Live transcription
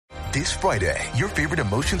This Friday, your favorite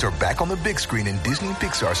emotions are back on the big screen in Disney and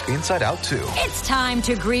Pixar's Inside Out 2. It's time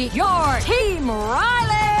to greet your Team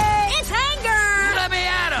Riley. It's anger. Let me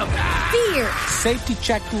at him. Fear. Safety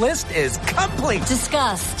checklist is complete.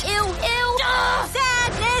 Disgust. Ew.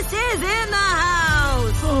 Sadness is in the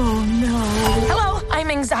house. Oh, no. Hello, I'm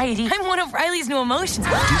anxiety. I'm one of Riley's new emotions.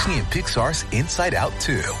 Disney and Pixar's Inside Out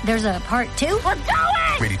 2. There's a part 2? We're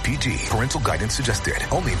going! Rated PG. Parental guidance suggested.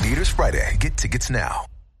 Only in theaters Friday. Get tickets now.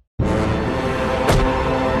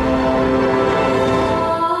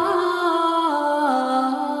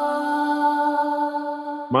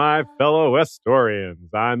 My fellow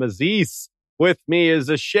Estorians, I'm Aziz. With me is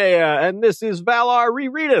Ashea, and this is Valar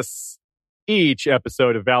Reread Us. Each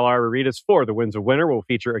episode of Valar Reread Us for the Winds of Winter will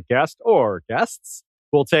feature a guest or guests.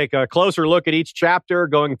 We'll take a closer look at each chapter,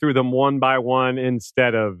 going through them one by one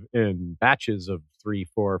instead of in batches of 3,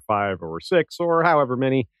 4, 5, or 6, or however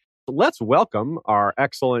many. Let's welcome our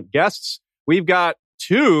excellent guests. We've got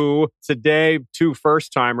 2 today, 2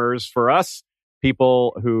 first-timers for us,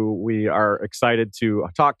 people who we are excited to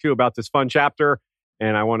talk to about this fun chapter.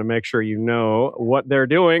 And I want to make sure you know what they're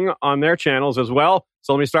doing on their channels as well.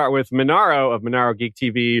 So let me start with Monaro of Monaro Geek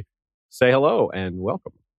TV. Say hello and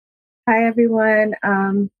welcome. Hi, everyone.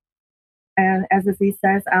 And as Aziz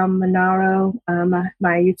says, I'm Monaro.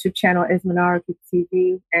 My YouTube channel is Monaro Geek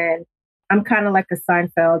TV. And I'm kind of like a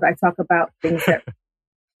Seinfeld. I talk about things that,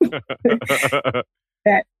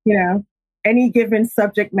 that, any given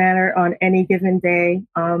subject matter on any given day.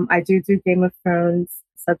 I do Game of Thrones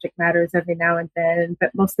subject matters every now and then, but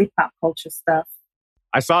mostly pop culture stuff.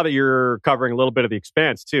 I saw that you're covering a little bit of The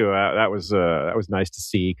Expanse too. That was nice to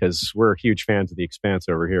see because we're huge fans of The Expanse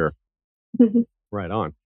over here. Right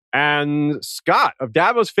on. And Scott of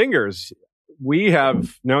Davos Fingers. We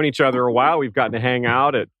have known each other a while. We've gotten to hang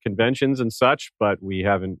out at conventions and such, but we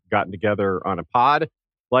haven't gotten together on a pod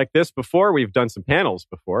like this before. We've done some panels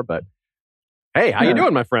before, but hey, how you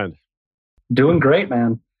doing, my friend? Doing great,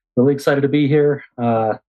 man. Really excited to be here.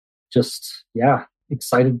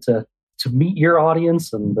 Excited to meet your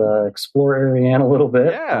audience and explore Ariane a little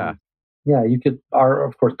bit. Yeah. You could,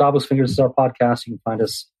 of course, Davos Fingers is our podcast. You can find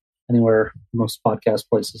us anywhere, most podcast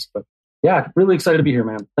places. But yeah, really excited to be here,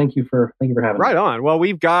 man. Thank you for having me. Right on. Well,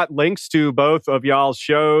 we've got links to both of y'all's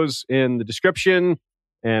shows in the description,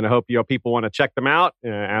 and I hope people want to check them out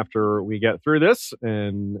after we get through this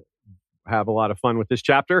and have a lot of fun with this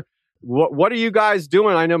chapter. What are you guys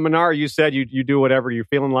doing? I know, Monaro, you said you do whatever you're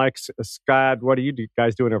feeling like. Scott, what are you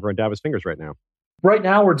guys doing over on Davos Fingers right now? Right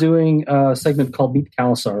now, we're doing a segment called Meet the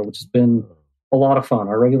Khalasar, which has been a lot of fun.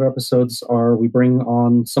 Our regular episodes are we bring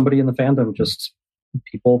on somebody in the fandom, just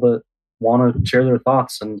people that want to share their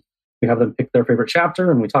thoughts, and we have them pick their favorite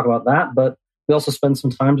chapter, and we talk about that. But we also spend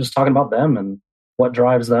some time just talking about them and what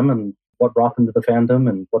drives them and what brought them to the fandom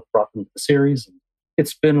and what brought them to the series.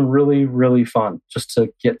 It's been really, really fun just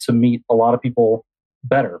to get to meet a lot of people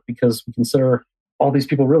better, because we consider all these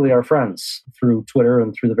people really our friends through Twitter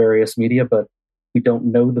and through the various media, but we don't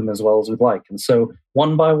know them as well as we'd like. And so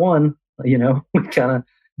one by one, we kind of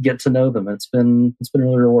get to know them. It's been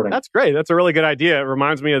really rewarding. That's great. That's a really good idea. It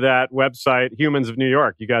reminds me of that website, Humans of New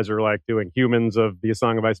York. You guys are like doing Humans of the A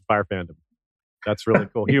Song of Ice and Fire fandom. That's really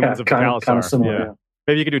cool. Humans of the Khalasar. Kind of similar, yeah.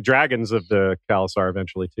 Maybe you could do Dragons of the Khalasar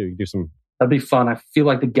eventually too. You do some. That'd be fun. I feel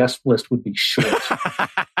like the guest list would be short.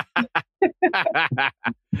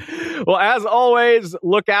 Well, as always,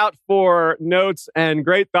 look out for notes and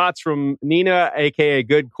great thoughts from Nina, aka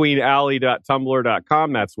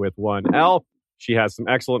goodqueenally.tumblr.com. That's with 1 L. She has some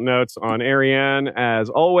excellent notes on Ariane, as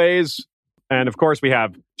always. And of course, we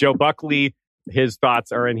have Joe Buckley. His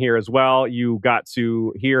thoughts are in here as well. You got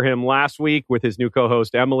to hear him last week with his new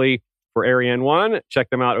co-host, Emily, for Ariane 1. Check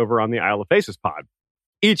them out over on the Isle of Faces pod.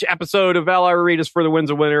 Each episode of Valar Reread Us for the Winds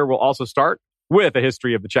of Winter will also start with a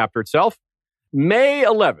history of the chapter itself. May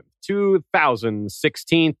 11th,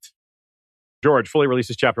 2016, George fully released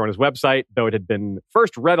his chapter on his website, though it had been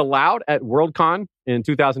first read aloud at Worldcon in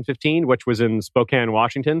 2015, which was in Spokane,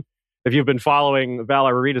 Washington. If you've been following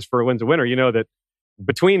Valar Reread Us for Winds of Winter, you know that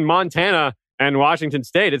between Montana and Washington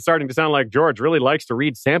State, it's starting to sound like George really likes to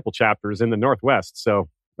read sample chapters in the Northwest. So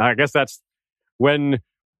I guess that's when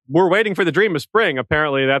we're waiting for the Dream of Spring.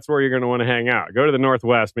 Apparently, that's where you're going to want to hang out. Go to the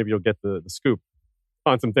Northwest. Maybe you'll get the scoop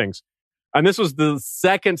on some things. And this was the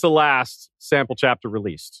second to last sample chapter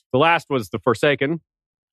released. The last was The Forsaken.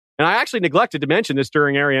 And I actually neglected to mention this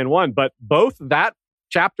during Ariane 1, but both that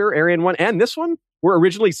chapter, Ariane 1, and this one were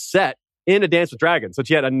originally set in A Dance with Dragons. So it's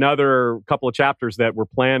yet another couple of chapters that were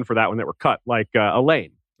planned for that one that were cut, like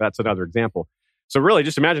Elaine. That's another example. So really,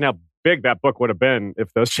 just imagine how big that book would have been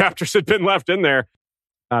if those chapters had been left in there.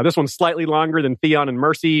 This one's slightly longer than Theon and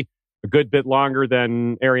Mercy, a good bit longer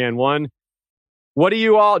than Ariane 1. Do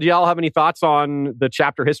y'all have any thoughts on the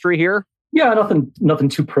chapter history here? Yeah, nothing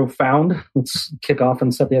too profound. Let's kick off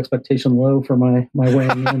and set the expectation low for my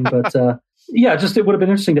weighing in. But yeah, just it would have been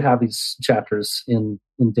interesting to have these chapters in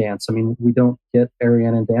Dance. I mean, we don't get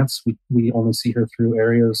Ariane in Dance. We only see her through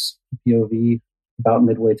Arya's POV about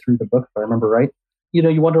midway through the book, if I remember right. You know,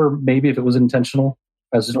 you wonder maybe if it was intentional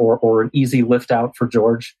or an easy lift out for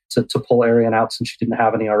George to pull Ariane out since she didn't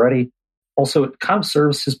have any already. Also, it kind of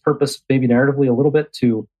serves his purpose, maybe narratively a little bit,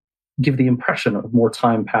 to give the impression of more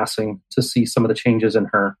time passing to see some of the changes in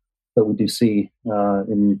her that we do see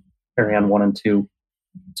in Ariane 1 and 2.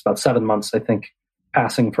 It's about 7 months, I think,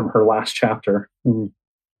 passing from her last chapter in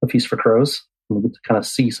A Feast for Crows. And we get to kind of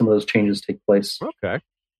see some of those changes take place. Okay.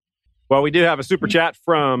 Well, we did have a super chat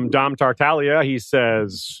from Dom Tartaglia. He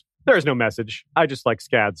says, "There's no message. I just like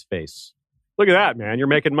Scad's face." Look at that, man. You're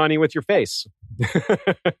making money with your face.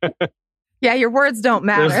 Yeah, your words don't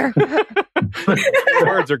matter. Your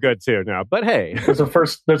words are good too now, but hey. There's a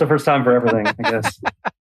first time for everything, I guess.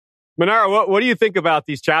 Manara, what do you think about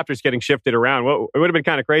these chapters getting shifted around? It would have been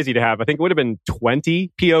kind of crazy to have. I think it would have been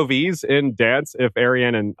 20 POVs in Dance if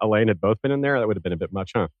Ariane and Elaine had both been in there. That would have been a bit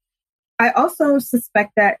much, huh? I also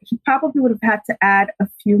suspect that he probably would have had to add a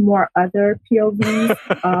few more other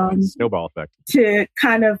POVs snowball effect to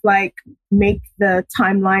kind of like make the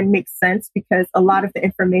timeline make sense, because a lot of the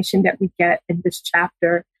information that we get in this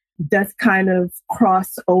chapter does kind of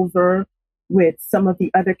cross over with some of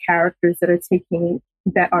the other characters that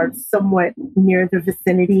are somewhat near the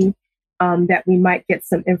vicinity, that we might get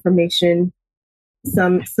some information,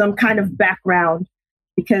 some kind of background.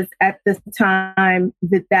 Because at this time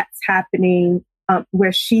that's happening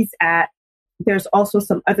where she's at, there's also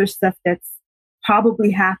some other stuff that's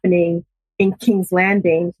probably happening in King's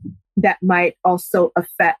Landing that might also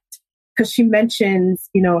affect, because she mentions,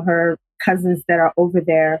 you know, her cousins that are over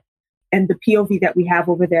there. And the POV that we have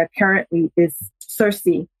over there currently is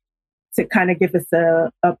Cersei, to kind of give us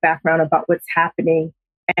a background about what's happening.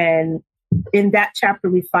 And in that chapter,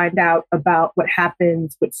 we find out about what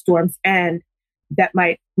happens with Storm's End.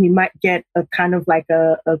 We might get a kind of like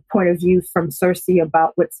a point of view from Cersei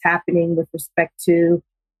about what's happening with respect to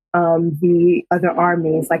the other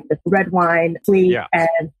armies, like the Redwyne fleet,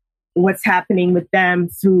 and what's happening with them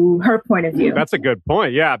through her point of view. That's a good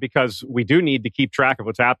point, yeah, because we do need to keep track of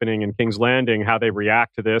what's happening in King's Landing, how they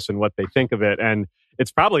react to this and what they think of it. And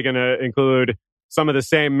it's probably going to include some of the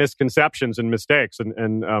same misconceptions and mistakes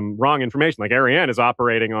and wrong information. Like Ariane is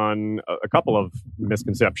operating on a couple of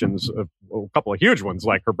misconceptions, a couple of huge ones,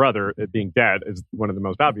 like her brother being dead is one of the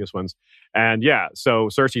most obvious ones. And yeah, so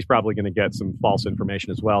Cersei's probably going to get some false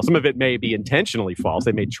information as well. Some of it may be intentionally false.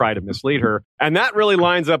 They may try to mislead her. And that really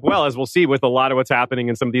lines up well, as we'll see, with a lot of what's happening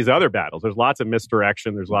in some of these other battles. There's lots of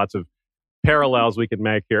misdirection. There's lots of parallels we can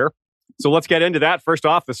make here. So let's get into that. First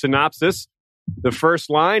off, the synopsis. The first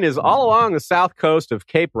line is, all along the south coast of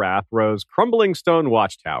Cape Wrath rose crumbling stone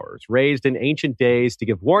watchtowers, raised in ancient days to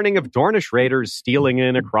give warning of Dornish raiders stealing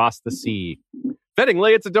in across the sea.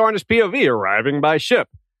 Fittingly, it's a Dornish POV arriving by ship,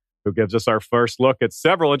 who gives us our first look at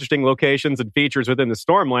several interesting locations and features within the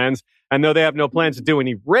Stormlands. And though they have no plans to do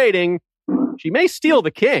any raiding, she may steal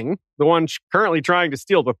the king, the one currently trying to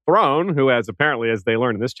steal the throne, who has apparently, as they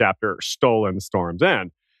learn in this chapter, stolen Storm's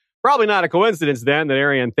End. Probably not a coincidence, then, that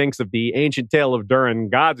Ariane thinks of the ancient tale of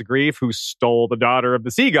Durin Godsgrief, who stole the daughter of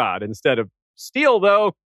the sea god. Instead of steal,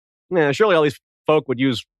 though, surely all these folk would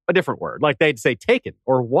use a different word, like they'd say taken,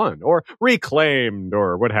 or won, or reclaimed,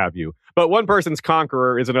 or what have you. But one person's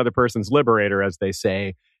conqueror is another person's liberator, as they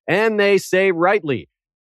say, and they say rightly.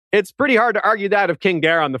 It's pretty hard to argue that of King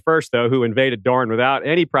Daeron I, though, who invaded Dorne without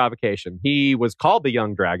any provocation. He was called the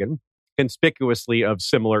Young Dragon, conspicuously of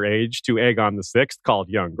similar age to Aegon VI, called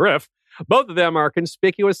Young Griff. Both of them are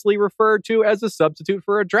conspicuously referred to as a substitute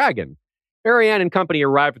for a dragon. Ariane and company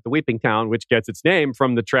arrive at the Weeping Town, which gets its name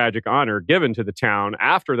from the tragic honor given to the town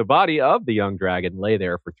after the body of the young dragon lay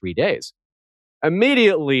there for 3 days.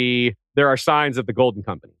 Immediately, there are signs of the Golden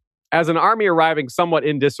Company. As an army arriving somewhat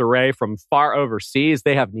in disarray from far overseas,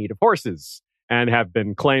 they have need of horses and have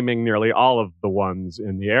been claiming nearly all of the ones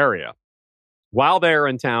in the area. While they're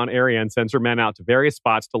in town, Ariane sends her men out to various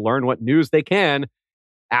spots to learn what news they can.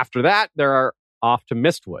 After that, they're off to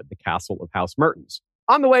Mistwood, the castle of House Mertens.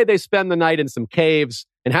 On the way, they spend the night in some caves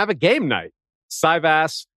and have a game night.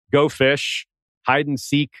 Cyvasse, Go Fish, Hide and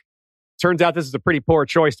Seek. Turns out this is a pretty poor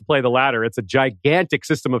choice to play the latter. It's a gigantic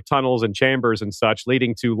system of tunnels and chambers and such,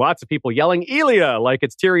 leading to lots of people yelling Elia, like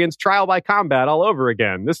it's Tyrion's trial by combat all over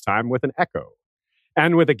again, this time with an echo.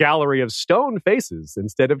 And with a gallery of stone faces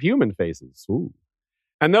instead of human faces. Ooh.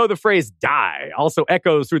 And though the phrase die also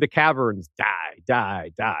echoes through the caverns, die,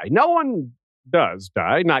 die, die, no one does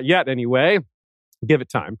die, not yet anyway. Give it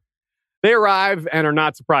time. They arrive and are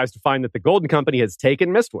not surprised to find that the Golden Company has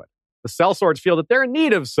taken Mistwood. The sellswords feel that they're in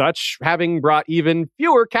need of such, having brought even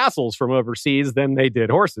fewer castles from overseas than they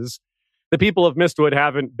did horses. The people of Mistwood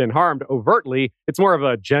haven't been harmed overtly. It's more of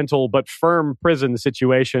a gentle but firm prison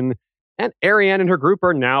situation, and Arianne and her group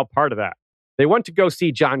are now part of that. They want to go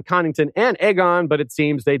see Jon Connington and Aegon, but it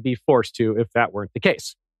seems they'd be forced to if that weren't the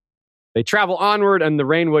case. They travel onward, and the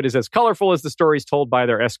Rainwood is as colorful as the stories told by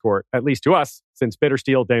their escort, at least to us, since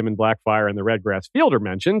Bittersteel, Daemon Blackfire, and the Redgrass Field are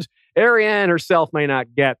mentioned. Arianne herself may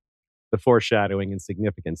not get the foreshadowing and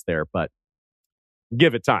significance there, but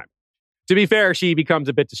give it time. To be fair, she becomes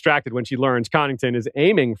a bit distracted when she learns Connington is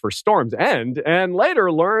aiming for Storm's End, and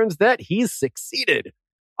later learns that he's succeeded.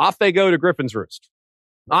 Off they go to Griffin's Roost.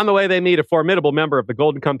 On the way, they meet a formidable member of the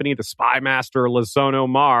Golden Company, the spy master Lazono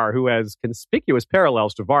Mar, who has conspicuous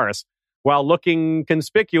parallels to Varys, while looking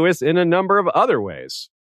conspicuous in a number of other ways.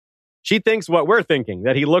 She thinks what we're thinking,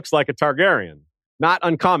 that he looks like a Targaryen. Not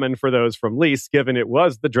uncommon for those from Lys, given it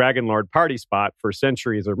was the Dragonlord party spot for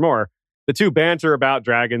centuries or more. The two banter about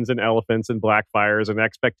dragons and elephants and Blackfires and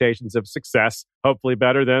expectations of success, hopefully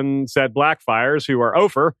better than said Blackfires, who are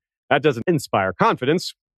Ofer. That doesn't inspire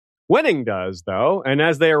confidence. Winning does, though, and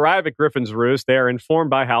as they arrive at Griffin's Roost, they are informed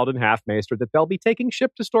by Haldon Halfmaester that they'll be taking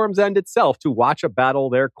ship to Storm's End itself to watch a battle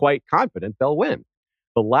they're quite confident they'll win.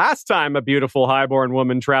 The last time a beautiful highborn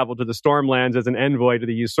woman traveled to the Stormlands as an envoy to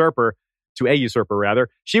a usurper,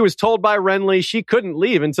 she was told by Renly she couldn't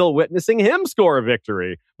leave until witnessing him score a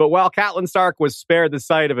victory. But while Catelyn Stark was spared the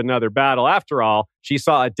sight of another battle, after all, she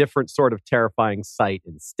saw a different sort of terrifying sight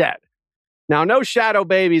instead. Now, no shadow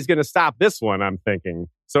baby's going to stop this one, I'm thinking.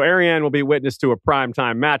 So Arianne will be witness to a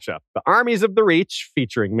primetime matchup. The armies of the Reach,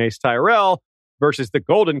 featuring Mace Tyrell, versus the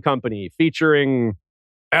Golden Company, featuring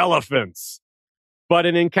elephants. But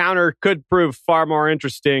an encounter could prove far more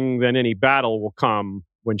interesting than any battle will come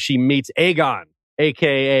when she meets Aegon,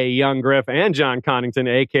 a.k.a. Young Griff, and Jon Connington,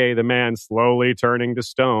 a.k.a. the man slowly turning to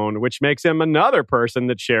stone, which makes him another person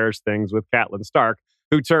that shares things with Catelyn Stark,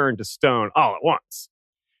 who turned to stone all at once.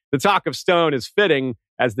 The talk of stone is fitting,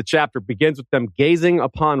 as the chapter begins with them gazing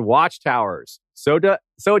upon watchtowers. So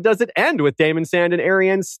does it end with Daemon Sand and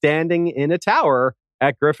Arianne standing in a tower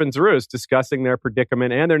at Griffin's Roost, discussing their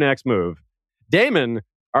predicament and their next move. Daemon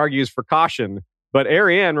argues for caution, but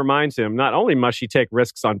Arianne reminds him not only must she take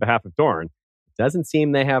risks on behalf of Dorne, it doesn't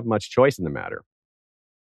seem they have much choice in the matter.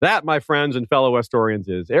 That, my friends and fellow Westorians,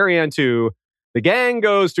 is Arianne 2. The gang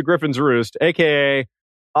goes to Griffin's Roost, a.k.a.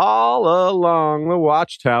 all along the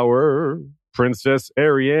watchtower, Princess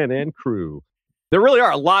Arianne and crew. There really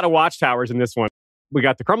are a lot of watchtowers in this one. We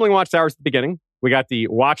got the crumbling watchtowers at the beginning. We got the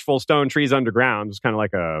watchful stone trees underground. It's kind of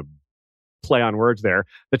like a play on words there.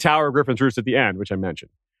 The Tower of Griffin's Roost at the end, which I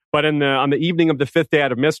mentioned. But on the evening of the 5th day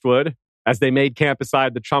out of Mistwood, as they made camp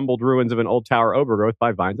beside the tumbled ruins of an old tower overgrowth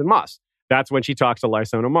by vines and moss, that's when she talks to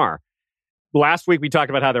Lysono Mar. Last week, we talked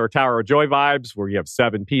about how there were Tower of Joy vibes, where you have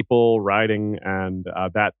 7 people riding, and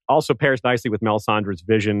that also pairs nicely with Melisandre's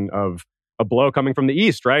vision of a blow coming from the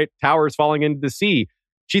east, right? Towers falling into the sea.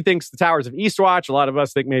 She thinks the towers of Eastwatch. A lot of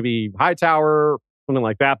us think maybe High Tower, something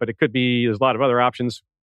like that, but it could be, there's a lot of other options.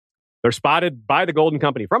 They're spotted by the Golden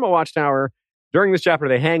Company from a watchtower. During this chapter,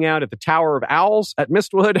 they hang out at the Tower of Owls at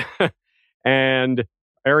Mistwood, and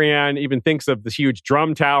Arianne even thinks of the huge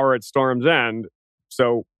drum tower at Storm's End.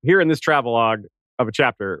 So here in this travelogue of a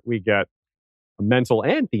chapter, we get a mental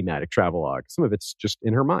and thematic travelogue. Some of it's just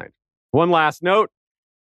in her mind. One last note,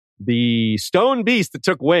 the stone beast that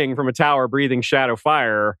took wing from a tower breathing shadow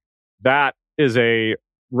fire, that is a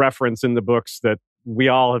reference in the books that we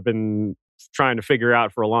all have been trying to figure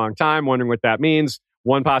out for a long time, wondering what that means.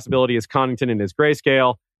 One possibility is Connington and his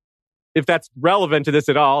grayscale. If that's relevant to this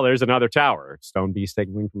at all, there's another tower. Stone beast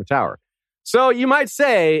taking wing from a tower. So you might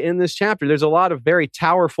say in this chapter, there's a lot of very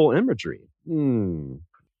towerful imagery. My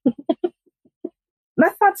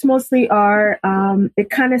thoughts mostly are, it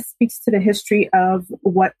kind of speaks to the history of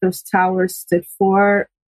what those towers stood for.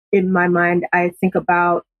 In my mind, I think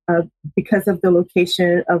about, because of the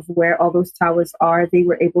location of where all those towers are, they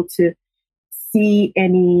were able to see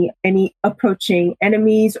any approaching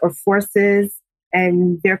enemies or forces.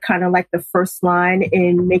 And they're kind of like the first line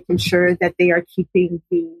in making sure that they are keeping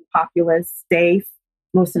the populace safe.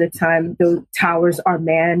 Most of the time, the towers are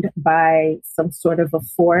manned by some sort of a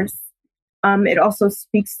force. It also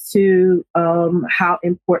speaks to how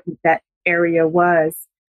important that area was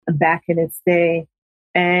back in its day.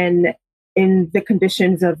 And in the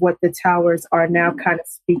conditions of what the towers are now, kind of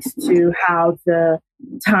speaks to how the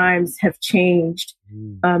times have changed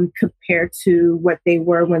compared to what they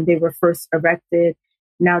were when they were first erected.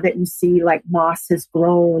 Now that you see like moss has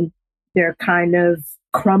grown, they're kind of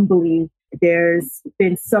crumbly. There's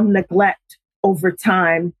been some neglect over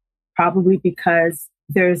time, probably because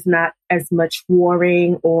there's not as much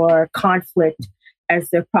warring or conflict as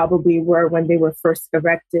there probably were when they were first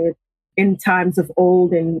erected in times of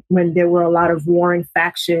old, and when there were a lot of warring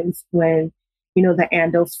factions when, you know, the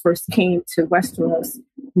Andals first came to Westeros.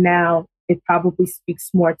 Now it probably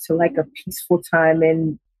speaks more to like a peaceful time,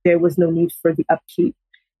 and there was no need for the upkeep.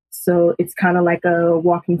 So it's kind of like a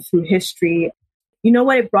walking through history. You know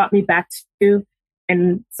what it brought me back to?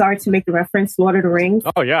 And sorry to make the reference, Lord of the Rings.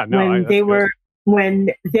 Oh yeah, no. When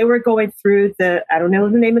they were going through I don't know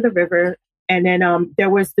the name of the river, and then there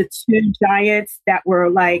was the two giants that were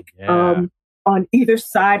like on either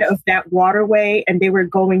side of that waterway, and they were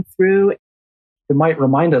going through. It might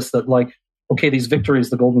remind us that, like, okay, these victories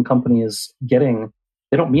the Golden Company is getting,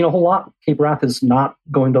 they don't mean a whole lot. Cape Wrath is not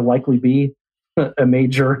going to likely be a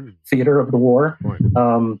major theater of the war.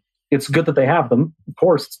 It's good that they have them. Of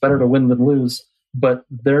course, it's better to win than lose, but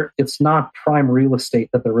it's not prime real estate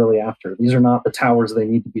that they're really after. These are not the towers they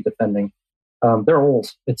need to be defending. They're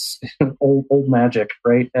old. It's old magic,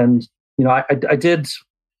 right? And, you know,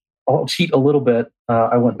 I'll cheat a little bit.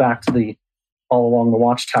 I went back to the All Along the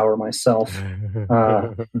Watchtower myself.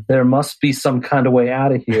 There must be some kind of way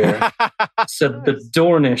out of here, said the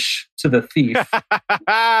Dornish to the thief.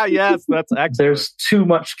 Yes, that's excellent. There's too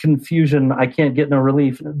much confusion. I can't get no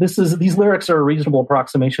relief. These lyrics are a reasonable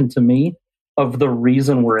approximation to me of the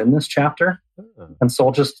reason we're in this chapter. And so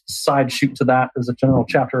I'll just side shoot to that as a general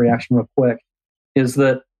chapter reaction real quick, is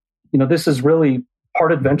that, you know, this is really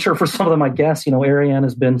part adventure for some of them, I guess. You know, Arianne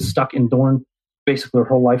has been stuck in Dorne basically her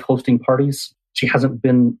whole life hosting parties. She hasn't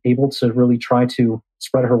been able to really try to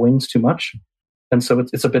spread her wings too much. And so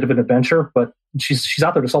it's a bit of an adventure, but she's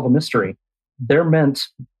out there to solve a mystery. They're meant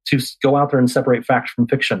to go out there and separate fact from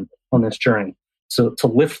fiction on this journey. So to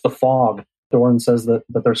lift the fog, Doran says that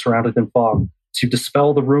they're surrounded in fog, to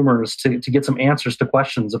dispel the rumors, to get some answers to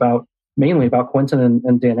questions mainly about Quentin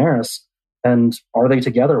and Daenerys. And are they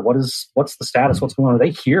together? What's the status? What's going on? Are they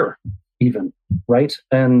here even? Right?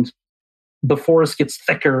 And the forest gets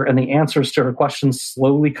thicker and the answers to her questions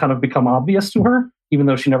slowly kind of become obvious to her, even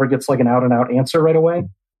though she never gets like an out and out answer right away.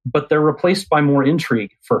 But they're replaced by more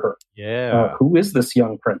intrigue for her. Yeah. Who is this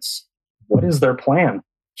young prince? What is their plan?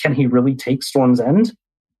 Can he really take Storm's End?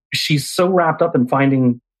 She's so wrapped up in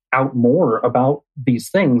finding out more about these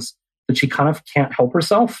things that she kind of can't help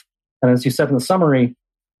herself. And as you said in the summary,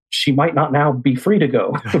 she might not now be free to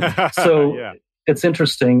go. So It's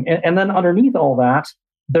interesting. And then underneath all that,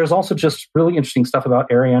 there's also just really interesting stuff about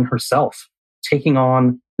Arianne herself taking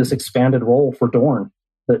on this expanded role for Dorne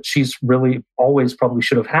that she's really always probably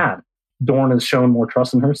should have had. Dorne has shown more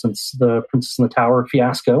trust in her since the Princess in the Tower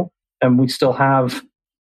fiasco. And we still have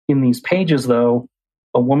in these pages, though,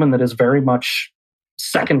 a woman that is very much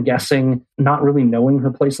second guessing, not really knowing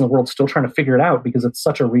her place in the world, still trying to figure it out because it's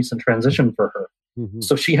such a recent transition for her. Mm-hmm.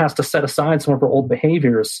 So she has to set aside some of her old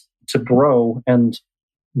behaviors to grow and,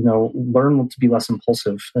 you know, learn to be less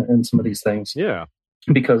impulsive in some of these things. Yeah.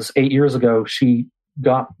 Because 8 years ago, she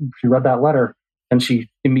read that letter and she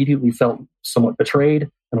immediately felt somewhat betrayed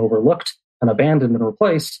and overlooked and abandoned and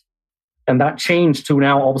replaced. And that changed to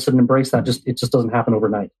now all of a sudden embrace that. It just doesn't happen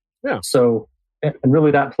overnight. Yeah. So, and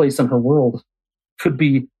really that place in her world could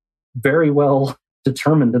be very well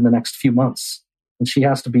determined in the next few months. And she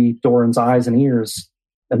has to be Doran's eyes and ears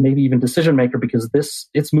and maybe even decision maker, because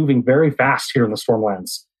it's moving very fast here in the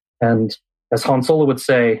Stormlands. And as Han Solo would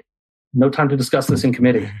say, no time to discuss this in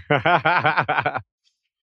committee.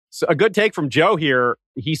 So a good take from Joe here.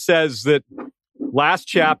 He says that last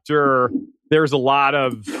chapter, there's a lot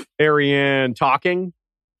of Arianne talking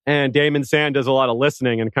and Daemon Sand does a lot of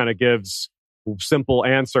listening and kind of gives simple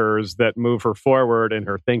answers that move her forward in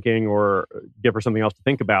her thinking or give her something else to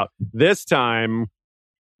think about. This time,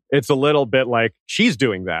 it's a little bit like she's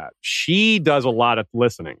doing that. She does a lot of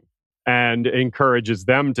listening and encourages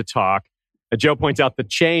them to talk. Joe points out the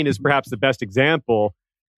chain is perhaps the best example.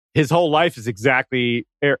 His whole life is exactly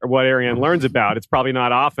what Arianne learns about. It's probably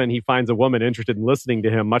not often he finds a woman interested in listening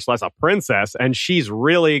to him, much less a princess. And she's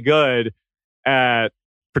really good at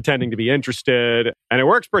pretending to be interested. And it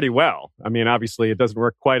works pretty well. I mean, obviously, it doesn't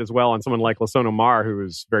work quite as well on someone like Lysona Marr, who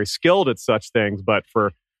is very skilled at such things. But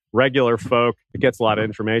for regular folk, it gets a lot of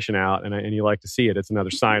information out. And you like to see it. It's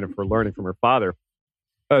another sign of her learning from her father.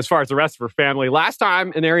 As far as the rest of her family, last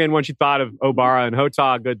time in Arianne 1, she thought of Obara and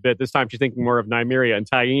Hotah a good bit. This time she's thinking more of Nymeria and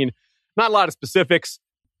Tyene. Not a lot of specifics.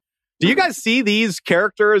 Do you guys see these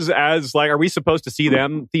characters as, like, are we supposed to see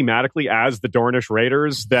them thematically as the Dornish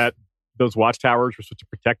raiders that those watchtowers were supposed to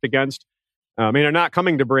protect against? I mean, they're not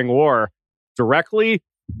coming to bring war directly,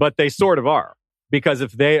 but they sort of are. Because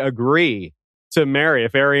if they agree to marry,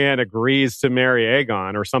 if Arianne agrees to marry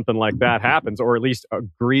Aegon or something like that happens, or at least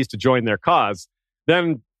agrees to join their cause,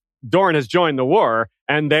 then Dorne has joined the war,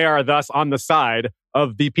 and they are thus on the side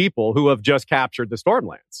of the people who have just captured the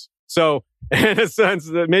Stormlands. So, in a sense,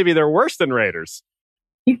 that maybe they're worse than raiders.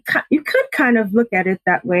 You could kind of look at it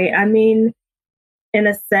that way. I mean, in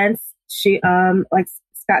a sense, she, like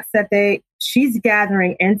Scott said, she's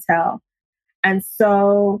gathering intel. And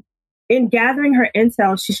so in gathering her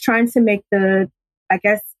intel, she's trying to make the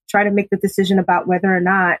decision about whether or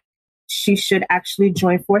not she should actually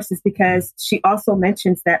join forces, because she also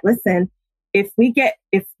mentions that, listen, if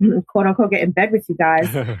quote unquote get in bed with you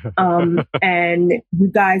guys, and you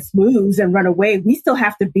guys lose and run away, we still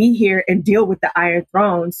have to be here and deal with the Iron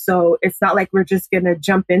Throne. So it's not like we're just going to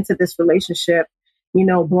jump into this relationship,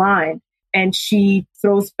 blind. And she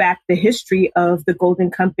throws back the history of the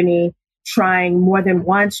Golden Company trying more than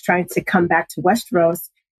once, trying to come back to Westeros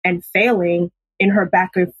and failing in her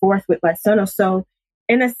back and forth with Lysono. So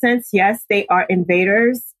in a sense, yes, they are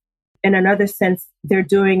invaders. In another sense, they're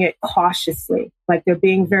doing it cautiously. Like, they're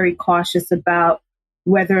being very cautious about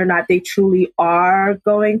whether or not they truly are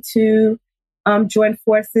going to join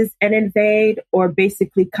forces and invade, or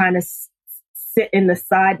basically kind of sit in the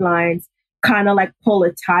sidelines, kind of like pull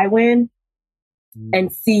a Tywin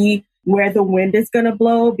and see where the wind is going to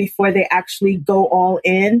blow before they actually go all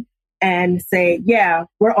in and say, yeah,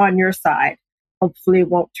 we're on your side. Hopefully it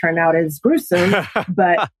won't turn out as gruesome,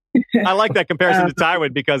 but I like that comparison to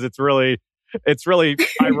Tywin, because it's really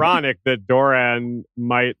ironic that Doran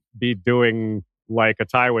might be doing like a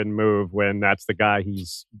Tywin move when that's the guy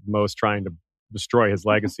he's most trying to destroy his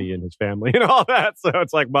legacy and his family and all that. So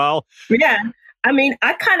it's like, well, yeah. I mean,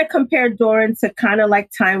 I kind of compared Doran to kind of like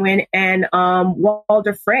Tywin and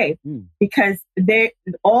Walder Frey, because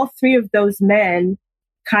all three of those men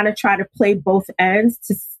kind of try to play both ends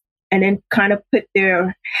and then kind of put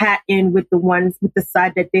their hat in with the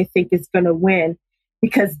side that they think is going to win,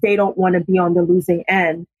 because they don't want to be on the losing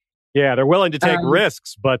end. Yeah, they're willing to take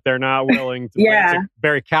risks, but they're not willing to. It's a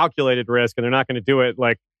very calculated risk, and they're not going to do it.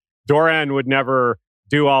 Like, Doran would never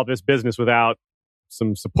do all this business without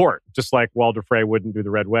some support, just like Walder Frey wouldn't do the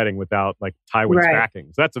Red Wedding without like Tywin's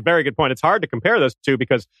backing. So that's a very good point. It's hard to compare those two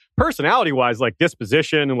because personality-wise, like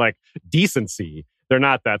disposition and like decency, they're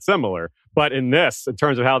not that similar. But in this, in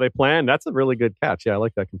terms of how they plan, that's a really good catch. Yeah, I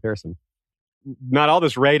like that comparison. Not all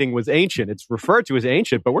this raiding was ancient. It's referred to as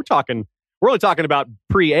ancient, but we're only talking about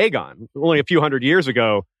pre-Aegon. Only a few hundred years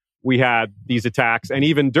ago, we had these attacks, and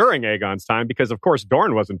even during Aegon's time, because of course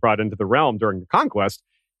Dorne wasn't brought into the realm during the conquest.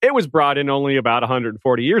 It was brought in only about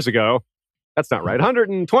 140 years ago. That's not right.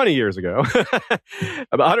 120 years ago.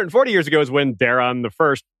 About 140 years ago is when Daeron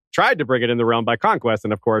I tried to bring it in the realm by conquest.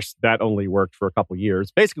 And of course, that only worked for a couple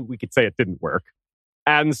years. Basically, we could say it didn't work.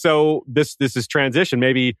 And so this is transition.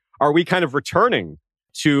 Maybe are we kind of returning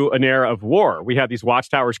to an era of war? We have these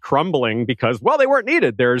watchtowers crumbling because, well, they weren't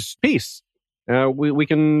needed. There's peace. We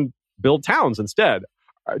can build towns instead.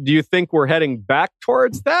 Do you think we're heading back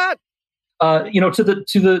towards that? To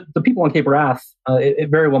the people on Cape Wrath, it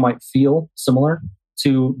very well might feel similar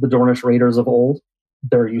to the Dornish raiders of old.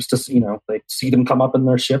 They're used to, they see them come up in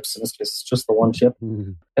their ships, and it's just the one ship,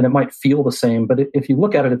 and it might feel the same. But if you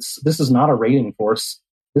look at it, this is not a raiding force.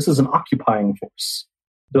 This is an occupying force.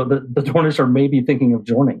 The Dornish are maybe thinking of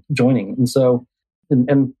joining, and so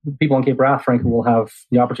and people on Cape Wrath, frankly, will have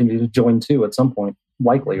the opportunity to join too at some point,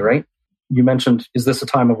 likely, right? You mentioned, is this a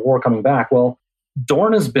time of war coming back? Well,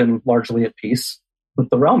 Dorne has been largely at peace, but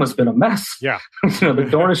the realm has been a mess. Yeah. The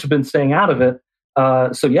Dornish have been staying out of it.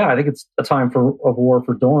 So yeah, I think it's a time of war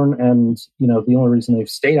for Dorne. And, the only reason they've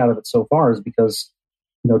stayed out of it so far is because,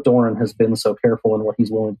 Doran has been so careful in what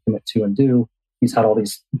he's willing to commit to and do. He's had all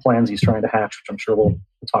these plans he's trying to hatch, which I'm sure we'll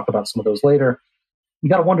talk about some of those later. You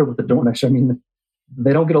got to wonder with the Dornish. I mean,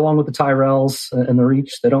 they don't get along with the Tyrells and the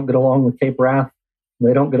Reach. They don't get along with Cape Wrath.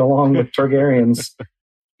 They don't get along with Targaryens.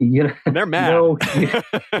 They're mad.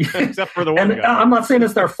 Except for the one guy. I'm not saying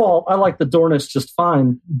it's their fault. I like the Dornish just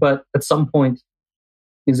fine, but at some point,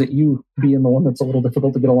 is it you being the one that's a little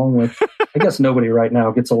difficult to get along with? I guess nobody right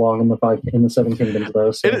now gets along in the Seven Kingdoms,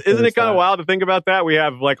 though. So isn't it kind of wild to think about that? We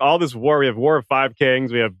have like all this war. We have War of Five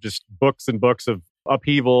Kings. We have just books and books of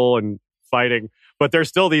upheaval and fighting, but there's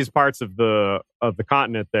still these parts of the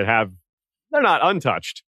continent that they're not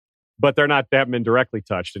untouched, but they haven't been directly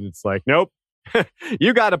touched. And it's like, nope.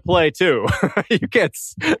 you got to play too. You can't,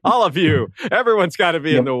 all of you, everyone's got to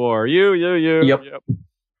be in the war. You.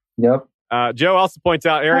 Yep. Joe also points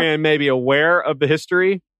out Arianne may be aware of the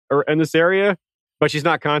history in this area, but she's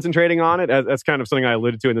not concentrating on it. That's kind of something I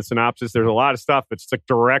alluded to in the synopsis. There's a lot of stuff that's like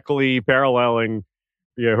directly paralleling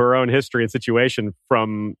her own history and situation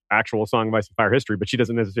from actual Song of Ice and Fire history, but she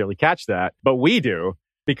doesn't necessarily catch that. But we do,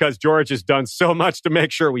 because George has done so much to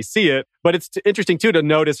make sure we see it. But it's interesting, too, to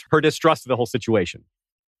notice her distrust of the whole situation.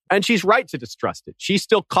 And she's right to distrust it. She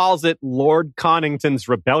still calls it Lord Connington's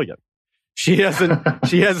Rebellion. She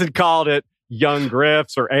hasn't called it Young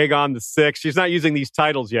Griff's or Aegon the Sixth. She's not using these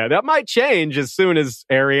titles yet. That might change as soon as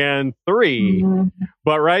Arianne 3. Mm-hmm.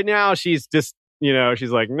 But right now, she's just,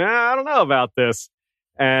 she's like, nah, I don't know about this.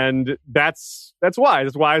 And that's wise.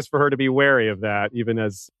 It's wise for her to be wary of that, even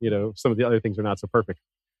as, some of the other things are not so perfect.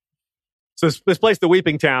 So this place, the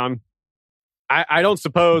Weeping Town, I don't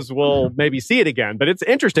suppose we'll maybe see it again, but it's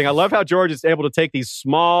interesting. I love how George is able to take these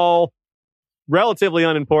small, relatively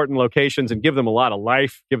unimportant locations and give them a lot of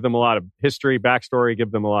life, give them a lot of history, backstory,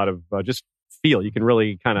 give them a lot of just feel. You can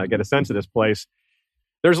really kind of get a sense of this place.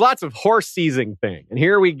 There's lots of horse seizing thing. And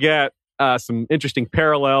here we get some interesting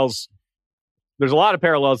parallels. There's a lot of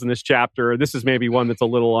parallels in this chapter. This is maybe one that's a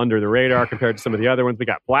little under the radar compared to some of the other ones. We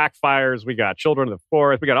got Blackfires, we got Children of the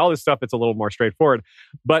Forest, we got all this stuff that's a little more straightforward.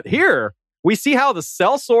 But here, we see how the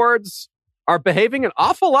sellswords are behaving an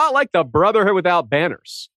awful lot like the Brotherhood without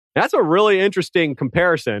banners. That's a really interesting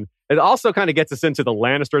comparison. It also kind of gets us into the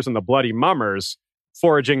Lannisters and the Bloody Mummers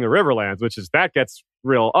foraging the Riverlands, that gets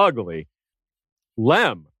real ugly.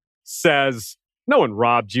 Lem says, no one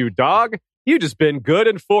robbed you, dog. You just been good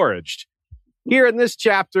and foraged. Here in this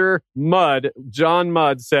chapter, John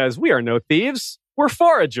Mudd says, we are no thieves, we're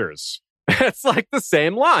foragers. It's like the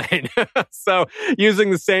same line. So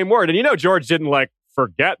using the same word. And George didn't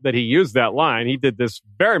forget that he used that line. He did this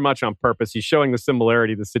very much on purpose. He's showing the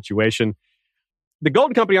similarity of the situation. The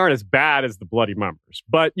Golden Company aren't as bad as the Bloody Mummers,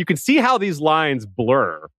 but you can see how these lines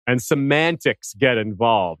blur and semantics get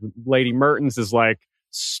involved. Lady Mertens is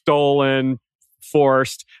stolen,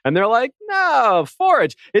 forced, and they're like, no,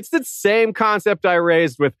 forage. It's the same concept I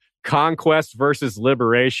raised with conquest versus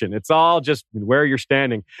liberation. It's all just where you're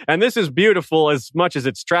standing. And this is beautiful as much as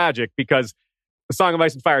it's tragic, because the Song of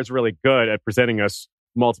Ice and Fire is really good at presenting us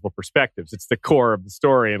multiple perspectives. It's the core of the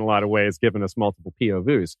story in a lot of ways, giving us multiple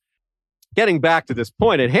POVs. Getting back to this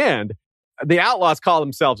point at hand, the Outlaws call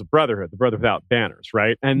themselves a brotherhood, the Brotherhood without banners,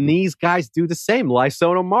 right? And these guys do the same.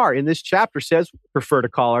 Lysone Omar in this chapter says, we prefer to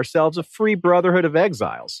call ourselves a free brotherhood of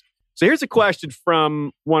exiles. So here's a question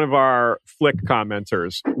from one of our Flick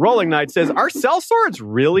commenters. Rolling Knight says, are sellswords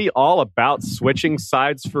really all about switching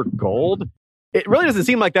sides for gold? It really doesn't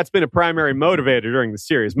seem like that's been a primary motivator during the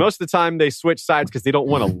series. Most of the time they switch sides because they don't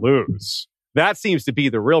want to lose. That seems to be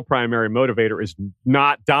the real primary motivator, is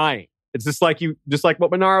not dying. It's just like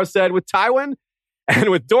what Monaro said with Tywin and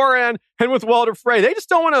with Doran and with Walder Frey. They just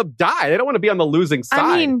don't want to die. They don't want to be on the losing side.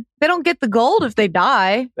 I mean, they don't get the gold if they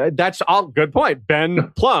die. That's all good point.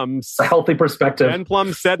 Ben Plum, a healthy perspective. Ben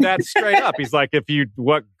Plum said that straight up. He's like,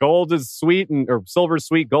 what gold is sweet or silver is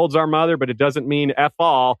sweet, gold's our mother, but it doesn't mean F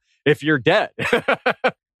all if you're dead.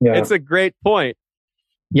 Yeah. It's a great point.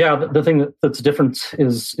 Yeah, the thing that's different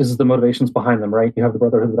is the motivations behind them, right? You have the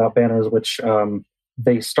Brotherhood without banners, which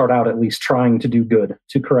they start out at least trying to do good,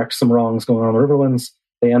 to correct some wrongs going on in the Riverlands.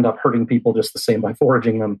 They end up hurting people just the same by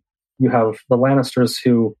foraging them. You have the Lannisters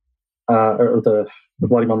who, or the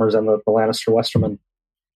Bloody Mummers and the Lannister Westermen,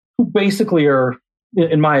 who basically are,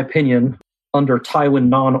 in my opinion, under Tywin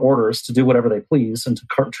non-orders to do whatever they please and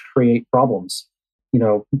to create problems.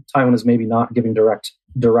 Tywin is maybe not giving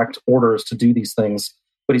direct orders to do these things,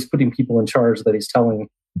 but he's putting people in charge that he's telling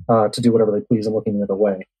to do whatever they please and looking the other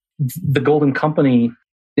way. The Golden Company,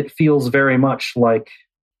 it feels very much like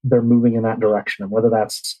they're moving in that direction. And whether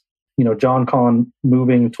that's, Jon Con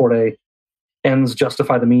moving toward a ends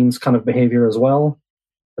justify the means kind of behavior as well,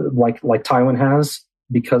 like Tywin has,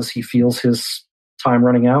 because he feels his time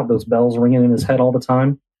running out, those bells ringing in his head all the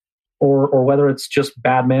time, or whether it's just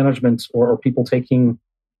bad management or people taking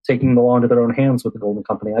the law into their own hands with the Golden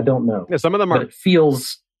Company. I don't know. Yeah, some of them but it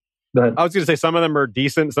feels... I was going to say some of them are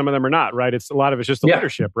decent, some of them are not, right? A lot of it's just the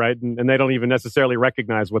leadership, right? And they don't even necessarily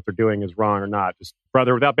recognize what they're doing is wrong or not. Just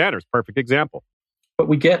Brother without banners, perfect example. But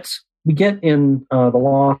we get in The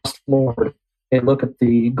Lost Lord a look at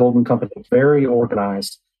the Golden Company, very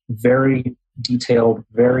organized, very detailed,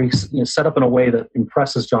 very set up in a way that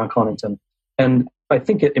impresses Jon Connington. And I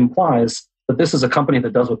think it implies that this is a company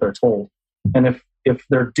that does what they're told. And if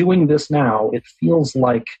they're doing this now, it feels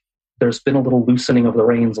like there's been a little loosening of the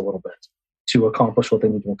reins a little bit to accomplish what they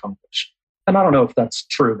need to accomplish. And I don't know if that's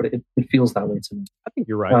true, but it feels that way to me. I think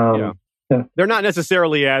you're right. Yeah. They're not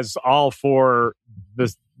necessarily as all for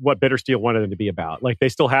this, what Bittersteel wanted them to be about. Like, they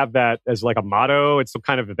still have that as like a motto. It's still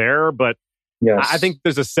kind of there, but yes. I think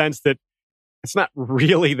there's a sense that it's not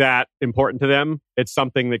really that important to them. It's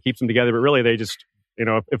something that keeps them together, but really they just,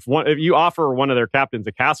 if you offer one of their captains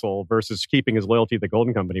a castle versus keeping his loyalty to the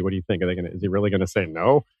Golden Company, what do you think? Is he really going to say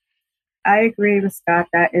no? I agree with Scott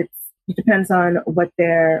that it depends on what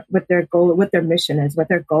their goal, what their mission is, what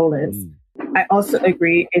their goal is. I also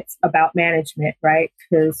agree it's about management, right?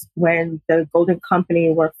 Because when the Golden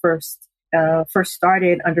Company were first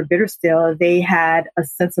started under Bittersteel, they had a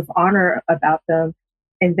sense of honor about them,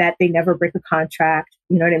 and that they never break a contract.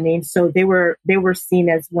 You know what I mean? So they were seen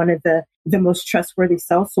as one of the most trustworthy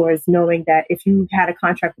sellswords, knowing that if you had a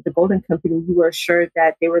contract with the Golden Company, you were assured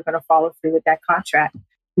that they were going to follow through with that contract.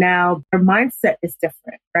 Now, their mindset is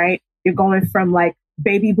different, right? You're going from like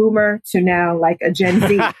baby boomer to now like a Gen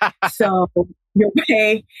Z. So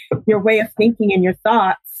your way of thinking and your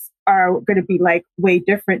thoughts are going to be like way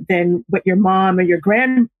different than what your mom or your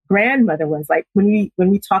grandmother was. Like when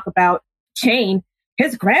we talk about Kane,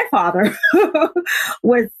 his grandfather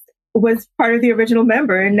was part of the original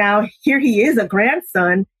member, and now here he is, a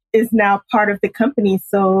grandson is now part of the company.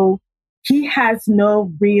 So he has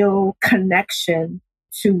no real connection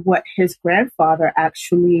to what his grandfather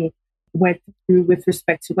actually went through with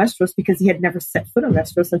respect to Westeros, because he had never set foot on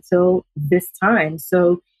Westeros until this time.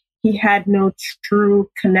 So he had no true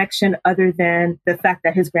connection other than the fact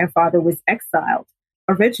that his grandfather was exiled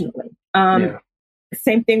originally.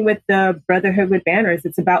 Same thing with the Brotherhood with Banners.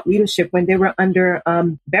 It's about leadership. When they were under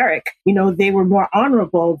Beric, they were more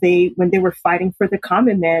honorable. When they were fighting for the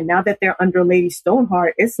common man. Now that they're under Lady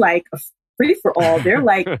Stoneheart, it's like a free for all. They're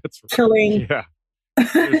like killing. Yeah.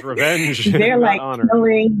 There's revenge. They're like honor.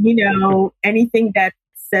 Killing, anything that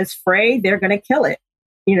says Frey, they're going to kill it.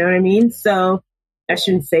 You know what I mean? Yeah. So I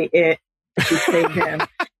shouldn't say it. I should say them.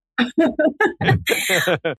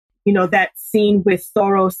 That scene with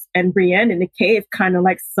Thoros and Brienne in the cave kind of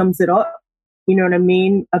like sums it up. You know what I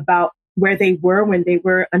mean? About where they were when they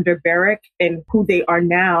were under Beric and who they are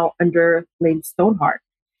now under Lady Stoneheart.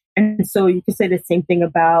 And so you can say the same thing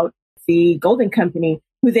about the Golden Company,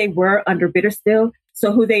 who they were under Bittersteel,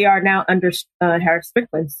 so who they are now under Harris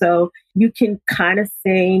Strickland. So you can kind of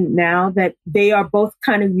say now that they are both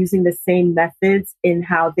kind of using the same methods in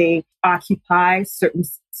how they occupy certain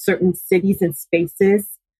cities and spaces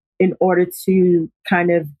in order to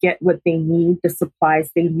kind of get what they need, the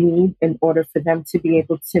supplies they need in order for them to be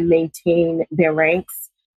able to maintain their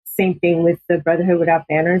ranks. Same thing with the Brotherhood Without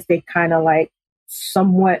Banners. They kind of like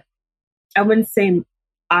somewhat, I wouldn't say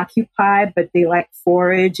occupy, but they like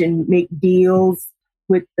forage and make deals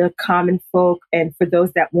with the common folk. And for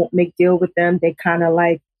those that won't make deal with them, they kind of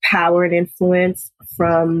like power and influence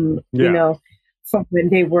from, from when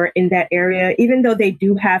they were in that area, even though they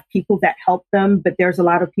do have people that help them, but there's a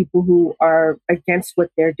lot of people who are against what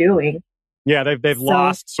they're doing. Yeah, they've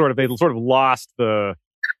lost the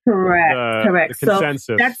correct. The consensus.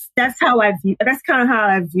 So that's how I view. That's kind of how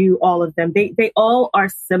I view all of them. They all are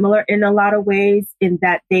similar in a lot of ways, in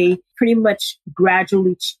that they pretty much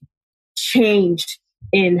gradually changed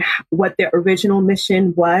in what their original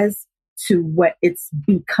mission was to what it's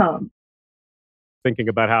become. Thinking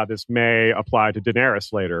about how this may apply to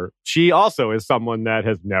Daenerys later, she also is someone that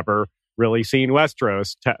has never really seen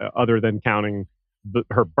Westeros, other than counting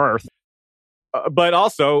her birth. But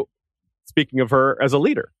also, speaking of her as a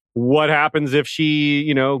leader, what happens if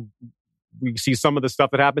she, we see some of the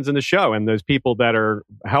stuff that happens in the show, and those people that are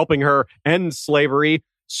helping her end slavery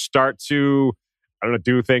start to,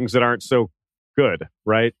 do things that aren't so good,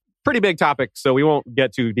 right? Pretty big topic, so we won't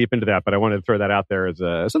get too deep into that, but I wanted to throw that out there as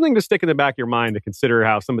something to stick in the back of your mind, to consider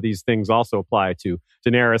how some of these things also apply to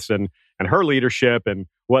Daenerys and her leadership, and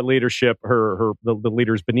what leadership the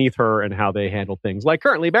leaders beneath her, and how they handle things. Like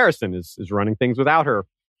currently Barristan is running things without her,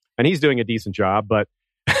 and he's doing a decent job, but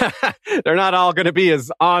they're not all going to be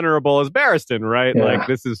as honorable as Barristan, right? Yeah. Like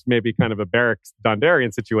this is maybe kind of a Beric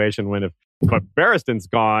Dondarrion situation, but Barristan's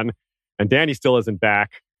gone and Dany still isn't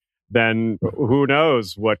back, then who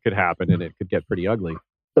knows what could happen, and it could get pretty ugly.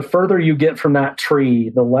 The further you get from that tree,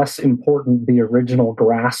 the less important the original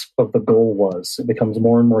grasp of the goal was. It becomes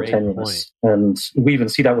more and more tenuous. And we even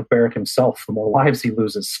see that with Beric himself, the more lives he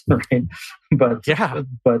loses, right? But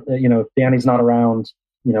if Dany's not around,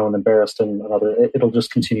 and then Barristan and it'll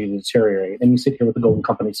just continue to deteriorate. And you sit here with the Golden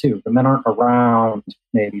Company too. The men aren't around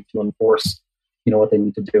maybe to enforce, what they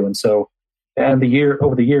need to do. And so, over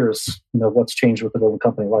the years, what's changed with the Golden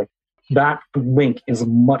Company, like that link is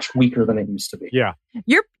much weaker than it used to be. Yeah.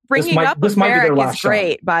 bringing up this of might be their Beric last is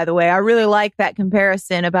great, by the way. I really like that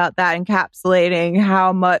comparison about that encapsulating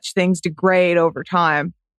how much things degrade over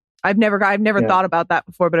time. I've never thought about that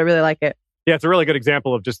before, but I really like it. Yeah, it's a really good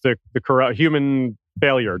example of just the human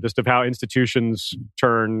failure, just of how institutions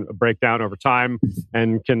break down over time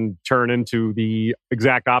and can turn into the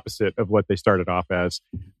exact opposite of what they started off as.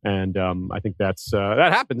 And I think that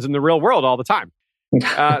happens in the real world all the time.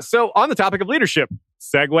 So on the topic of leadership,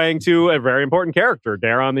 segueing to a very important character,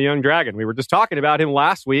 Daeron the Young Dragon. We were just talking about him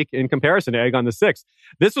last week in comparison to Aegon the Sixth.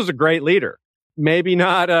 This was a great leader. Maybe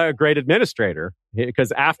not a great administrator,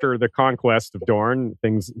 because after the conquest of Dorne,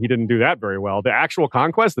 he didn't do that very well. The actual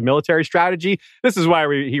conquest, the military strategy, this is why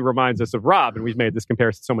he reminds us of Robb, and we've made this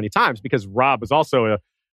comparison so many times, because Robb was also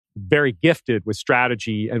very gifted with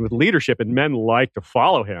strategy and with leadership, and men like to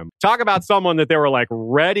follow him. Talk about someone that they were like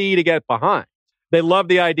ready to get behind. They loved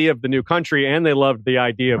the idea of the new country, and they loved the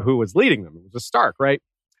idea of who was leading them. It was a Stark, right?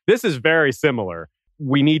 This is very similar.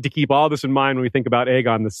 We need to keep all this in mind when we think about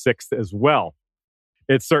Aegon the Sixth as well.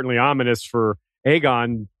 It's certainly ominous for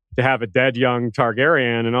Aegon to have a dead young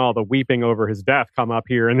Targaryen and all the weeping over his death come up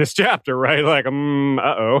here in this chapter, right? Like,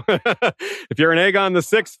 uh-oh. If you're an Aegon the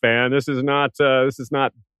Sixth fan, this is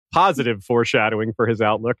not positive foreshadowing for his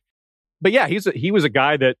outlook. But yeah, he was a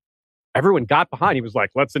guy that everyone got behind. He was like,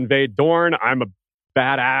 let's invade Dorne. I'm a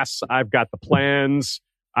badass. I've got the plans.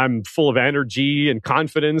 I'm full of energy and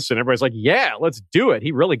confidence. And everybody's like, yeah, let's do it.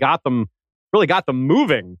 He really got them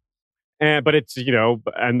moving. But it's,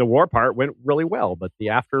 and the war part went really well, but the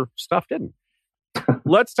after stuff didn't.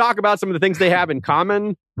 Let's talk about some of the things they have in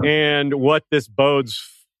common and what this bodes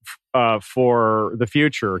for the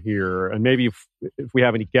future here. And maybe if we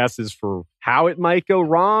have any guesses for how it might go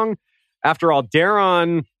wrong. After all,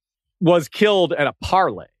 Daeron was killed at a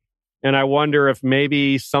parley. And I wonder if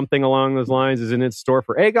maybe something along those lines is in its store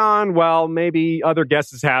for Aegon. Well, maybe other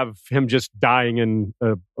guesses have him just dying in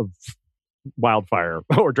a wildfire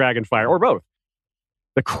or dragonfire or both.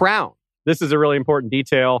 The crown. This is a really important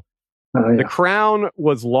detail. Yeah. The crown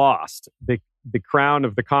was lost. The crown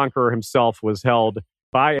of the Conqueror himself was held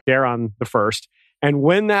by Daeron the First. And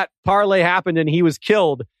when that parley happened and he was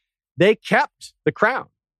killed, they kept the crown.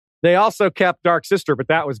 They also kept Dark Sister, but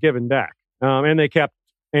that was given back. And they kept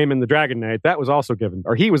Aemon the Dragon Knight. That was also given,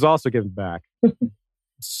 or he was also given back.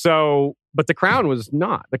 But the crown was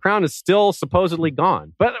not. The crown is still supposedly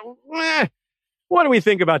gone. But what do we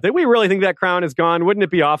think about that? We really think that crown is gone. Wouldn't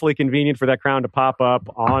it be awfully convenient for that crown to pop up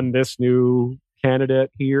on this new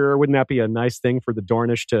candidate here? Wouldn't that be a nice thing for the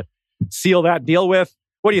Dornish to seal that deal with?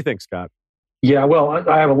 What do you think, Scott? Yeah, well,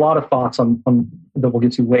 I have a lot of thoughts on that we'll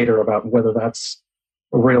get to later about whether that's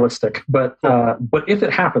realistic. But if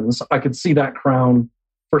it happens, I could see that crown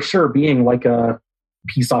for sure being like a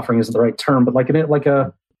peace offering isn't the right term, but like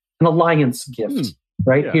an alliance gift,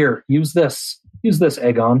 right? Yeah. Here, use this,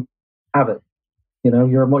 Aegon, have it.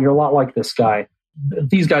 You're a lot like this guy.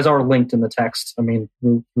 These guys are linked in the text. I mean,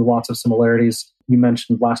 through lots of similarities. You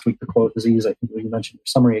mentioned last week the quote, Aziz. I think you mentioned your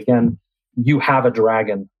summary again. You have a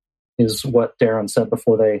dragon, is what Daeron said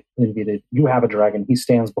before they invaded. You have a dragon. He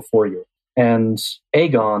stands before you. And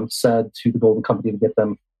Aegon said to the Golden Company to get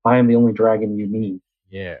them, I am the only dragon you need.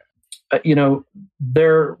 Yeah. We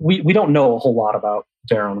don't know a whole lot about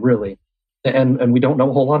Daeron, really. And we don't know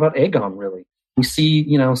a whole lot about Aegon, really. We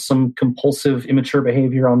see, some compulsive, immature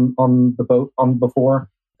behavior on the boat before.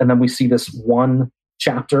 And then we see this one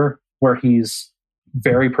chapter where he's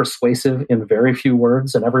very persuasive in very few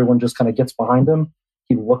words and everyone just kind of gets behind him.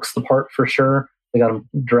 He looks the part for sure. They got him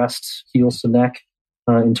dressed heels to neck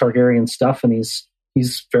in Targaryen stuff. And he's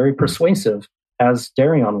very persuasive, as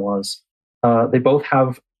Daeron was. They both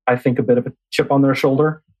have, I think, a bit of a chip on their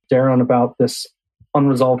shoulder. Daeron about this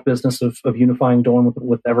unresolved business of unifying Dorne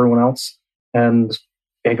with everyone else. And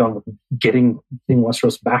Aegon with getting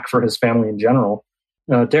Westeros back for his family in general.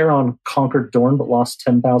 Daeron conquered Dorne but lost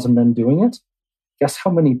 10,000 men doing it. Guess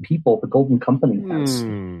how many people the Golden Company has?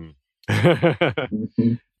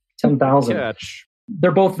 10,000.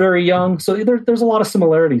 They're both very young, so there's a lot of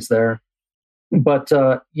similarities there. But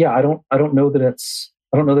I don't know that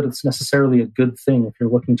it's necessarily a good thing if you're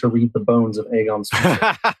looking to read the bones of Aegon's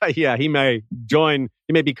future. Yeah, he may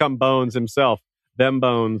become bones himself. Them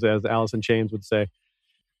bones, as Allison Chains would say.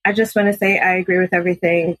 I just want to say I agree with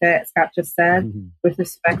everything that Scott just said with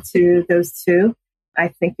respect to those two. I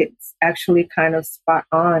think it's actually kind of spot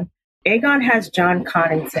on. Aegon has Jon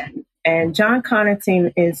Connington, and Jon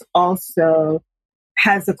Connington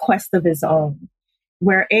has a quest of his own,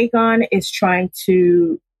 where Aegon is trying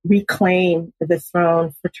to reclaim the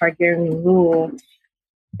throne for Targaryen rule.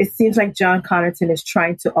 It seems like Jon Connington is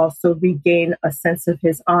trying to also regain a sense of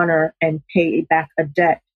his honor and pay back a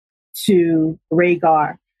debt to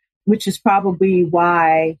Rhaegar, which is probably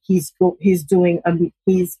why he's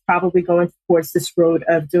probably going towards this road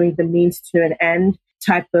of doing the means to an end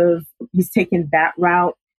type of. He's taken that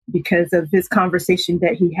route because of his conversation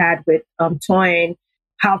that he had with Tywin,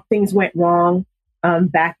 how things went wrong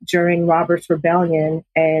back during Robert's Rebellion,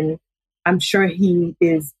 and I'm sure he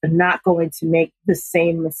is not going to make the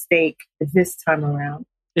same mistake this time around.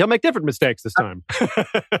 He'll make different mistakes this time.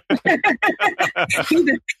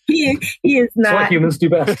 he is not. That's what humans do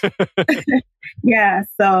best. Yeah.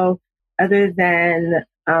 So other than,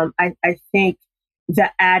 I think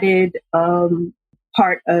the added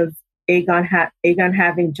part of Aegon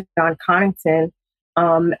having John Connington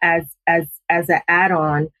as an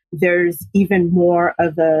add-on, there's even more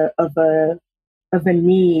of a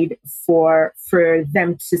need for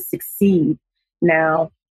them to succeed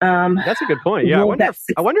now. That's a good point. Yeah, I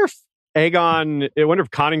wonder if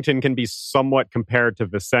Connington can be somewhat compared to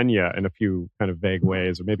Visenya in a few kind of vague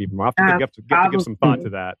ways, or maybe we'll have to give some thought to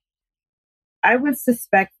that. I would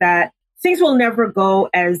suspect that things will never go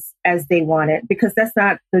as they want it, because that's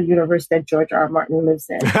not the universe that George R. R. Martin lives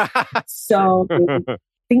in. So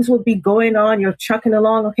things will be going on. You're trucking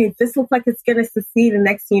along. Okay, this looks like it's going to succeed. And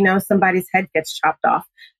next thing you know, somebody's head gets chopped off.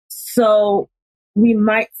 So we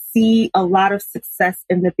might see a lot of success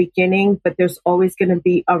in the beginning, but there's always going to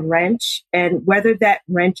be a wrench. And whether that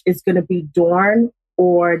wrench is going to be Dorne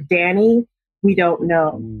or Dany, we don't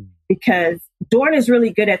know. Because Dorne is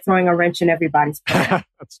really good at throwing a wrench in everybody's plan.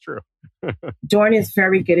 That's true. Dorne is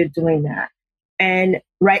very good at doing that. And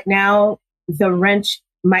right now, the wrench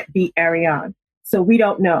might be Arianne. So we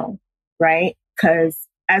don't know, right? Because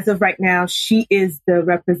as of right now, she is the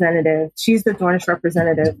representative. She's the Dornish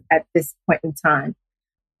representative at this point in time.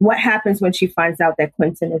 What happens when she finds out that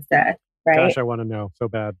Quentin is dead, right? Gosh, I want to know so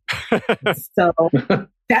bad. So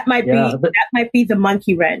that might be the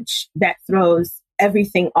monkey wrench that throws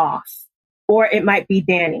everything off. Or it might be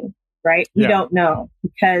Dany, right? We don't know.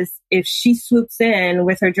 Because if she swoops in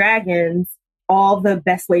with her dragons, all the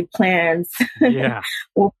best laid plans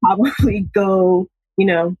will probably go,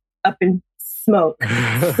 up in smoke.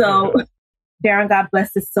 So Darren, God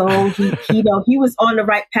bless his soul. He was on the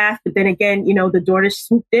right path, but then again, the Dornish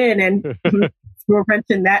swooped in and threw a wrench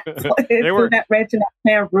in that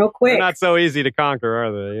plan real quick. They're not so easy to conquer,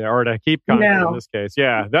 are they? Or to keep conquering in this case.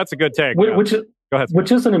 Yeah, that's a good take. Go ahead.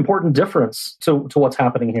 Which is an important difference to what's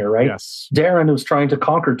happening here, right? Yes. Darren is trying to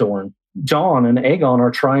conquer Dorne. Jon and Aegon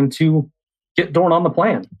are trying to get Dorne on the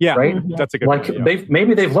plan. Yeah, right. That's a good point.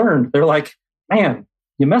 Maybe they've learned. They're like, man,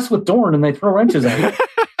 you mess with Dorne and they throw wrenches at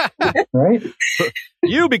you, right?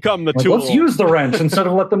 You become the tool. Let's use the wrench instead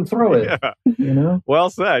of let them throw it. Well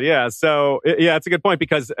said. Yeah. So it's a good point,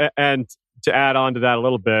 because, and to add on to that a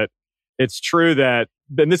little bit, it's true that,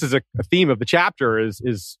 and this is a theme of the chapter,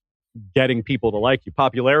 is getting people to like you,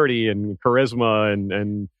 popularity and charisma,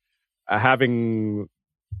 and having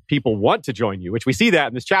people want to join you, which we see that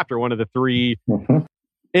in this chapter. One of the three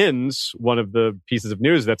ends, one of the pieces of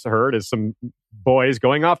news that's heard is some boys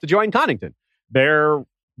going off to join Connington.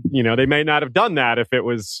 They may not have done that if it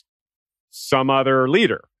was some other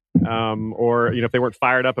leader, or if they weren't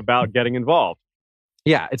fired up about getting involved.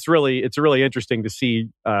 Yeah, it's really interesting to see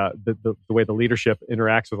the way the leadership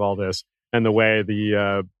interacts with all this, and the way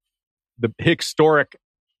the historic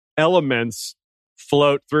elements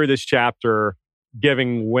float through this chapter,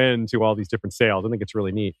 giving wind to all these different sails. I think it's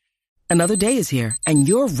really neat. Another day is here, and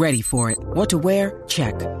you're ready for it. What to wear?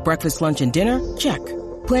 Check. Breakfast, lunch, and dinner? Check.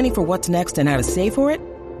 Planning for what's next and how to save for it?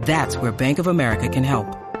 That's where Bank of America can help.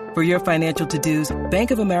 For your financial to-dos,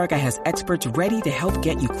 Bank of America has experts ready to help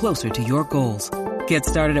get you closer to your goals. Get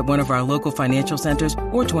started at one of our local financial centers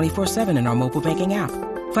or 24/7 in our mobile banking app.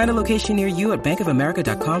 Find a location near you at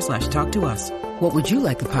bankofamerica.com/talktous. What would you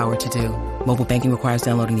like the power to do? Mobile banking requires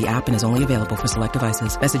downloading the app and is only available for select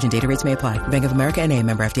devices. Message and data rates may apply. Bank of America NA,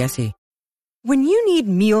 member FDIC. When you need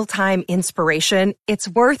mealtime inspiration, it's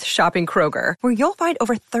worth shopping Kroger, where you'll find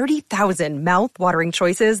over 30,000 mouth-watering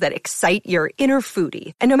choices that excite your inner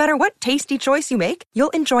foodie. And no matter what tasty choice you make,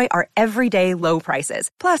 you'll enjoy our everyday low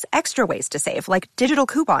prices, plus extra ways to save, like digital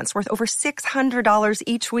coupons worth over $600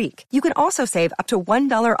 each week. You can also save up to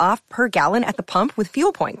 $1 off per gallon at the pump with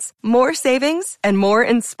fuel points. More savings and more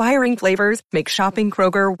inspiring flavors make shopping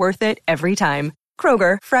Kroger worth it every time.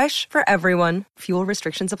 Kroger, fresh for everyone. Fuel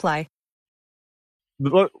restrictions apply.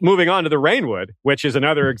 Moving on to the Rainwood, which is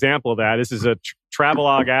another example of that. This is a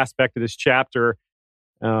travelogue aspect of this chapter,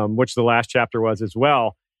 which the last chapter was as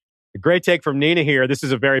well. A great take from Nina here. This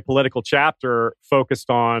is a very political chapter focused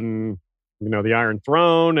on, the Iron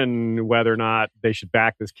Throne and whether or not they should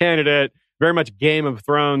back this candidate. Very much Game of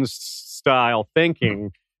Thrones style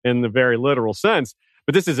thinking. in the very literal sense.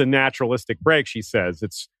 But this is a naturalistic break, she says.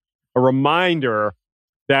 It's a reminder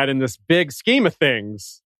that in this big scheme of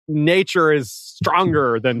things, nature is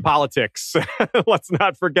stronger than politics. Let's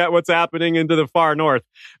not forget what's happening into the far north.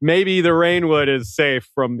 Maybe the Rainwood is safe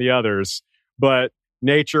from the others, but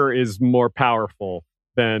nature is more powerful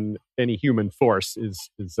than any human force is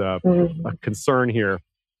a concern here.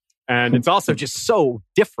 And it's also just so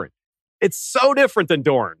different. It's so different than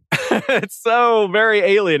Dorne. It's so very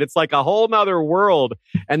alien. It's like a whole nother world.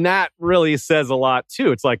 And that really says a lot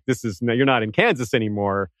too. It's like, you're not in Kansas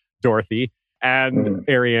anymore, Dorothy, and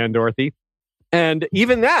Arianne Dorothy. And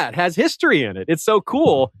even that has history in it. It's so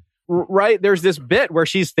cool, right? There's this bit where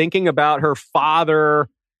she's thinking about her father,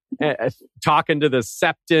 talking to the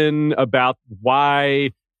Septon about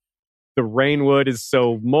why the Rainwood is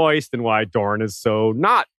so moist and why Dorne is so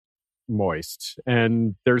not moist.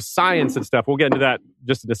 And there's science and stuff. We'll get into that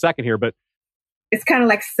just in a second here, but it's kind of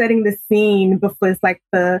like setting the scene before it's like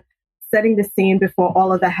setting the scene before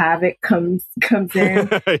all of the havoc comes in.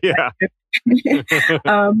 Yeah.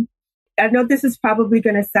 I know this is probably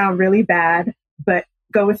going to sound really bad, but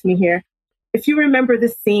go with me here. If you remember the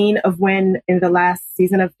scene of when in the last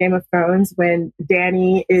season of Game of Thrones, when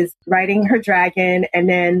Dany is riding her dragon and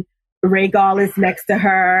then Rhaegal is next to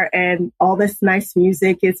her and all this nice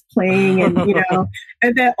music is playing and,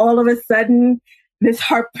 and then all of a sudden this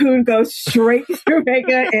harpoon goes straight through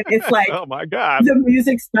Rhaegal and it's like, oh my God, the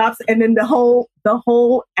music stops and then the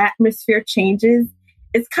whole atmosphere changes.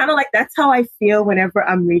 It's kind of like, that's how I feel whenever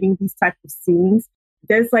I'm reading these types of scenes.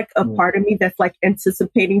 There's like a part of me that's like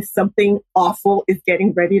anticipating something awful is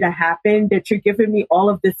getting ready to happen, that you're giving me all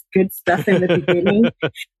of this good stuff in the beginning.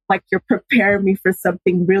 Like you're preparing me for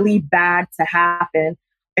something really bad to happen.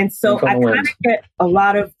 And so I kind of get a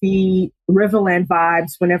lot of the Riverland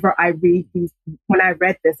vibes whenever I read these. When I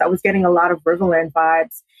read this, I was getting a lot of Riverland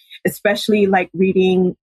vibes, especially like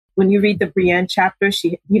when you read the Brienne chapter,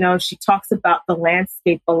 she talks about the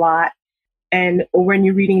landscape a lot. And when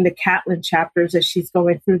you're reading the Catelyn chapters as she's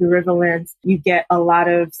going through the Riverlands, you get a lot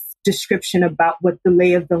of description about what the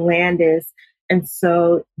lay of the land is. And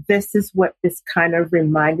so this is what this kind of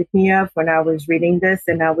reminded me of when I was reading this.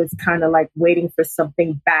 And I was kind of like waiting for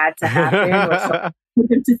something bad to happen or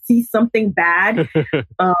to see something bad.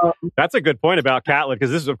 That's a good point about Catelyn,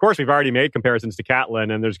 because this is, of course, we've already made comparisons to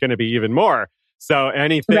Catelyn and there's going to be even more. So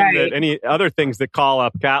any other things that call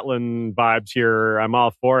up Catelyn vibes here, I'm all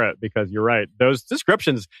for it, because you're right. Those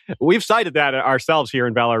descriptions, we've cited that ourselves here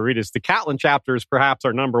in Valar Redis. The Catelyn chapters perhaps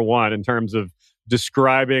are number one in terms of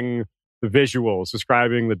describing the visuals,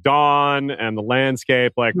 describing the dawn and the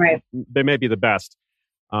landscape. Like they may be the best.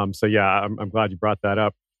 So yeah, I'm glad you brought that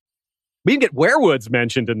up. We can get werewoods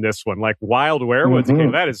mentioned in this one, like wild werewoods.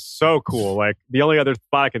 Mm-hmm. That is so cool. Like the only other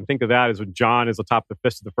spot I can think of that is when Jon is atop the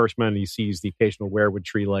Fist of the First Men and he sees the occasional werewood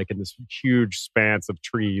tree, like in this huge span of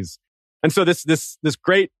trees. And so this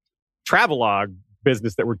great travelogue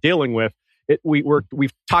business that we're dealing with,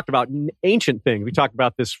 we've talked about ancient things. We talked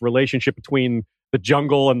about this relationship between the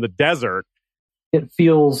jungle and the desert. It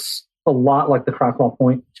feels a lot like the Cracklaw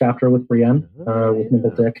Point chapter with Brienne, with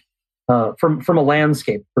Nimble Dick. From a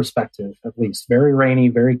landscape perspective, at least. Very rainy,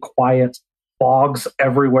 very quiet, bogs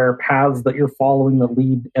everywhere, paths that you're following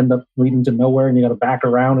that end up leading to nowhere, and you got to back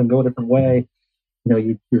around and go a different way.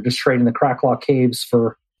 You're just trading the Cracklaw caves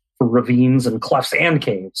for ravines and clefts and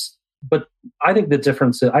caves. But I think the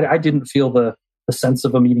difference is, I didn't feel the sense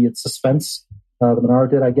of immediate suspense that Manara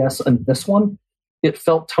did, I guess. And this one, it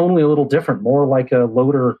felt tonally a little different, more like a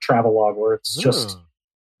Loder travelogue where it's just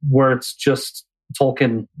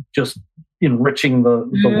Tolkien just enriching the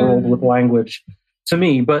world with language to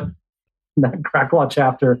me. But that Cracklaw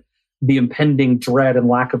chapter, the impending dread and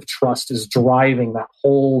lack of trust is driving that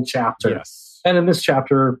whole chapter. Yes. And in this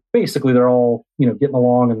chapter, basically they're all, getting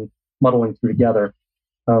along and muddling through together.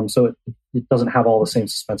 So it doesn't have all the same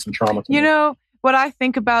suspense and trauma to me. What I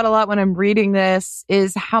think about a lot when I'm reading this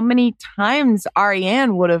is how many times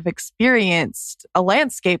Arianne would have experienced a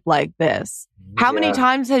landscape like this. How many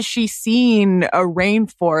times has she seen a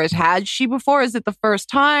rainforest? Had she before? Is it the first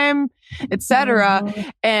time?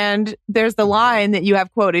 Etc. And there's the line that you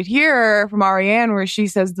have quoted here from Arianne where she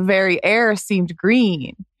says the very air seemed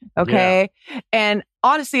green. Okay. Yeah. And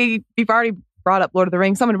honestly, we've already brought up Lord of the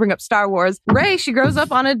Rings. I'm going to bring up Star Wars. Rey, she grows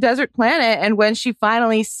up on a desert planet. And when she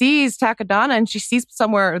finally sees Takodana and she sees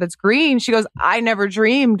somewhere that's green, she goes, I never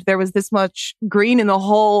dreamed there was this much green in the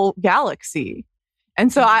whole galaxy.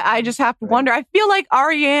 And so I just have to wonder. I feel like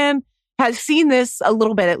Arianne has seen this a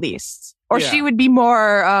little bit at least, or she would be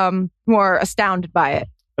more astounded by it.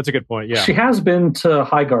 That's a good point. Yeah. She has been to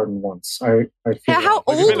Highgarden once. I feel how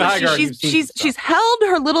old is she? She's held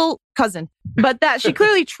her little cousin, but that she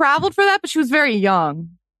clearly traveled for that, but she was very young.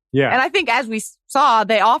 Yeah. And I think as we saw,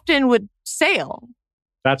 they often would sail.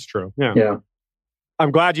 That's true. Yeah. Yeah. I'm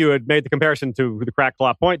glad you had made the comparison to the Crack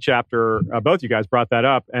Claw Point chapter. Both you guys brought that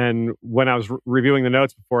up. And when I was reviewing the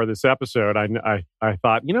notes before this episode, I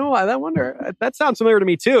thought, I wonder, that sounds familiar to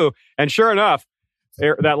me too. And sure enough,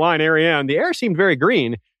 that line, Ariane, the air seemed very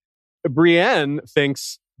green. Brienne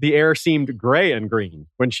thinks the air seemed gray and green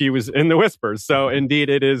when she was in the Whispers. So indeed,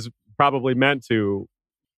 it is probably meant to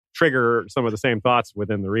trigger some of the same thoughts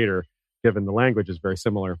within the reader, given the language is very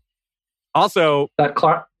similar. Also, that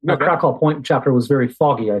Crackle Point chapter was very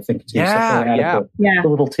foggy, I think. Too. Yeah. The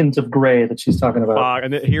little tint of gray that she's talking about.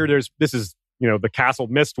 And here, this is the Castle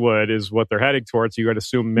Mistwood is what they're heading towards. So you got to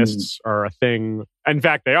assume mists are a thing. In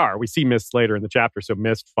fact, they are. We see mists later in the chapter. So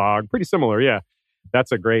mist, fog, pretty similar. Yeah,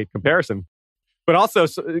 that's a great comparison. But also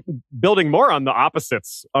building more on the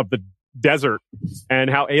opposites of the desert and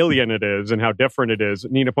how alien it is and how different it is.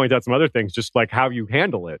 Nina points out some other things, just like how you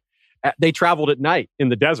handle it. They traveled at night in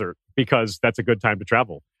the desert because that's a good time to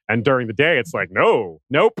travel. And during the day, it's like,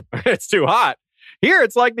 nope, it's too hot. Here,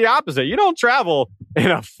 it's like the opposite. You don't travel in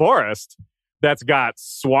a forest that's got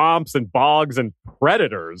swamps and bogs and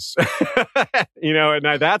predators. And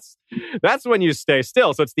that's when you stay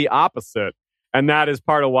still. So it's the opposite. And that is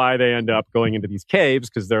part of why they end up going into these caves,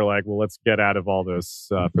 because they're like, well, let's get out of all this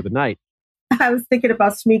for the night. I was thinking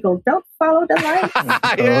about Smeagol. Don't follow the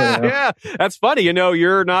light. Yeah. That's funny.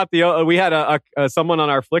 You're not the. We had someone on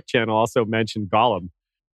our Flick channel also mentioned Gollum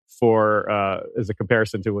as a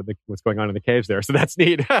comparison to what's going on in the caves there. So that's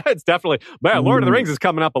neat. It's definitely. Man, Lord of the Rings is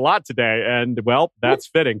coming up a lot today, and well, that's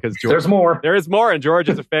fitting because there's more. There is more, and George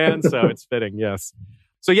is a fan, so it's fitting. Yes.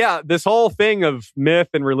 So yeah, this whole thing of myth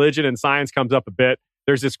and religion and science comes up a bit.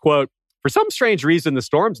 There's this quote. For some strange reason, the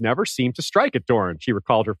storms never seemed to strike at Dorne, she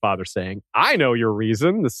recalled her father saying. I know your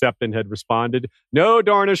reason, the Septon had responded. No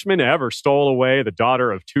Dornishman ever stole away the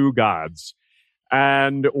daughter of two gods.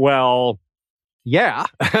 And, well, yeah,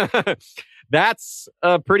 that's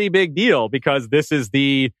a pretty big deal because this is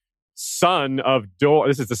the son of Dorne.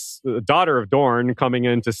 This is the daughter of Dorne coming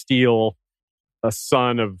in to steal a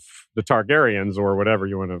son of the Targaryens or whatever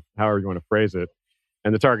however you want to phrase it.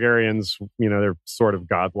 And the Targaryens, they're sort of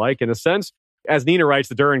godlike in a sense. As Nina writes,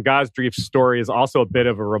 the Durin Gosdrief story is also a bit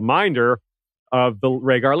of a reminder of the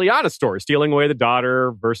Rhaegar Lyanna story, stealing away the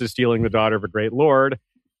daughter versus stealing the daughter of a great lord.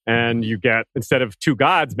 And you get, instead of two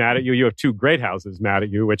gods mad at you, you have two great houses mad at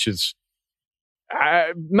you, which is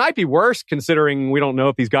might be worse considering we don't know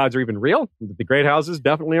if these gods are even real. The great houses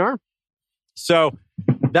definitely are. So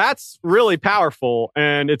that's really powerful,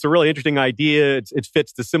 and it's a really interesting idea. It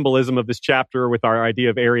fits the symbolism of this chapter with our idea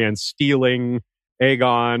of Arianne stealing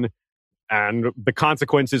Aegon, and the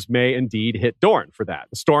consequences may indeed hit Dorne for that.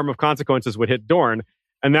 The storm of consequences would hit Dorne,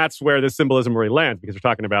 and that's where the symbolism really lands, because we're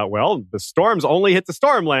talking about, well, the storms only hit the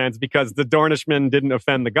Stormlands because the Dornishmen didn't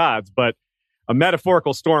offend the gods, but a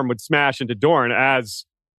metaphorical storm would smash into Dorne, as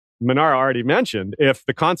Manara already mentioned, if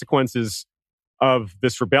the consequences of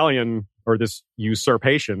this rebellion or this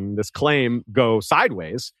usurpation, this claim go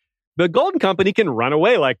sideways, the Golden Company can run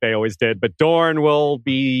away like they always did, but Dorne will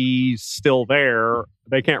be still there.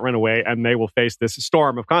 They can't run away, and they will face this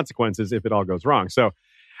storm of consequences if it all goes wrong. So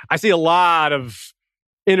I see a lot of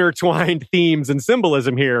intertwined themes and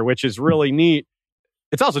symbolism here, which is really neat.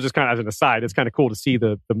 It's also just kind of as an aside, it's kind of cool to see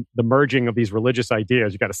the merging of these religious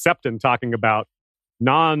ideas. You got a Septon talking about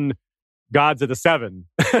non-gods of the seven,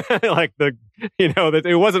 like that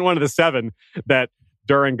it wasn't one of the seven that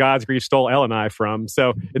Durin Gosgrief stole Elenai from.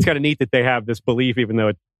 So it's kind of neat that they have this belief, even though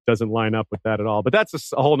it doesn't line up with that at all. But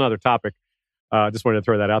that's a whole nother topic. Just wanted to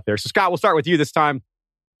throw that out there. So Scott, we'll start with you this time.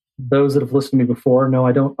 Those that have listened to me before know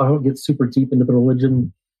I don't get super deep into the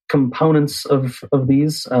religion components of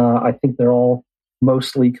these. I think they're all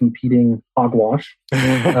mostly competing hogwash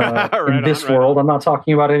in this world. I'm not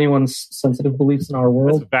talking about anyone's sensitive beliefs in our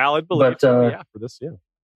world. It's a valid belief. But, for this, yeah.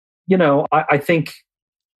 I think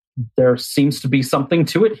there seems to be something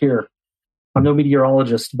to it here. I'm no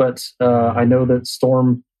meteorologist, but I know that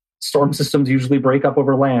storm systems usually break up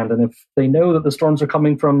over land, and if they know that the storms are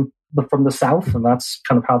coming from the south, and that's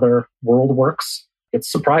kind of how their world works,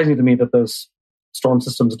 it's surprising to me that those storm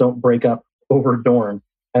systems don't break up over Dorne.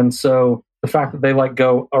 And so the fact that they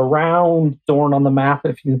go around Dorne on the map,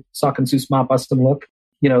 if you suck and Seuss map us and look,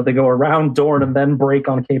 they go around Dorne and then break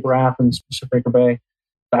on Cape Wrath and Shipbreaker Bay.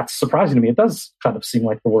 That's surprising to me. It does kind of seem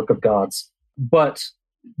like the work of gods. But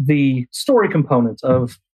the story component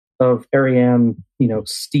of Arianne,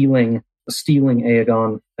 stealing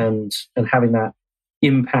Aegon and having that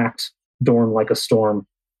impact Dorne like a storm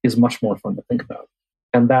is much more fun to think about.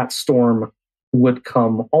 And that storm would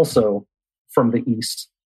come also from the east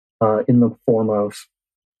in the form of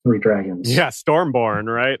 3 dragons. Yeah, Stormborn,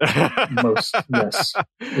 right? Yes,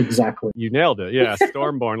 exactly. You nailed it. Yeah,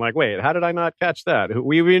 Stormborn. Like, wait, how did I not catch that?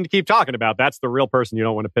 We need to keep talking about that's the real person you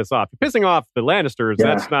don't want to piss off. Pissing off the Lannisters,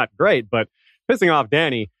 that's not great, but pissing off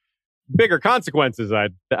Dany, bigger consequences,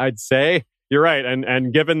 I'd say. You're right.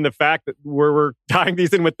 And given the fact that we're tying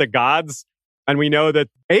these in with the gods, and we know that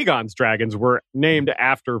Aegon's dragons were named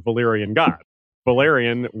after Valyrian gods.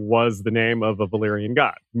 Valerian was the name of a Valyrian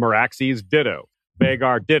god. Meraxes, ditto.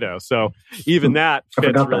 Vhagar, ditto. So even that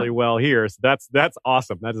fits really well here. So that's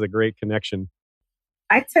awesome. That is a great connection.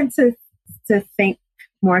 I tend to think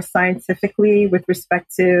more scientifically with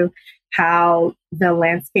respect to how the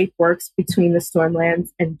landscape works between the Stormlands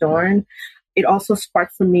and Dorne. It also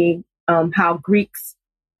sparked for me how the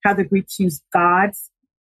Greeks use gods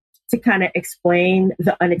to kind of explain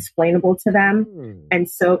the unexplainable to them. And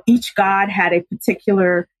so each god had a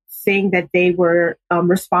particular thing that they were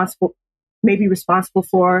responsible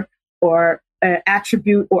for, or an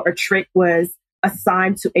attribute or a trait was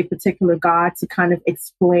assigned to a particular god to kind of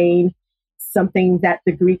explain something that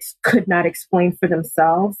the Greeks could not explain for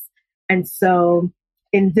themselves. And so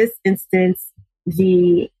in this instance,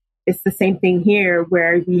 it's the same thing here,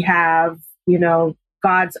 where we have,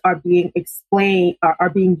 gods are being explained, are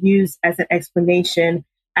being used as an explanation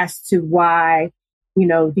as to why,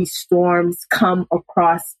 these storms come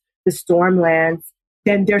across the Stormlands.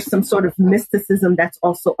 Then there's some sort of mysticism that's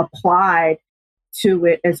also applied to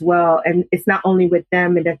it as well. And it's not only with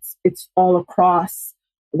them, and it's all across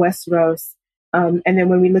Westeros. And then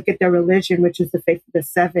when we look at their religion, which is the faith of the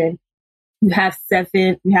Seven, you have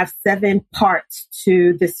seven parts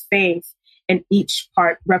to this faith, and each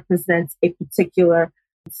part represents a particular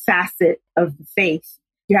facet of the faith.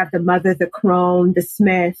 You have the mother, the crone, the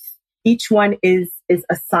smith. Each one is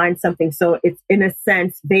assigned something. So it's, in a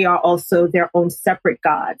sense, they are also their own separate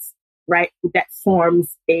gods, right? That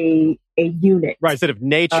forms a unit. Right. Instead of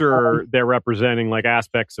nature, they're representing like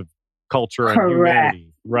aspects of culture and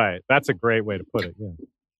humanity. Right. That's a great way to put it. Yeah.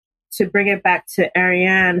 To bring it back to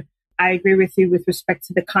Arianne, I agree with you with respect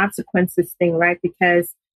to the consequences thing, right?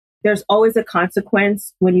 Because there's always a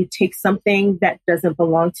consequence when you take something that doesn't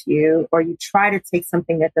belong to you, or you try to take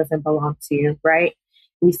something that doesn't belong to you, right?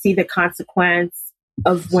 We see the consequence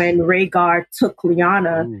of when Rhaegar took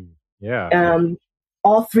Lyanna.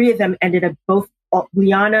 All 3 of them ended up, both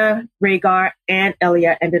Lyanna, Rhaegar, and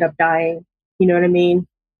Elia ended up dying. You know what I mean?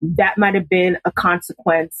 That might have been a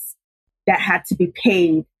consequence that had to be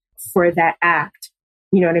paid for that act.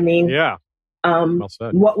 You know what I mean? Yeah. Well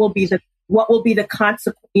said. What will be the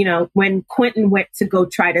consequence? When Quentin went to go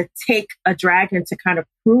try to take a dragon to kind of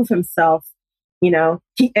prove himself,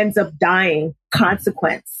 he ends up dying.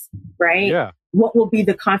 Consequence, right? Yeah. What will be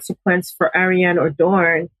the consequence for Arianne or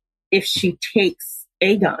Dorne if she takes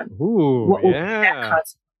Aegon? Ooh, what will be that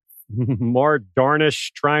consequence? More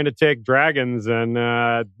Dornish trying to take dragons and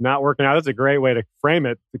not working out. That's a great way to frame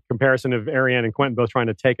it. The comparison of Arianne and Quentin both trying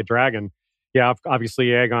to take a dragon. Yeah, obviously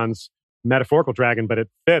Aegon's metaphorical dragon, but it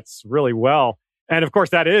fits really well. And of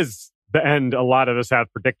course, that is the end a lot of us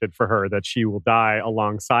have predicted for her, that she will die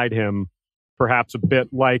alongside him, perhaps a bit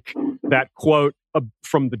like that quote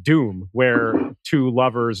from The Doom, where 2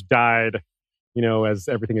 lovers died, as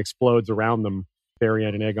everything explodes around them.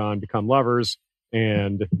 Arianne and Aegon become lovers,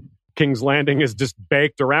 and King's Landing is just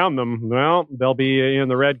baked around them. Well, they'll be in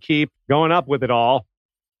the Red Keep going up with it all,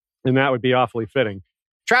 and that would be awfully fitting.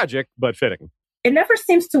 Tragic, but fitting. It never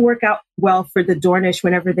seems to work out well for the Dornish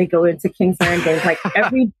whenever they go into King's Landing. Like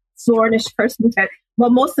every Dornish person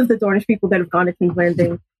most of the Dornish people that have gone to King's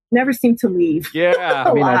Landing never seem to leave. Yeah.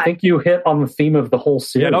 I mean, I think you hit on the theme of the whole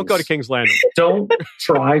series. Yeah, don't go to King's Landing. Don't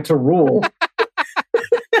try to rule.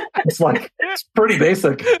 It's pretty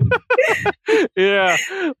basic. Yeah.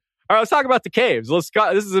 All right, let's talk about the caves. This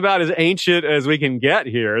is about as ancient as we can get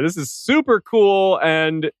here. This is super cool,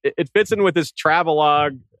 and it fits in with this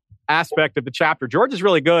travelogue aspect of the chapter. George is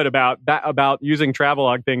really good about using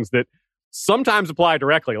travelogue things that sometimes apply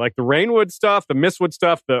directly, like the Rainwood stuff, the Mistwood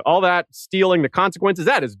stuff, all that stealing, the consequences.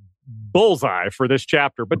 That is bullseye for this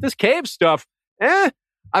chapter. But this cave stuff, I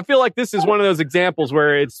feel like this is one of those examples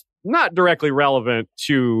where it's not directly relevant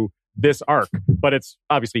to this arc, but it's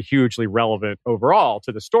obviously hugely relevant overall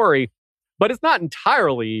to the story. But it's not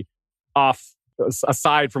entirely off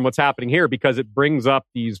aside from what's happening here, because it brings up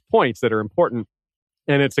these points that are important.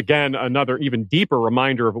 And it's, again, another even deeper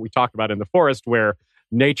reminder of what we talked about in the forest, where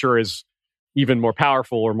nature is even more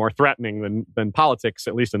powerful or more threatening than politics,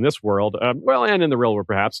 at least in this world. And in the real world,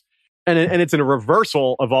 perhaps. And it's in a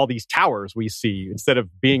reversal of all these towers we see. Instead of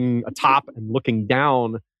being atop and looking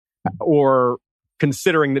down or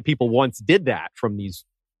considering that people once did that from these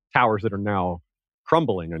towers that are now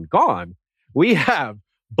crumbling and gone, we have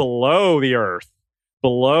below the earth,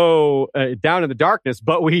 below, down in the darkness,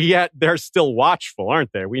 but yet they're still watchful,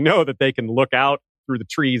 aren't they? We know that they can look out through the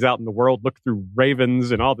trees out in the world, look through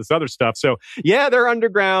ravens and all this other stuff. So yeah, they're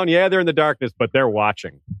underground. Yeah, they're in the darkness, but they're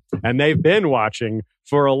watching. And they've been watching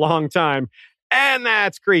for a long time. And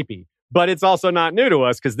that's creepy. But it's also not new to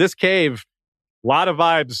us because this cave, a lot of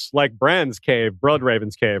vibes like Bran's cave,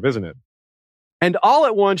 Bloodraven's cave, isn't it? And all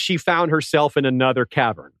at once, she found herself in another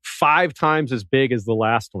cavern, 5 times as big as the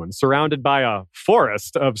last one, surrounded by a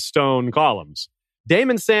forest of stone columns.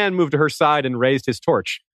 Damon Sand moved to her side and raised his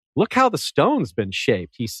torch. Look how the stone's been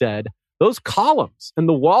shaped, he said. Those columns and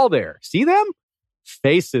the wall there. See them?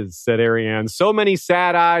 Faces, said Ariane. So many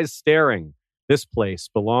sad eyes staring. This place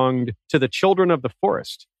belonged to the children of the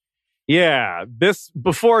forest. Yeah,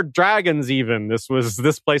 before dragons even, this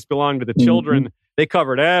place belonged to the children. Mm-hmm. They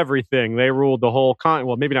covered everything. They ruled the whole continent.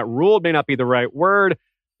 Well, maybe not ruled, may not be the right word.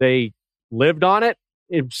 They lived on it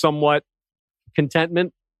in somewhat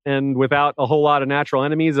contentment and without a whole lot of natural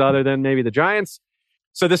enemies other than maybe the giants.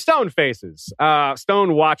 So the stone faces,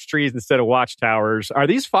 stone watch trees instead of watchtowers. Are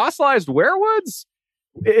these fossilized werewoods?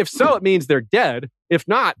 If so, it means they're dead. If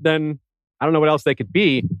not, then I don't know what else they could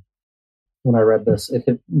be. When I read this, it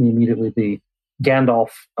hit me immediately the Gandalf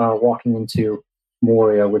walking into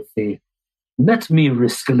Moria with the "Let me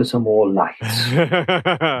risk a little more light."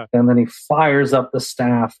 And then he fires up the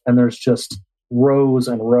staff, and there's just rows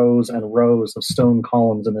and rows and rows of stone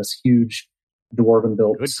columns in this huge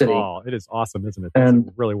dwarven-built city. Call. It is awesome, isn't it? It's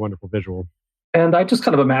a really wonderful visual. And I just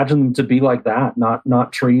kind of imagine them to be like that,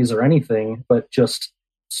 not trees or anything, but just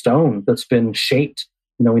stone that's been shaped.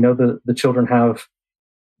 You know, we know the children have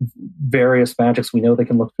various magics. We know they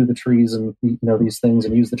can look through the trees and these things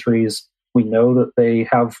and use the trees. We know that they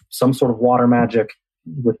have some sort of water magic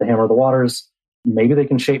with the Hammer of the Waters. Maybe they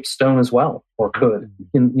can shape stone as well, or could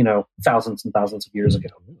in thousands and thousands of years ago.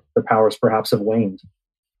 Their powers perhaps have waned.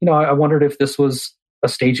 I wondered if this was a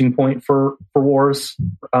staging point for wars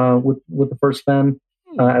with the First Men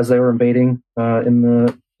as they were invading in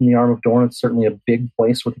the Arm of Dorne. It's certainly a big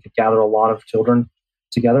place where they could gather a lot of children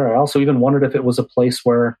together. I also even wondered if it was a place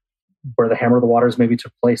where the Hammer of the Waters maybe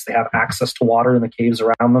took place. They have access to water in the caves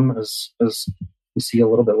around them, as we see a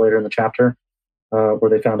little bit later in the chapter, where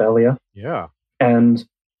they found Elia. Yeah. And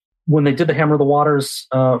when they did the Hammer of the Waters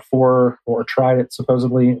or tried it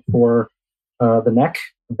supposedly for the Neck,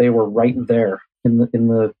 they were right there in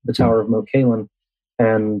the Tower of Mokalan,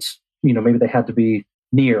 and maybe they had to be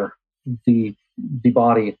near the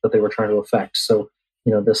body that they were trying to affect. So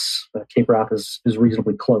this Cape Wrath is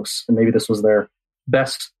reasonably close, and maybe this was their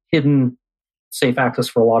best hidden safe access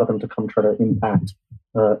for a lot of them to come try to impact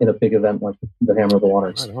in a big event like the Hammer of the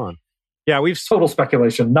Waters. Right on. Yeah, we've total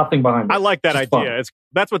speculation, nothing behind it. I like that Just idea.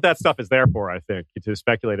 That's what that stuff is there for, I think, to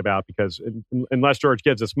speculate about, because unless George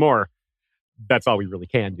gives us more, that's all we really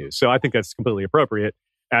can do. So I think that's completely appropriate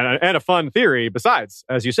and a fun theory. Besides,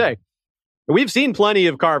 as you say, we've seen plenty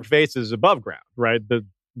of carved faces above ground, right? The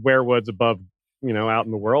werewoods above, out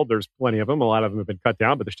in the world, there's plenty of them. A lot of them have been cut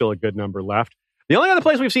down, but there's still a good number left. The only other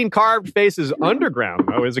place we've seen carved faces underground,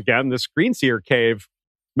 though, is again the Screenseer cave.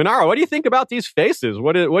 Monaro, what do you think about these faces?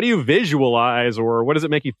 What do you visualize, or what does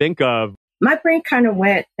it make you think of? My brain kind of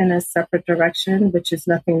went in a separate direction, which is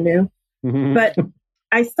nothing new. Mm-hmm. But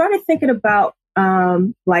I started thinking about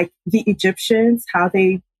like the Egyptians, how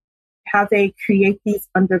they create these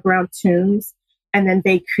underground tombs, and then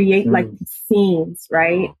they create like these scenes,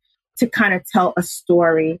 right, to kind of tell a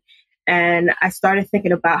story. And I started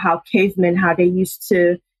thinking about how cavemen, how they used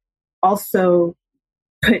to also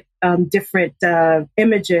put different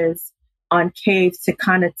images on caves to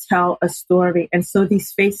kind of tell a story. And so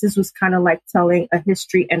these faces was kind of like telling a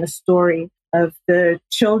history and a story of the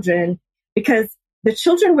children, because the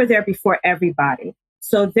children were there before everybody.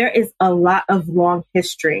 So there is a lot of long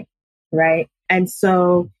history, right? And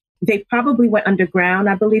so they probably went underground.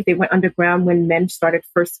 I believe they went underground when men started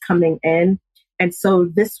first coming in. And so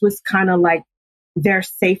this was kind of like their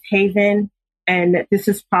safe haven. And this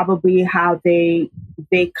is probably how they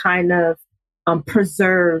kind of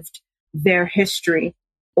preserved their history,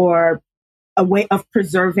 or a way of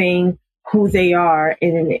preserving who they are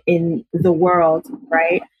in the world,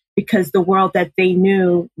 right? Because the world that they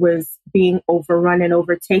knew was being overrun and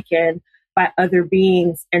overtaken by other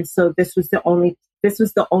beings. And so this was the only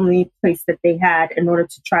place that they had in order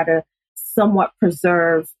to try to somewhat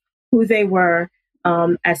preserve who they were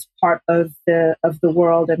as part of the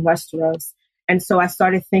world in Westeros. And so I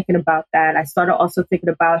started thinking about that. I started also thinking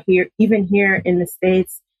about even here in the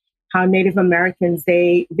States, how Native Americans,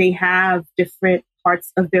 they have different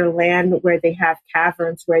parts of their land where they have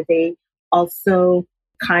caverns, where they also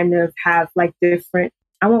kind of have like different,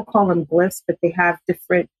 I won't call them glyphs, but they have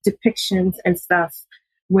different depictions and stuff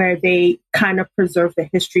where they kind of preserve the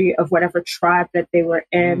history of whatever tribe that they were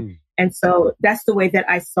in. And so that's the way that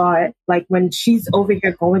I saw it. Like when she's over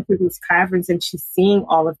here going through these caverns and she's seeing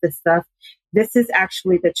all of this stuff, this is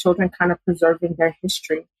actually the children kind of preserving their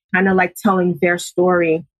history, kind of like telling their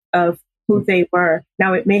story of who they were.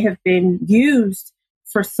 Now, it may have been used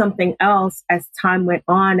for something else as time went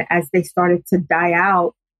on, as they started to die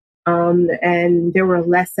out, and there were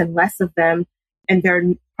less and less of them, and there are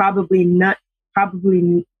probably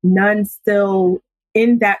none still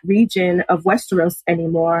in that region of Westeros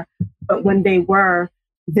anymore. But when they were,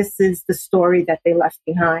 this is the story that they left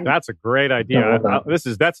behind. That's a great idea.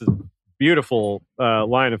 That's a beautiful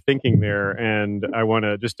line of thinking there, and I want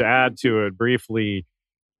to just to add to it briefly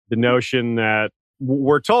the notion that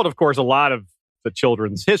we're told, of course, a lot of the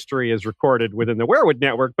children's history is recorded within the Weirwood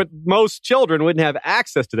Network, but most children wouldn't have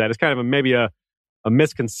access to that. It's kind of maybe a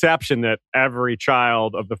misconception that every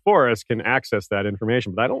child of the forest can access that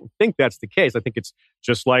information. But I don't think that's the case. I think it's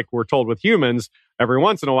just like we're told with humans, every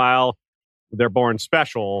once in a while, they're born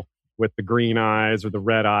special with the green eyes or the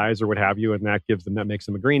red eyes or what have you, and that makes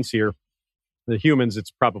them a green seer. The humans,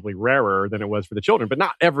 it's probably rarer than it was for the children, but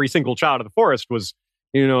not every single child of the forest was,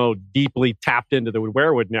 deeply tapped into the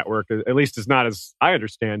Weirwood Network, at least as not as I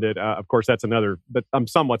understand it. Of course, that's another, but I'm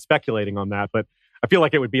somewhat speculating on that, but I feel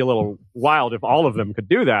like it would be a little wild if all of them could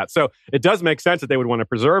do that. So it does make sense that they would want to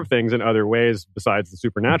preserve things in other ways besides the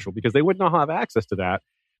supernatural, because they would not have access to that.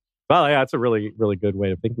 Well, yeah, it's a really, really good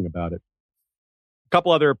way of thinking about it. A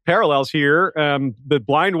couple other parallels here. The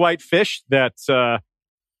blind white fish that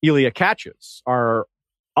Elia catches are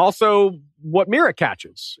also what Mira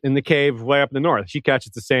catches in the cave way up in the north. She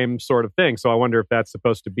catches the same sort of thing. So I wonder if that's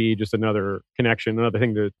supposed to be just another connection, another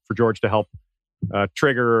thing for George to help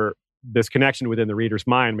trigger this connection within the reader's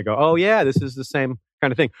mind. We go, oh yeah, this is the same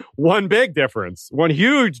kind of thing. One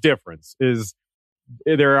huge difference is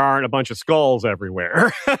there aren't a bunch of skulls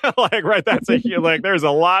everywhere. There's a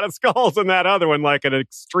lot of skulls in that other one, like an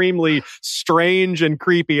extremely strange and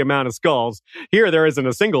creepy amount of skulls. Here, there isn't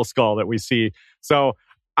a single skull that we see. So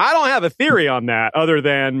I don't have a theory on that other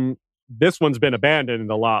than this one's been abandoned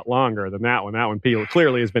a lot longer than that one. That one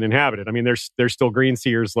clearly has been inhabited. I mean, there's still green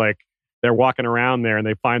seers, like they're walking around there and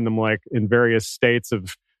they find them like in various states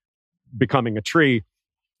of becoming a tree.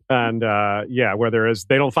 And whereas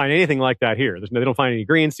they don't find anything like that here. They don't find any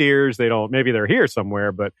green seers. Maybe they're here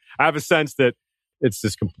somewhere, but I have a sense that it's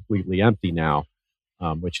just completely empty now,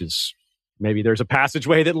 which is maybe there's a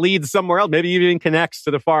passageway that leads somewhere else. Maybe even connects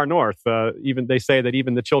to the far north. Even they say that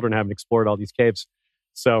even the children haven't explored all these caves.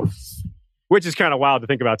 So, which is kind of wild to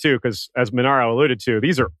think about too, because as Monaro alluded to,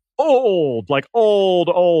 these are old, like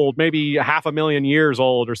old, maybe 500,000 years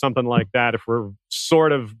old or something like that. If we're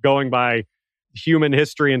sort of going by human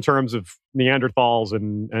history in terms of Neanderthals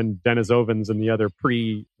and Denisovans and the other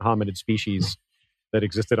pre-hominid species that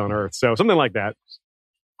existed on Earth. So something like that.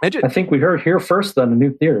 I think we heard here first then a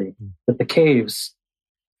new theory that the caves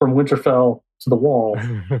from Winterfell to the Wall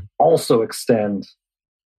also extend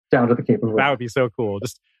down to the Cape of Red. That would be so cool.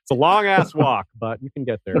 It's a long ass walk, but you can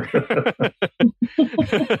get there.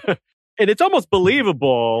 And it's almost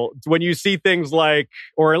believable when you see things like,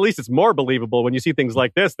 or at least it's more believable when you see things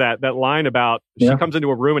like this, that line about she comes into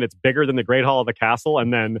a room and it's bigger than the Great Hall of the castle.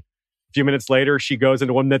 And then a few minutes later, she goes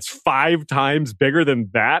into one that's 5 times bigger than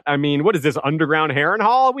that. I mean, what is this underground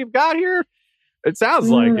Harrenhal we've got here? It sounds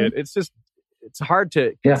like it. It's hard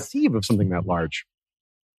to conceive of something that large.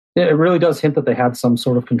 Yeah, it really does hint that they had some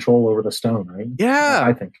sort of control over the stone, right? Yeah.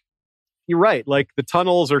 I think. You're right. Like the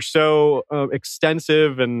tunnels are so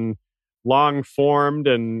extensive and long formed,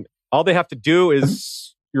 and all they have to do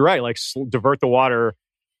is, you're right, like divert the water,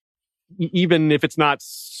 even if it's not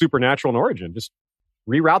supernatural in origin. Just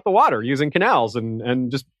reroute the water using canals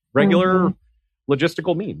and just regular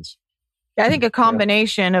logistical means. I think a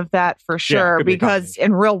combination of that for sure, because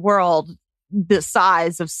in real world, the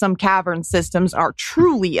size of some cavern systems are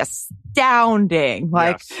truly astounding.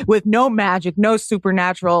 Like with no magic, no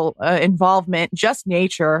supernatural involvement, just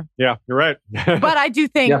nature. Yeah, you're right. But I do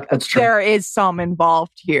think there is some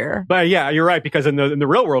involved here. But yeah, you're right, because in the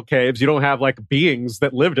real world caves, you don't have like beings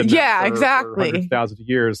that lived in there for hundreds of thousands of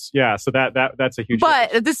years. Yeah, so that's a huge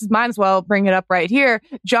difference. This is, might as well bring it up right here.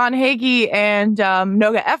 John Hagee and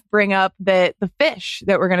Noga F bring up that the fish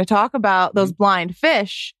that we're going to talk about, those blind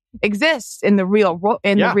fish, exist in the real world,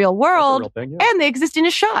 and they exist in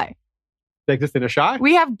Asshai. They exist in Asshai?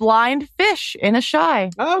 We have blind fish in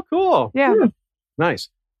Asshai. Oh, cool. Yeah. Nice.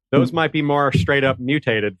 Those might be more straight up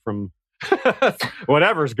mutated from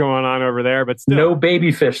whatever's going on over there, but still. No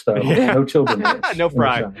baby fish, though. No children. No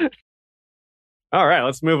fry. All right,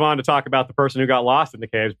 let's move on to talk about the person who got lost in the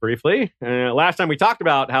caves briefly. Last time we talked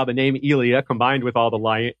about how the name Elia, combined with all the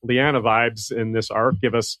Lyanna vibes in this arc,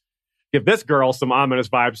 give this girl some ominous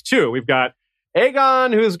vibes too. We've got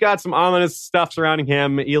Aegon, who's got some ominous stuff surrounding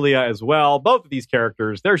him, Elia as well. Both of these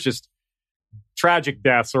characters, there's just tragic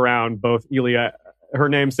deaths around both Elia, her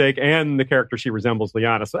namesake, and the character she resembles,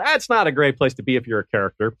 Lyanna. So that's not a great place to be if you're a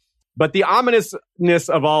character. But the ominousness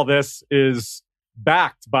of all this is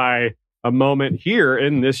backed by a moment here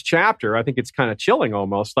in this chapter. I think it's kind of chilling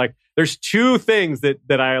almost. Like there's two things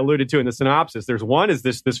that I alluded to in the synopsis. There's one is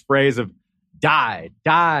this phrase of died,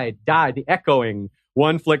 the echoing.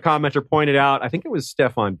 One Flick commenter pointed out, I think it was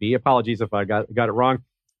Stefan B, apologies if I got it wrong,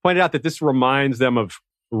 pointed out that this reminds them of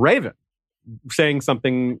Raven saying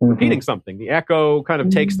something, repeating something. The echo kind of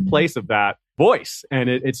takes the place of that voice, and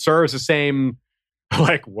it serves the same,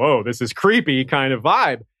 like, whoa, this is creepy kind of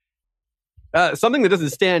vibe. Something that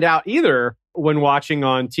doesn't stand out either when watching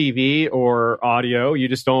on TV or audio. You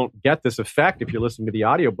just don't get this effect if you're listening to the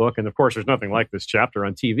audiobook. And of course, there's nothing like this chapter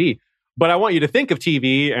on TV. But I want you to think of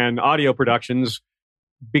TV and audio productions,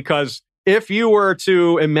 because if you were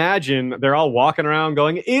to imagine they're all walking around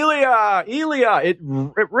going, Elia, it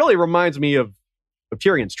really reminds me of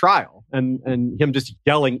Tyrion's trial and him just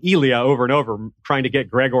yelling Elia over and over, trying to get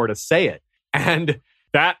Gregor to say it. And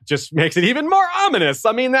that just makes it even more ominous.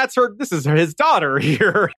 I mean, this is his daughter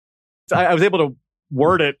here. I was able to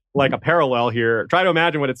word it like a parallel here. Try to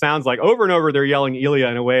imagine what it sounds like. Over and over, they're yelling Elia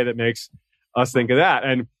in a way that makes us think of that.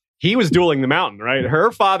 And he was dueling the mountain, right?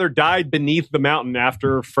 Her father died beneath the mountain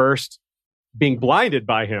after first being blinded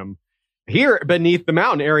by him. Here, beneath the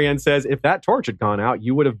mountain, Arianne says, if that torch had gone out,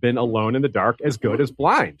 you would have been alone in the dark, as good as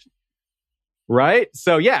blind. Right?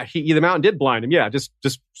 So yeah, the mountain did blind him. Yeah, just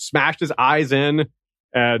smashed his eyes in.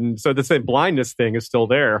 And so the same blindness thing is still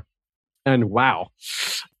there. And wow,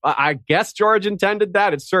 I guess George intended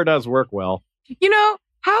that. It sure does work well. You know,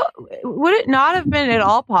 how would it not have been at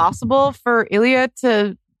all possible for Elia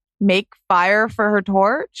to make fire for her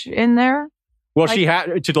torch in there? Well, she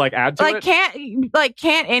had to add to it.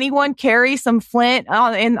 Can't anyone carry some flint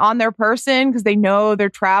on their person because they know they're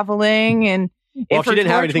traveling? And well, if she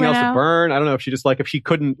didn't have anything else to burn, I don't know if she just if she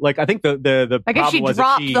couldn't I think the I guess she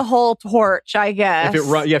dropped the whole torch. I guess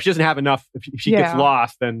if she doesn't have enough, if she gets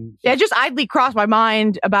lost, then it just idly crossed my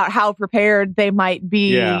mind about how prepared they might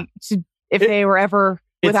be if they were ever.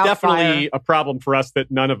 It's fire. definitely a problem for us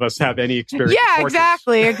that none of us have any experience. Yeah,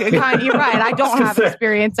 exactly. You're right. I don't have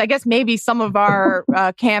experience. I guess maybe some of our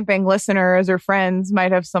camping listeners or friends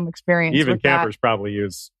might have some experience. Even with campers that. Probably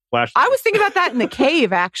use flashlights. I was thinking about that in the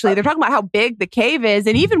cave, actually. They're talking about how big the cave is.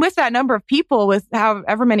 And even with that number of people, with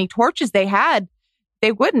however many torches they had,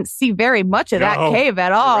 they wouldn't see very much of that cave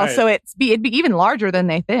at all. Right. So it'd be even larger than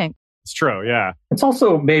they think. It's true, yeah. It's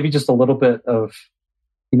also maybe just a little bit of,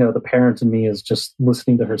 the parent in me is just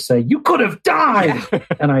listening to her say, you could have died. Yeah.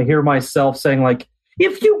 And I hear myself saying,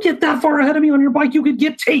 if you get that far ahead of me on your bike, you could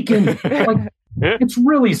get taken. It's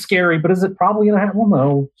really scary, but is it probably going to happen? Well,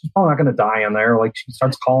 no, she's probably not going to die in there. She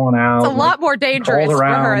starts calling out. It's a lot more dangerous for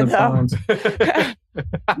her, though.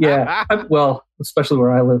 Yeah. Especially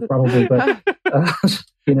where I live, probably, but,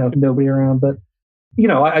 nobody around. But,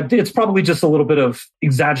 it's probably just a little bit of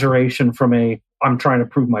exaggeration from I'm trying to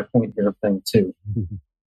prove my point here thing, too.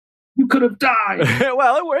 You could have died.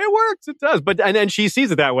 Well, it works. It does. And then she sees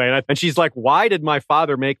it that way. And she's like, why did my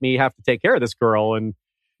father make me have to take care of this girl? And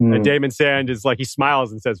Damon Sand is he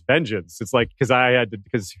smiles and says, vengeance. It's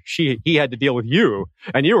because he had to deal with you.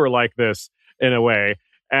 And you were like this in a way.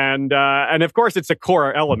 And of course, it's a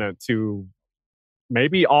core element to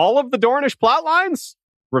maybe all of the Dornish plot lines.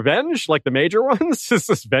 Revenge, the major ones. This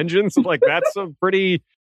is vengeance. That's a pretty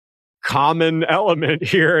common element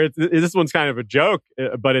here. This one's kind of a joke,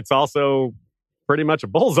 but it's also pretty much a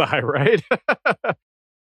bullseye, right?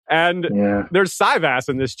 And there's Syvass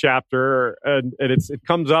in this chapter, and it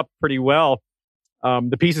comes up pretty well.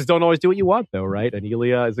 The pieces don't always do what you want, though, right? And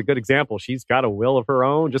Elia is a good example. She's got a will of her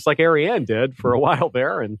own, just like Arianne did for a while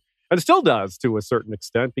there, and still does to a certain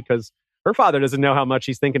extent, because her father doesn't know how much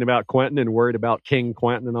he's thinking about Quentin and worried about King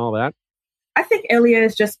Quentin and all that. I think Elia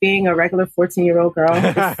is just being a regular 14-year-old girl.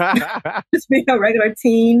 Just being a regular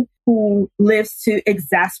teen who lives to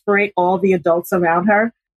exasperate all the adults around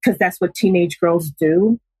her, because that's what teenage girls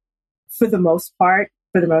do for the most part.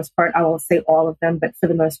 I won't say all of them, but for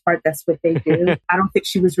the most part, that's what they do. I don't think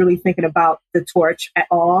she was really thinking about the torch at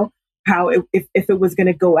all. how if it was going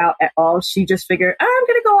to go out at all. She just figured, I'm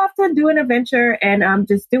going to go off to do an adventure and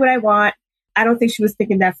just do what I want. I don't think she was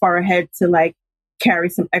thinking that far ahead to like carry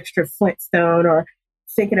some extra Flintstone or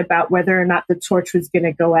thinking about whether or not the torch was going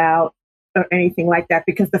to go out or anything like that.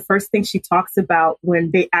 Because the first thing she talks about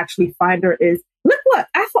when they actually find her is, look what,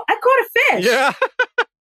 I caught a fish. Yeah.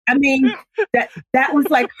 I mean, that was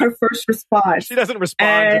like her first response. She doesn't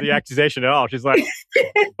respond to the accusation at all. She's like,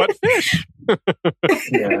 but fish.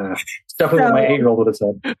 Yeah. It's definitely what my 8-year-old would have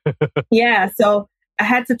said. Yeah. So I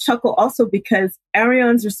had to chuckle also because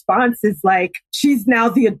Ariane's response is like, she's now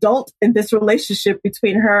the adult in this relationship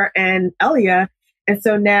between her and Elia. And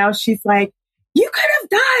so now she's like, you could have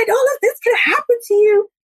died. All of this could have happened to you.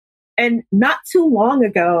 And not too long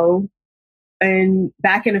ago, and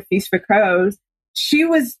back in A Feast for Crows, she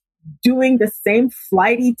was doing the same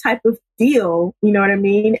flighty type of deal, you know what I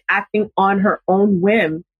mean? Acting on her own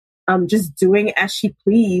whim, just doing as she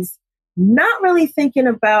pleased, not really thinking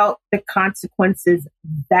about the consequences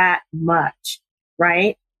that much,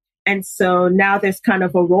 right? And so now there's kind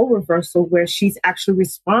of a role reversal where she's actually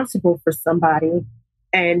responsible for somebody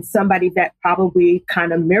and somebody that probably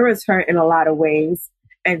kind of mirrors her in a lot of ways.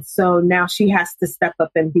 And so now she has to step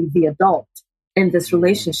up and be the adult in this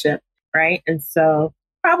relationship. Right. And so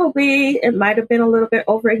probably it might have been a little bit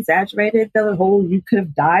over exaggerated, the whole you could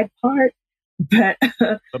have died part, but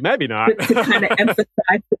maybe not. to kind of emphasize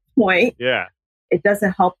the point. Yeah. It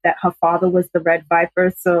doesn't help that her father was the Red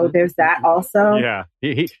Viper. So there's that also. Yeah.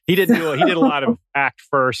 He did a lot of act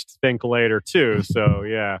first, think later too. So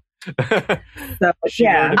yeah. So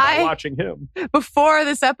yeah, watching him before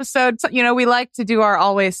this episode, you know, we like to do our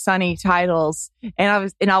Always Sunny titles,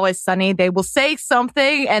 and in Always Sunny, they will say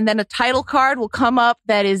something, and then a title card will come up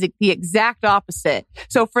that is the exact opposite.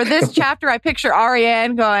 So for this chapter, I picture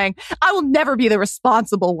Ariane going, "I will never be the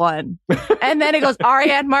responsible one," and then it goes,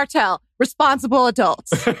 Ariane Martel, responsible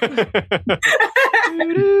adults. Yeah.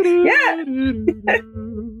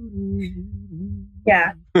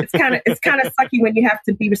 Yeah, it's kind of sucky when you have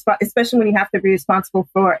to be especially when you have to be responsible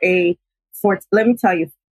for let me tell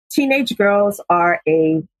you, teenage girls are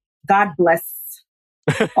God bless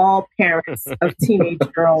all parents of teenage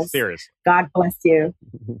girls. Seriously. God bless you,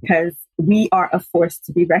 because we are a force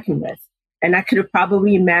to be reckoned with. And I could have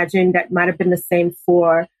probably imagined that might have been the same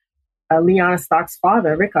for Lyanna Stark's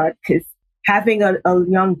father, Rickard, because having a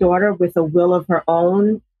young daughter with a will of her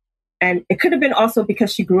own. And it could have been also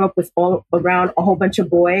because she grew up with all around a whole bunch of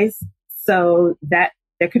boys. So that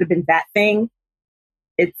there could have been that thing.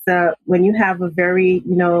 It's when you have a very,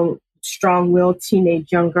 strong-willed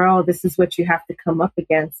teenage young girl, this is what you have to come up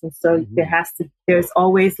against. And so there's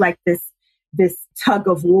always like this tug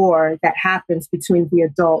of war that happens between the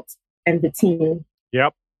adult and the teen.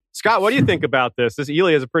 Yep. Scott, what do you think about this? This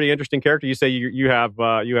Elia is a pretty interesting character. You say you have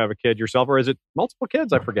a kid yourself, or is it multiple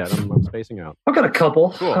kids? I forget. I'm spacing out. I've got a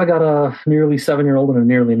couple. Cool. I got a nearly 7-year-old and a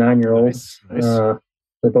nearly 9-year-old. Nice.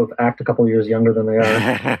 They both act a couple years younger than they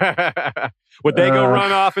are. Would they go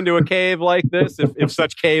run off into a cave like this if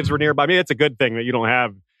such caves were nearby? I mean, it's a good thing that you don't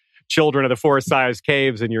have children of the Forest-sized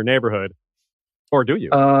caves in your neighborhood. Or do you?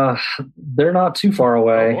 They're not too far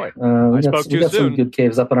away. Oh, we got some good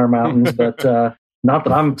caves up in our mountains, but not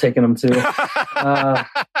that I'm taking them to.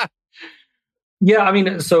 Yeah, I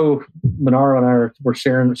mean, so Monaro and I were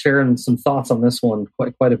sharing some thoughts on this one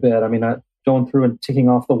quite a bit. I mean, going through and ticking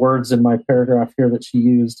off the words in my paragraph here that she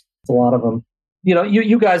used. It's a lot of them.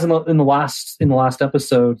 You guys in the last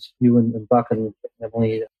episode, you and Buck and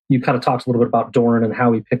Emily, you kind of talked a little bit about Doran and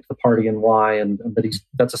how he picked the party and why, and that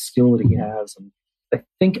that's a skill that he has. And I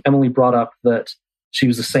think Emily brought up that she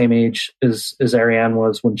was the same age as Ariane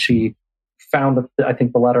was when she found I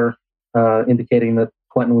think the letter indicating that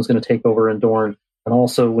Quentyn was going to take over in Dorne, and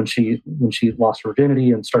also when she lost her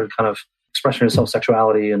virginity and started kind of expressing her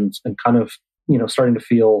self-sexuality and kind of starting to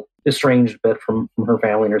feel estranged a bit from her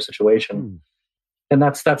family and her situation. And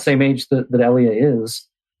that's that same age that Elia is.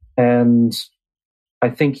 And I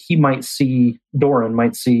think Doran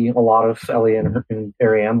might see a lot of Elia and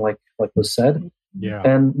Ariane, like was said. Yeah.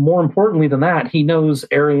 And more importantly than that, he knows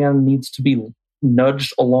Ariane needs to be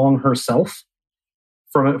nudged along herself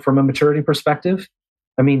from a maturity perspective.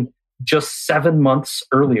 I mean, just 7 months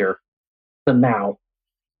earlier than now,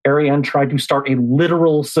 Ariane tried to start a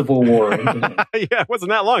literal civil war. Yeah, it wasn't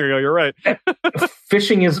that long ago. You're right.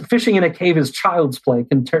 Fishing in a cave is child's play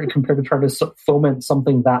compared to trying to foment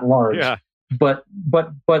something that large. Yeah. But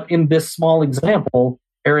in this small example,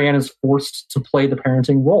 Ariane is forced to play the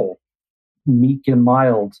parenting role, meek and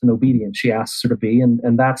mild and obedient. She asks her to be,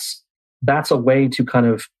 and that's a way to kind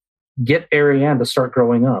of get Ariane to start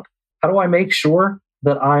growing up. How do I make sure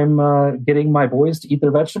that I'm getting my boys to eat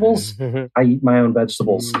their vegetables, I eat my own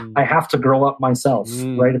vegetables. I have to grow up myself,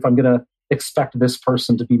 right? If I'm going to expect this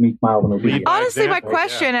person to be meek, mild, and obedient. Honestly, my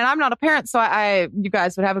question, and I'm not a parent, so you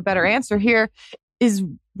guys would have a better answer here, is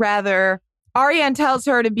rather, Ariane tells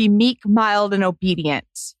her to be meek, mild, and obedient.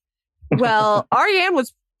 Well, Ariane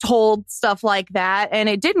was told stuff like that, and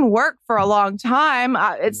it didn't work for a long time.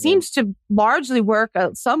 It seems to largely work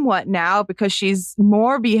somewhat now because she's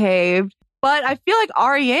more behaved. But I feel like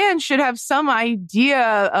Ariane should have some idea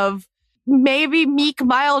of maybe meek,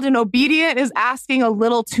 mild, and obedient is asking a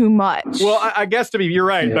little too much. Well, I guess you're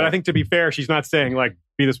right. But I think to be fair, she's not saying like,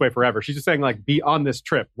 be this way forever. She's just saying like, be on this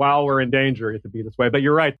trip while we're in danger. You have to be this way. But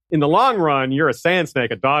you're right. In the long run, you're a sand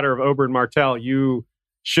snake, a daughter of Oberyn Martell. You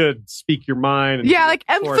should speak your mind. Yeah, like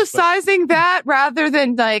emphasizing that rather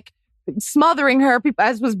than like smothering her,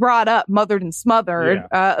 as was brought up, mothered and smothered,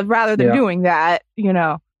 rather than doing that,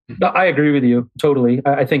 I agree with you totally.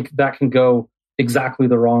 I think that can go exactly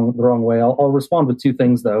the wrong way. I'll respond with two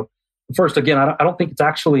things though. First, again, I don't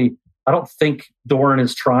think Doran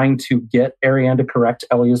is trying to get Ariane to correct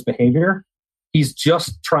Elia's behavior. He's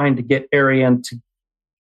just trying to get Ariane to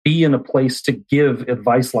be in a place to give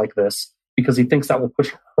advice like this because he thinks that will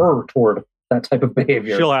push her toward that type of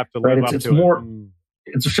behavior. She'll have to live up to it.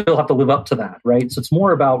 She'll have to live up to that, right? So it's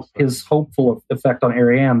more about his hopeful effect on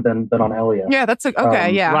Ariane than on Elia. Yeah, that's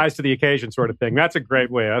okay. Rise to the occasion sort of thing. That's a great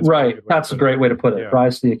way. That's a great way to put it. Yeah.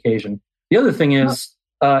 Rise to the occasion. The other thing is,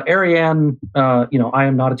 Ariane, I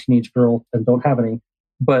am not a teenage girl and don't have any,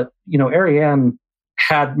 but, Ariane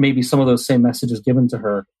had maybe some of those same messages given to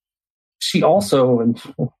her. She also, and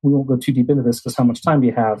we won't go too deep into this because how much time do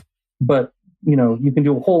you have, but, you can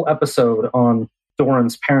do a whole episode on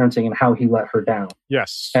Doran's parenting and how he let her down.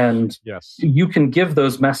 Yes. And you can give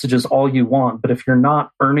those messages all you want, but if you're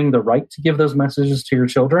not earning the right to give those messages to your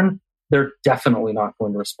children, they're definitely not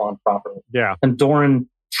going to respond properly. Yeah. And Doran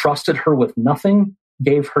trusted her with nothing,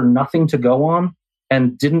 gave her nothing to go on,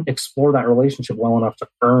 and didn't explore that relationship well enough to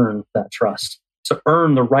earn that trust, to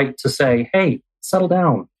earn the right to say, hey, settle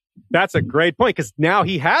down. That's a great point because now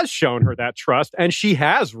he has shown her that trust and she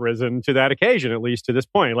has risen to that occasion, at least to this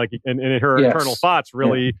point. Like, and her internal thoughts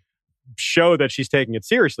really show that she's taking it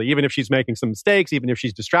seriously, even if she's making some mistakes, even if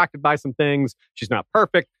she's distracted by some things. She's not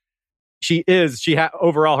perfect.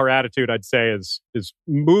 Overall, her attitude, I'd say, is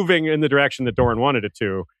moving in the direction that Doran wanted it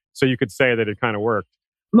to. So you could say that it kind of worked.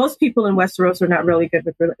 Most people in Westeros are not really good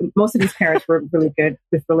with. Most of these parents were really good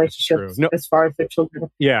with relationships as far as their children.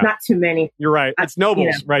 Yeah, not too many. You're right. It's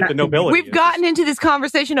nobles, right? The nobility. We've gotten into this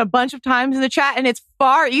conversation a bunch of times in the chat, and it's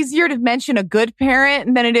far easier to mention a good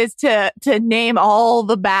parent than it is to name all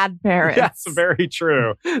the bad parents. That's very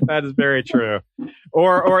true. That is very true.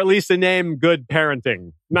 Or at least to name good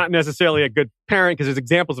parenting, not necessarily a good parent, because there's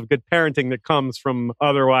examples of good parenting that comes from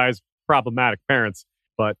otherwise problematic parents.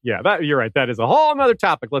 But yeah, you're right. That is a whole other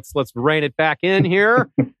topic. Let's rein it back in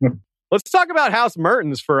here. Let's talk about House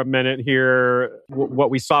Mertens for a minute here.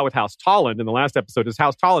 What we saw with House Tolland in the last episode is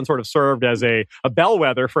House Tolland sort of served as a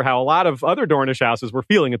bellwether for how a lot of other Dornish houses were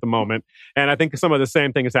feeling at the moment. And I think some of the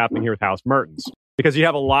same thing is happening here with House Mertens. Because you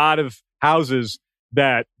have a lot of houses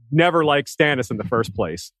that never liked Stannis in the first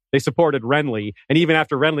place. They supported Renly. And even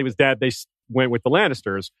after Renly was dead, they went with the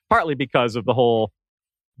Lannisters, partly because of the whole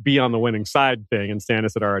be on the winning side thing, and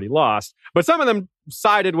Stannis had already lost. But some of them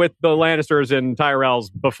sided with the Lannisters and Tyrells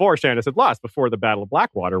before Stannis had lost, before the Battle of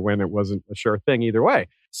Blackwater, when it wasn't a sure thing either way.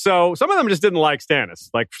 So some of them just didn't like Stannis,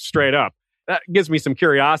 like straight up. That gives me some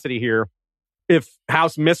curiosity here. If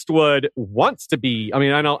House Mistwood wants to be, I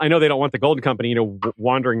mean, I know they don't want the Golden Company,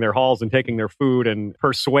 wandering their halls and taking their food and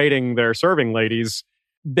persuading their serving ladies.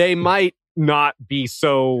 They might not be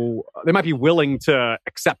they might be willing to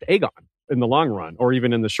accept Aegon in the long run, or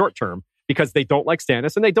even in the short term, because they don't like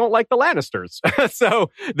Stannis and they don't like the Lannisters. So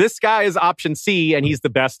this guy is option C, and he's the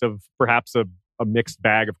best of perhaps a mixed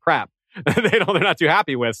bag of crap. They're not too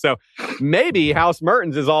happy with. So maybe House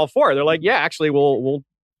Mertens is all for it. They're like, yeah, actually,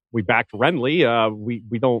 we backed Renly.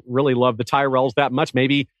 We don't really love the Tyrells that much.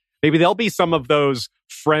 Maybe there'll be some of those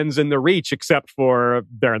friends in the Reach, except for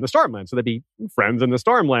they're in the Stormlands. So they'd be friends in the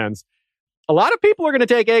Stormlands. A lot of people are going to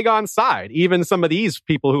take Aegon's side, even some of these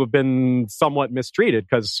people who have been somewhat mistreated,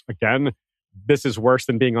 because, again, this is worse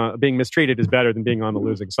than being mistreated is better than being on the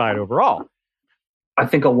losing side overall. I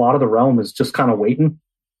think a lot of the realm is just kind of waiting.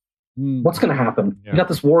 What's going to happen? Yeah. You got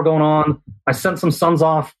this war going on. I sent some sons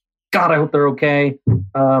off. God, I hope they're okay.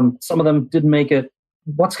 Some of them didn't make it.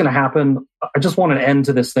 What's going to happen? I just want an end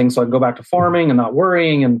to this thing so I can go back to farming and not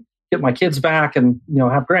worrying and get my kids back and,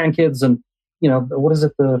 have grandkids. And, what is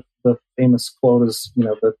it? The famous quote is,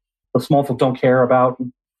 the small folk don't care about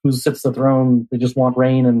who sits the throne. They just want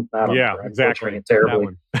rain, and I don't know, exactly. It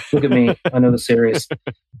terribly. Look at me. I know the series.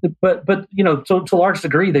 But to a large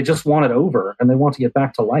degree, they just want it over, and they want to get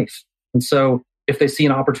back to life. And so if they see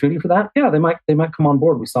an opportunity for that, they might come on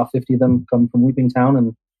board. We saw 50 of them come from Weeping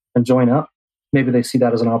Town and join up. Maybe they see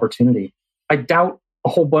that as an opportunity. I doubt a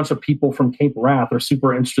whole bunch of people from Cape Wrath are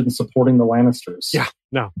super interested in supporting the Lannisters. Yeah,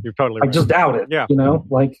 no, you're totally right. I just doubt it. Yeah.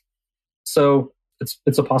 So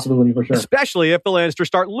it's a possibility for sure. Especially if the Lannisters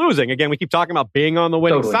start losing. Again, we keep talking about being on the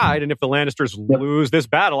winning side, and if the Lannisters lose this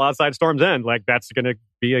battle outside Storm's End, that's going to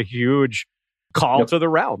be a huge call to the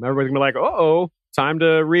realm. Everybody's going to be like, time to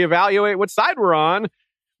reevaluate what side we're on.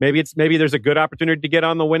 Maybe there's a good opportunity to get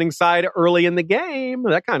on the winning side early in the game,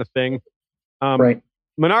 that kind of thing. Right.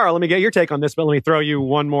 Manara, let me get your take on this, but let me throw you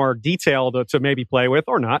one more detail to maybe play with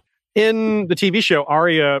or not. In the TV show,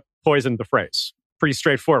 Arya poisoned the Freys. Pretty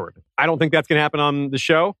straightforward. I don't think that's going to happen on the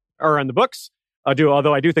show or in the books.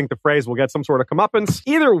 Although I do think the Freys will get some sort of comeuppance.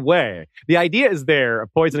 Either way, the idea is there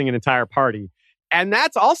of poisoning an entire party. And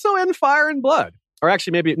that's also in Fire and Blood. Or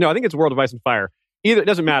actually, I think it's World of Ice and Fire. It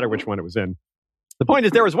doesn't matter which one it was in. The point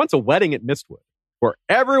is, there was once a wedding at Mistwood where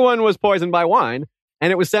everyone was poisoned by wine,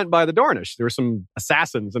 and it was sent by the Dornish. There were some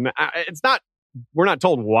assassins, and we're not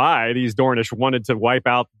told why these Dornish wanted to wipe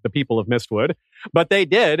out the people of Mistwood, but they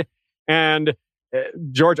did. And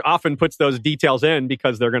George often puts those details in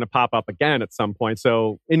because they're going to pop up again at some point.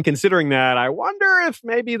 So in considering that, I wonder if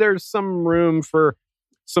maybe there's some room for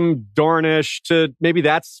some Dornish to maybe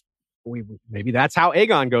that's how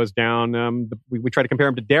Aegon goes down. We try to compare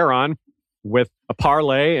him to Daeron with a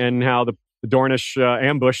parlay, and how the Dornish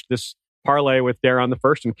ambushed this parlay with Daeron the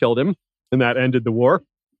First and killed him, and that ended the war.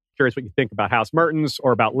 Curious what you think about House Mertens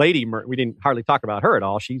or about Lady Mertens. We didn't hardly talk about her at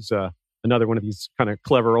all. She's another one of these kind of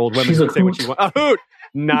clever old women who say what she wants. A hoot!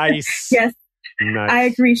 Nice. Yes. Nice. I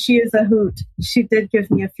agree. She is a hoot. She did give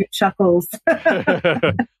me a few chuckles.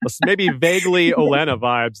 Maybe vaguely Olenna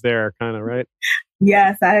vibes there, kind of, right?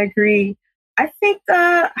 Yes, I agree. I think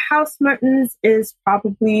House Mertens is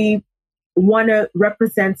probably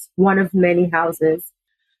represents one of many houses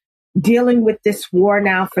dealing with this war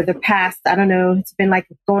now for the past, I don't know, it's been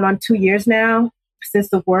going on 2 years now since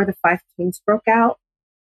the War of the Five Kings broke out.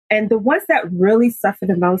 And the ones that really suffer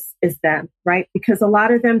the most is them, right? Because a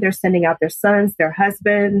lot of them, they're sending out their sons, their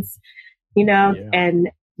husbands, and,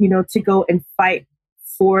 to go and fight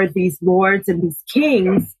for these lords and these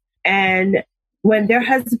kings. And when their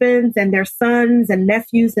husbands and their sons and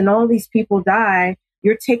nephews and all these people die,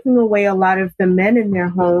 you're taking away a lot of the men in their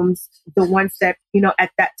homes, the ones that, at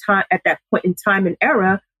that point in time and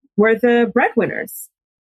era, were the breadwinners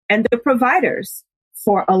and the providers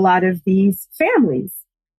for a lot of these families.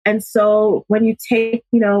 And so when you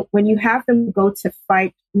when you have them go to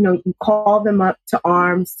fight, you call them up to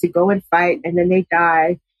arms to go and fight, and then they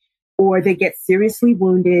die or they get seriously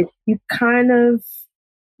wounded, you kind of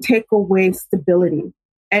take away stability.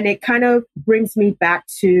 And it kind of brings me back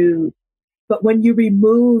to, but when you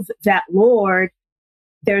remove that lord,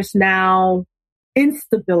 there's now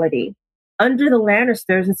instability. Under the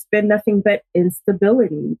Lannisters, it's been nothing but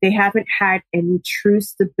instability. They haven't had any true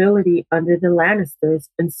stability under the Lannisters.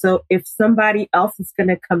 And so if somebody else is going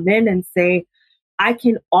to come in and say, I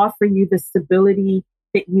can offer you the stability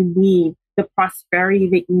that you need, the prosperity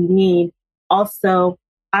that you need. Also,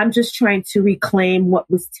 I'm just trying to reclaim what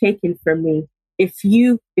was taken from me. If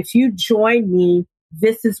you join me,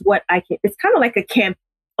 this is what I can. It's kind of like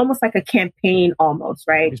almost like a campaign, almost,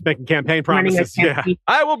 right? He's making campaign promises. Yeah,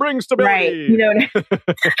 I will bring stability. Right?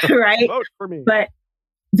 Right. Vote for me. But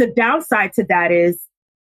the downside to that is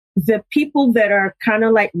the people that are kind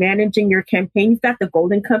of like managing your campaign. You've got the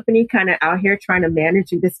Golden Company kind of out here trying to manage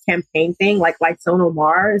this campaign thing, like Lightsone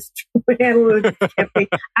Omar is handling this campaign.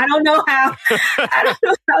 I don't know how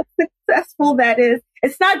successful that is.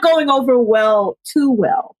 It's not going over too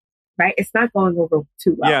well. Right? It's not going over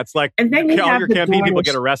too well. Yeah, it's like and then all your campaign people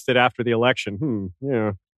get arrested after the election.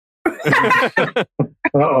 Yeah.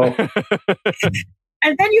 Uh-oh.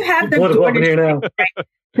 And then you have the Dornish. Right?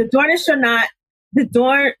 The Dornish are not the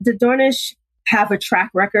Dornish have a track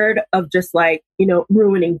record of just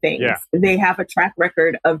ruining things. Yeah. They have a track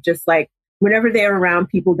record of just whenever they're around,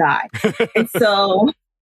 people die. And so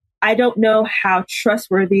I don't know how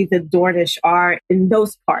trustworthy the Dornish are in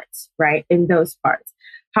those parts, right? In those parts.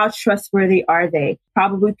 How trustworthy are they?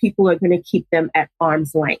 Probably people are going to keep them at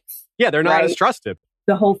arm's length. Yeah, they're not as trusted.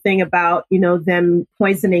 The whole thing about, them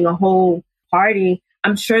poisoning a whole party,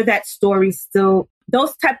 I'm sure that story still,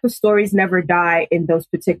 those type of stories never die in those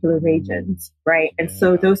particular regions, right? And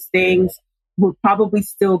so those things will probably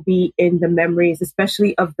still be in the memories,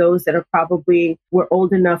 especially of those that are probably were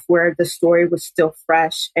old enough where the story was still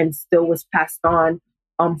fresh and still was passed on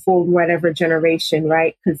for whatever generation,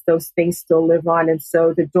 right? Because those things still live on. And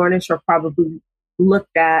so the Dornish are probably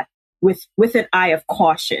looked at with an eye of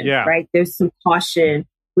caution, right? There's some caution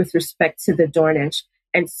with respect to the Dornish.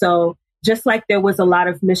 And so just like there was a lot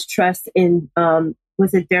of mistrust in,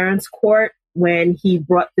 was it Darren's court when he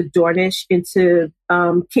brought the Dornish into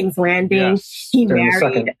King's Landing? Yes, he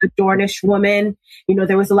married a Dornish woman. You know,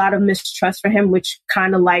 there was a lot of mistrust for him, which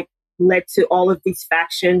kind of like led to all of these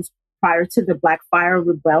factions prior to the Blackfyre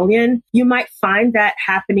Rebellion. You might find that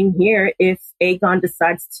happening here if Aegon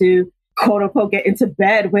decides to, quote unquote, get into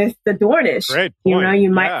bed with the Dornish. Great point. You know, you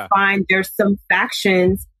might find there's some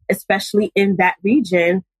factions, especially in that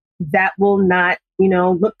region, that will not, you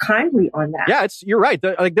know, look kindly on that. Yeah, you're right.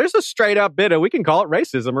 Like, there's a straight up bit of, we can call it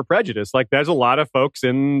racism or prejudice. Like, there's a lot of folks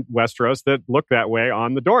in Westeros that look that way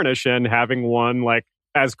on the Dornish, and having one like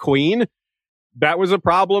as queen, that was a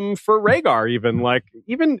problem for Rhaegar.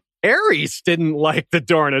 Even Aerys didn't like the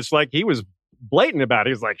Dornish. Like, he was blatant about it.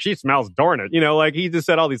 He was like, she smells Dornish. You know, like, he just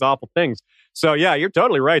said all these awful things. So yeah, you're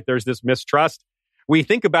totally right. There's this mistrust. We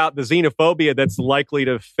think about the xenophobia that's likely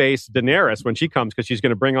to face Daenerys when she comes, because she's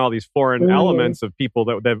going to bring all these foreign elements of people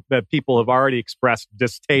that people have already expressed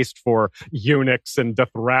distaste for, eunuchs and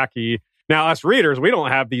Dothraki. Now, us readers, we don't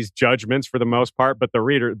have these judgments for the most part, but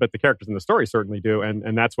the characters in the story certainly do,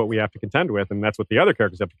 and that's what we have to contend with, and that's what the other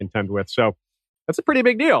characters have to contend with. So that's a pretty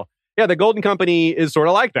big deal. Yeah, the Golden Company is sort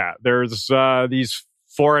of like that. There's these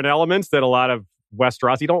foreign elements that a lot of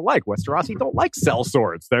Westerosi don't like. Westerosi don't like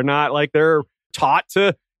sellswords. They're not like, they're taught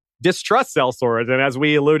to distrust sellswords. And as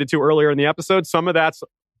we alluded to earlier in the episode, some of that's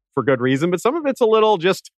for good reason, but some of it's a little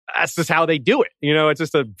just, that's just how they do it. You know, it's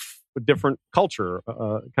just a different culture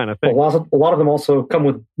kind of thing. Well, a lot of them also come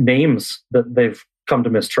with names that they've come to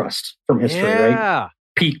mistrust from history, right?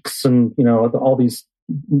 Peaks and, you know, all these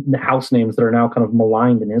house names that are now kind of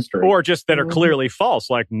maligned in history. Or just that are clearly false,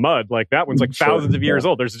 like Mud. Like, that one's like thousands of years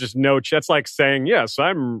old. There's just no... That's like saying, yes,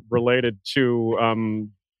 I'm related to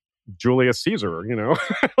Julius Caesar, you know?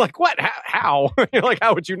 Like, what? How? Like,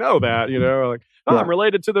 how would you know that? You know? Like, I'm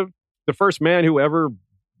related to the first man who ever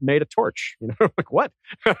made a torch. You know? Like, what?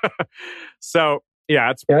 So,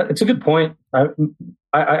 yeah. It's a good point. I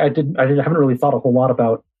haven't really thought a whole lot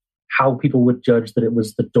about how people would judge that it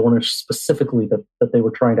was the Dornish specifically that they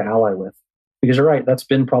were trying to ally with. Because you're right, that's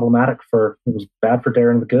been problematic it was bad for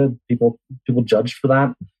Darren the Good. People judged for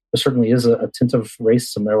that. There certainly is a tint of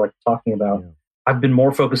racism there, like talking about. Yeah. I've been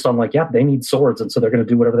more focused on like, they need swords, and so they're going to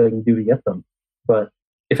do whatever they can do to get them. But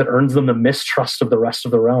if it earns them the mistrust of the rest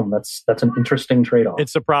of the realm, that's an interesting trade-off.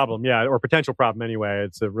 It's a problem, or potential problem anyway.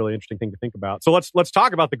 It's a really interesting thing to think about. So let's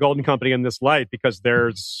talk about the Golden Company in this light, because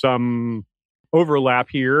there's some overlap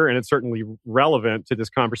here, and it's certainly relevant to this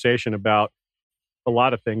conversation about a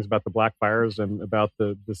lot of things, about the Blackfyres and about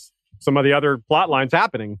some of the other plot lines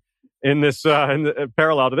happening in this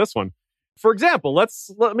parallel to this one. For example,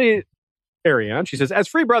 Arianne, she says, as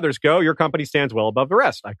free brothers go, your company stands well above the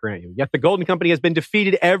rest, I grant you. Yet the Golden Company has been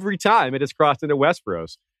defeated every time it has crossed into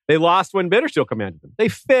Westeros. They lost when Bittersteel commanded them. They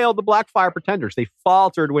failed the Blackfyre pretenders. They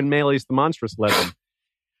faltered when Meleys the Monstrous led them.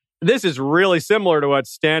 This is really similar to what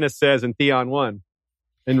Stannis says in Theon 1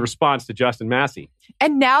 in response to Justin Massey.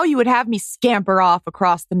 And now you would have me scamper off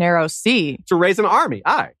across the narrow sea. To raise an army,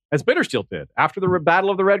 as Bittersteel did, after the Battle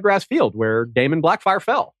of the Redgrass Field, where Daemon Blackfyre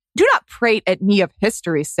fell. Do not prate at me of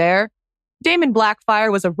history, sir. Daemon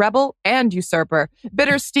Blackfyre was a rebel and usurper,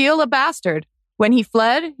 Bittersteel a bastard. When he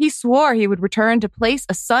fled, he swore he would return to place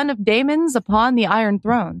a son of Daemon's upon the Iron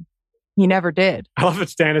Throne. He never did. I love that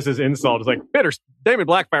Stannis' insult. It's like, Daemon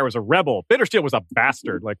Blackfyre was a rebel. Bittersteel was a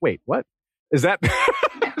bastard. Like, wait, what? Is that...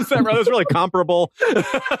 that's really comparable?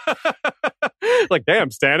 Like, damn,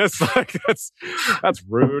 Stannis. Like, that's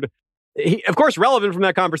rude. Of course, relevant from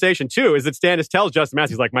that conversation, too, is that Stannis tells Justin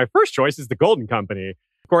Massey, he's like, my first choice is the Golden Company.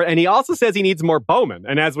 And he also says he needs more bowmen.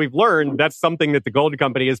 And as we've learned, that's something that the Golden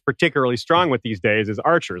Company is particularly strong with these days, is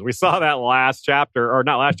archers. We saw that last chapter, or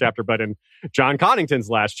not last chapter, but in John Connington's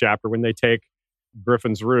last chapter, when they take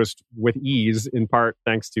Griffin's Roost with ease, in part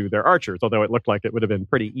thanks to their archers, although it looked like it would have been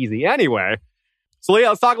pretty easy anyway. So, Leah,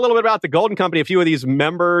 let's talk a little bit about the Golden Company, a few of these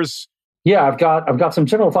members. Yeah, I've got some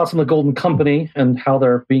general thoughts on the Golden Company and how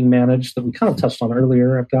they're being managed that we kind of touched on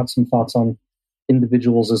earlier. I've got some thoughts on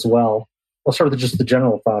individuals as well. I'll start with just the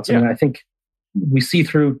general thoughts. Yeah. I mean, I think we see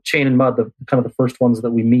through Chain and Mud, the kind of the first ones that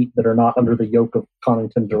we meet that are not under the yoke of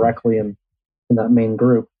Connington directly in that main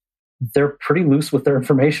group. They're pretty loose with their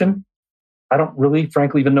information. I don't really,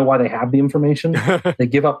 frankly, even know why they have the information. They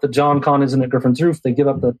give up the John Con isn't at Griffin's Roof. They give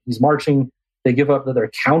up he's marching. They give up that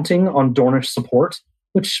they're counting on Dornish support,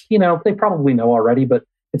 which, they probably know already, but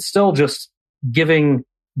it's still just giving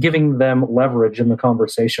them leverage in the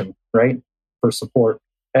conversation, right, for support.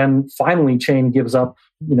 And finally, Chain gives up,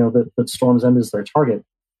 that Storm's End is their target.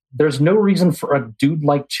 There's no reason for a dude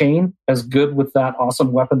like Chain, as good with that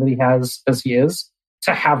awesome weapon that he has as he is,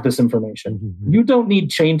 to have this information. Mm-hmm. You don't need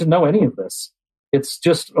Chain to know any of this. It's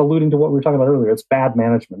just alluding to what we were talking about earlier. It's bad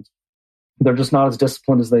management. They're just not as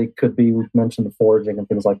disciplined as they could be. We've mentioned the foraging and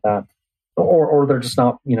things like that. Or they're just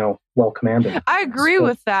not, well commanded. I agree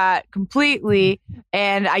with that completely.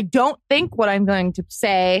 And I don't think what I'm going to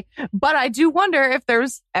say, but I do wonder if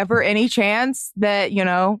there's ever any chance that,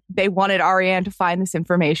 they wanted Arianne to find this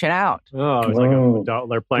information out. Oh, it's like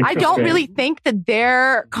they're playing. I don't really think that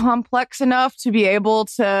they're complex enough to be able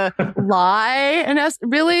to lie in us,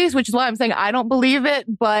 really, which is why I'm saying I don't believe it,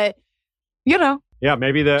 but, Yeah,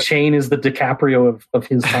 maybe the Chain is the DiCaprio of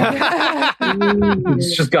his time.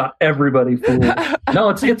 He's just got everybody fooled. No,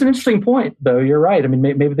 it's an interesting point, though. You're right. I mean,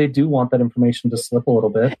 maybe they do want that information to slip a little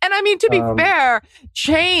bit. And I mean, to be fair,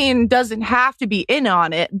 Chain doesn't have to be in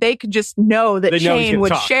on it. They could just know that Chain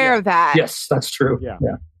would share that. Yes, that's true. Yeah,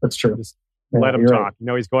 that's true. Just let him talk.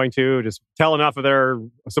 Right. He's going to just tell enough of their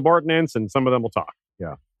subordinates, and some of them will talk.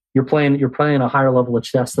 Yeah. You're playing a higher level of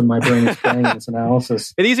chess than my brain is playing in this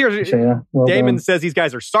analysis. It's easier. Well Damon says these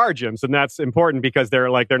guys are sergeants, and that's important because they're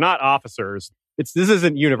not officers. This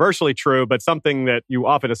isn't universally true, but something that you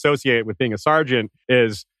often associate with being a sergeant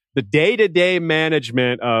is the day-to-day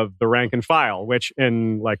management of the rank and file, which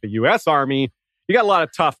in like the U.S. Army, you got a lot of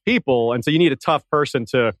tough people, and so you need a tough person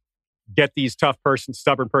to get these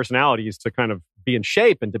stubborn personalities to kind of be in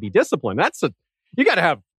shape and to be disciplined. You got to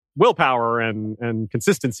have willpower and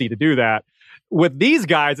consistency to do that. With these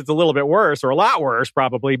guys, it's a little bit worse, or a lot worse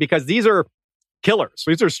probably, because these are killers.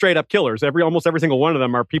 These are straight up killers. Almost every single one of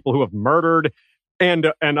them are people who have murdered and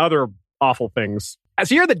other awful things.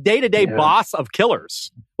 So you're the day-to-day boss of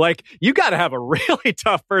killers. Like, you got to have a really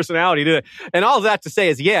tough personality to. And all of that to say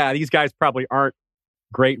is, these guys probably aren't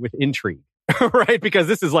great with intrigue. Right? Because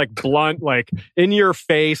this is like blunt, like in your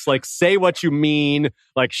face, like say what you mean,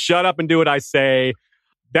 like shut up and do what I say.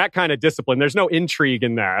 That kind of discipline. There's no intrigue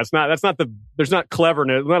in that. There's not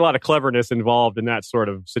cleverness, not a lot of cleverness involved in that sort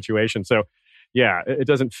of situation. So it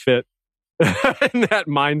doesn't fit in that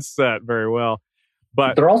mindset very well.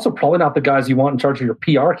 But they're also probably not the guys you want in charge of your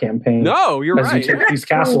PR campaign. No, you're right. As you take these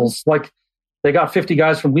castles, like they got 50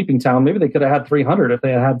 guys from Leaping Town. Maybe they could have had 300 if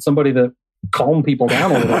they had somebody to calm people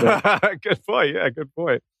down a little bit. Good point. Yeah, good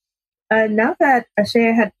point. Now that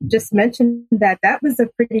Ashaya had just mentioned that was a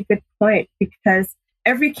pretty good point, because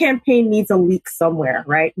every campaign needs a leak somewhere,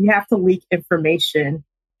 right? You have to leak information.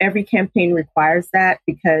 Every campaign requires that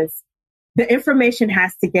because the information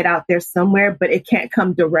has to get out there somewhere, but it can't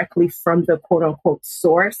come directly from the quote unquote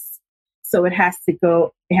source. So it has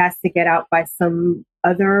to get out by some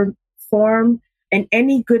other form. And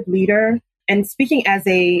any good leader, and speaking as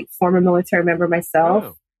a former military member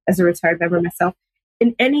myself, as a retired member myself,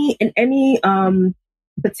 in any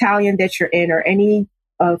battalion that you're in, or any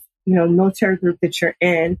of military group that you're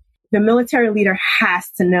in, the military leader has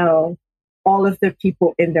to know all of the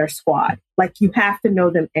people in their squad. Like, you have to know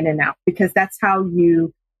them in and out, because that's how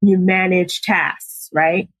you manage tasks,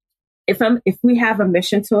 right? If we have a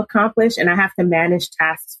mission to accomplish and I have to manage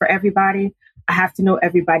tasks for everybody, I have to know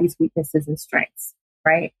everybody's weaknesses and strengths,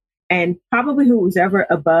 right? And probably who's ever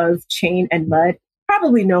above Chain and Mud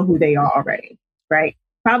probably know who they are already, right?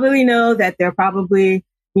 Probably know that they're probably,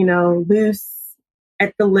 loose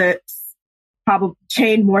at the lips, probably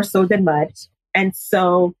Chain more so than Mud. And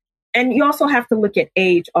you also have to look at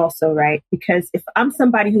age also, right? Because if I'm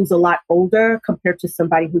somebody who's a lot older compared to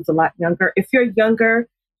somebody who's a lot younger, if you're younger,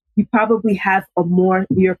 you probably have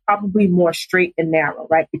you're probably more straight and narrow,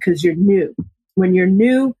 right? Because you're new. When you're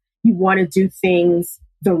new, you want to do things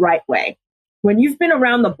the right way. When you've been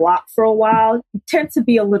around the block for a while, you tend to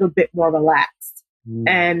be a little bit more relaxed.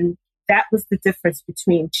 And that was the difference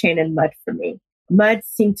between Chain and Mud for me. Mud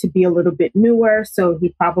seemed to be a little bit newer, so he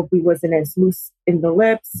probably wasn't as loose in the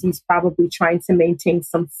lips. He's probably trying to maintain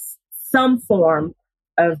some form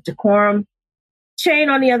of decorum. Chain,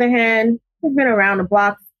 on the other hand, he's been around the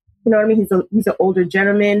block. You know what I mean? He's an older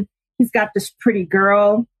gentleman. He's got this pretty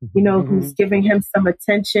girl, who's giving him some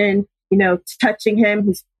attention, touching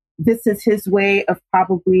him. This is his way of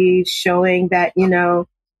probably showing that,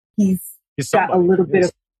 he's got a little bit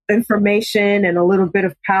of information and a little bit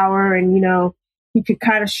of power, and, he could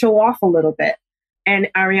kind of show off a little bit. And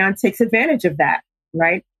Arianne takes advantage of that,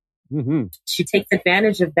 right? Mm-hmm. She takes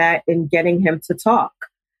advantage of that in getting him to talk.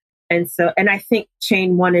 And I think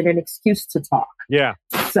Chain wanted an excuse to talk. Yeah.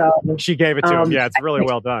 So she gave it to him. Yeah, it's really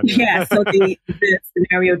well done. Yeah, so the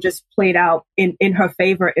scenario just played out in her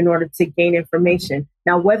favor in order to gain information.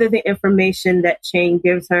 Now, whether the information that Chane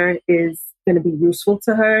gives her is going to be useful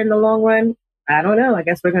to her in the long run, I don't know. I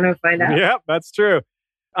guess we're going to find out. Yeah, that's true.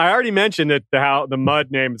 I already mentioned that how the Mud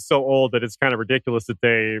name is so old that it's kind of ridiculous that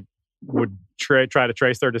they would try to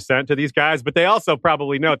trace their descent to these guys, but they also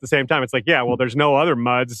probably know at the same time, it's like, yeah, well, there's no other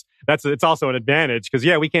Muds. It's also an advantage because,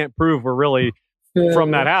 yeah, we can't prove we're really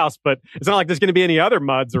from that house, but it's not like there's going to be any other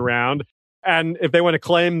Muds around. And if they want to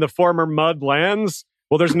claim the former Mud lands,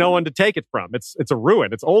 well, there's no one to take it from. It's a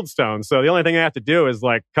ruin. It's Old Stone. So the only thing they have to do is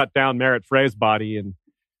like cut down Merritt Frey's body and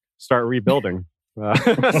start rebuilding.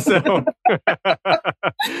 So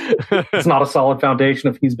it's not a solid foundation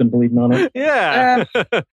if he's been bleeding on it. Yeah.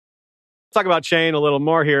 Talk about Chane a little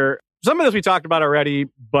more here. Some of this we talked about already,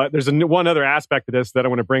 but there's one other aspect of this that I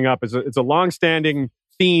want to bring up. It's a long-standing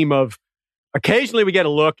theme of occasionally we get a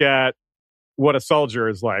look at what a soldier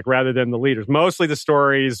is like rather than the leaders. Mostly the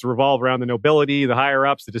stories revolve around the nobility, the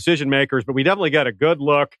higher-ups, the decision-makers, but we definitely get a good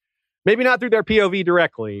look, maybe not through their POV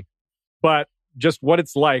directly, but just what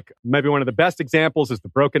it's like. Maybe one of the best examples is the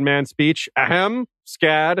Broken Man speech. Ahem,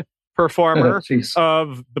 Scad, performer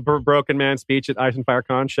of the Broken Man speech at Ice and Fire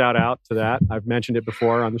Con. Shout out to that. I've mentioned it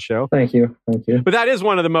before on the show. Thank you. But that is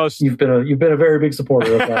one of the most. You've been a very big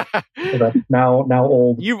supporter of that. Of that now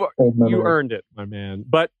old. Old memory. You earned it, my man.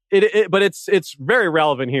 But it's very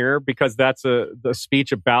relevant here because that's the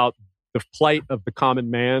speech about the plight of the common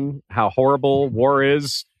man, how horrible war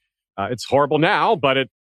is. It's horrible now, but it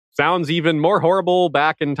sounds even more horrible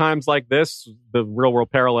back in times like this. The real world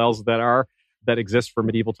parallels that exist for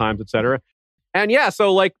medieval times, etc. And yeah,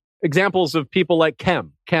 so like examples of people like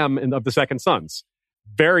Kem of the Second Sons.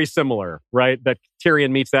 Very similar, right? That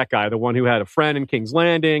Tyrion meets that guy, the one who had a friend in King's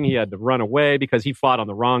Landing. He had to run away because he fought on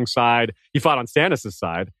the wrong side. He fought on Stannis'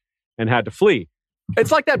 side and had to flee.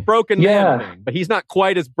 It's like that broken man thing, but he's not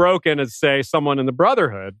quite as broken as, say, someone in the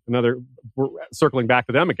Brotherhood. Circling back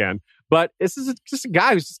to them again. But this is just a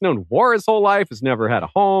guy who's just known war his whole life, has never had a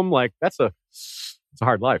home. Like, it's a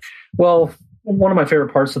hard life. Well, one of my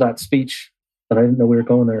favorite parts of that speech, but I didn't know we were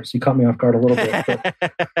going there, so you caught me off guard a little bit.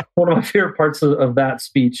 But one of my favorite parts of that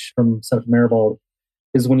speech from Senator Maribald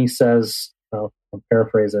is when he says, I'll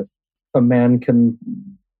paraphrase it, a man can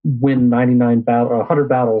win 100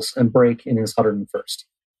 battles and break in his 101st.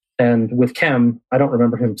 And with Kem, I don't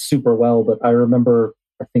remember him super well, but I remember,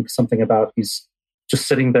 I think something about he's just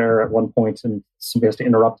sitting there at one point and somebody has to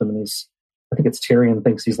interrupt him, and I think it's Tyrion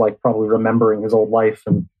thinks he's like probably remembering his old life,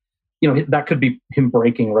 and that could be him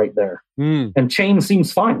breaking right there. And Chane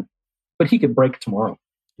seems fine, but he could break tomorrow.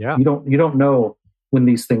 Yeah, you don't know when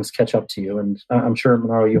these things catch up to you, and I'm sure,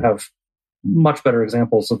 Monaro, you have much better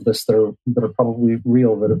examples of this that are probably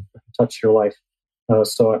real, that have touched your life.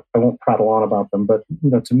 So I won't prattle on about them, but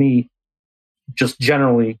to me, just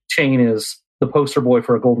generally, Chane is the poster boy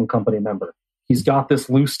for a Golden Company member. He's got this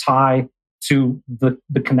loose tie to the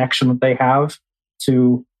connection that they have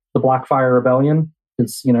to the Blackfire Rebellion.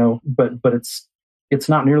 It's but it's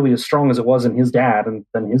not nearly as strong as it was in his dad and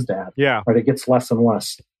then his dad. Yeah, right. It gets less and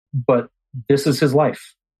less. But this is his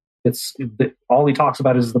life. All he talks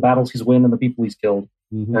about is the battles he's won and the people he's killed,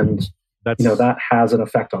 and that has an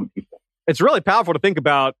effect on people. It's really powerful to think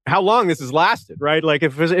about how long this has lasted, right? Like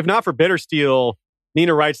if not for Bittersteel,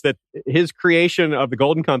 Nina writes that his creation of the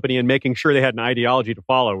Golden Company and making sure they had an ideology to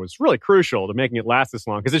follow was really crucial to making it last this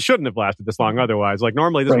long, because it shouldn't have lasted this long otherwise. Like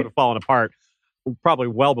normally this would have fallen apart probably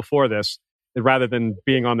well before this, rather than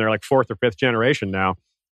being on their like fourth or fifth generation now.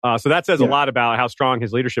 So that says a lot about how strong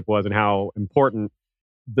his leadership was and how important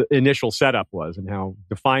the initial setup was and how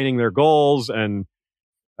defining their goals and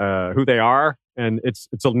who they are. And it's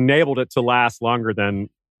enabled it to last longer than,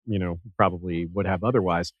 probably would have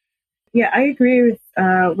otherwise. Yeah, I agree with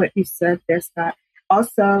what you said there, Scott.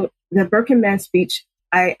 Also, the Broken Man speech,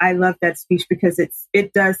 I love that speech because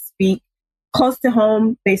it does speak close to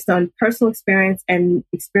home based on personal experience and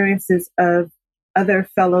experiences of other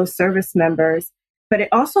fellow service members. But it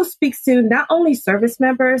also speaks to not only service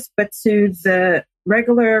members, but to the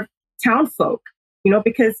regular town folk,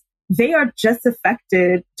 because they are just as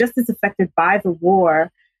affected by the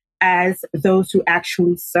war as those who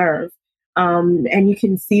actually serve. And you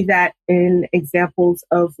can see that in examples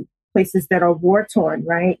of places that are war-torn,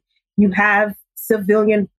 right? You have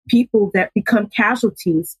civilian people that become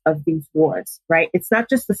casualties of these wars, right? It's not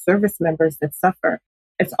just the service members that suffer.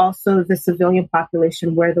 It's also the civilian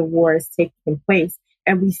population where the war is taking place.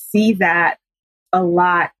 And we see that a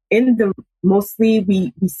lot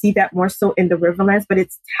we see that more so in the Riverlands, but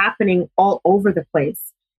it's happening all over the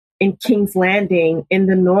place. In King's Landing, in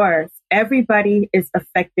the north, everybody is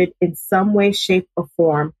affected in some way, shape, or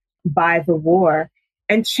form by the war.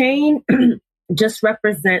 And Chain just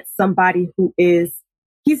represents somebody who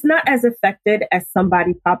he's not as affected as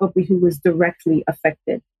somebody probably who was directly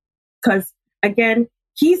affected. Because again,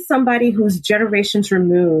 he's somebody who's generations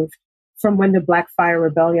removed from when the Blackfire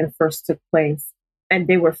Rebellion first took place and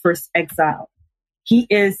they were first exiled. He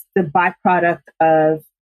is the byproduct of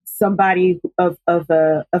somebody of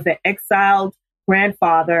an exiled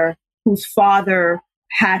grandfather whose father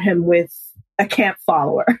had him with a camp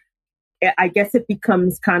follower. I guess it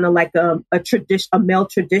becomes kind of like a male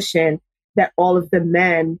tradition that all of the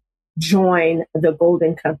men join the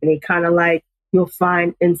Golden Company, kind of like you'll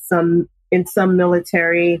find in some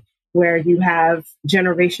military where you have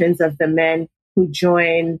generations of the men who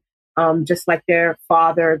join, just like their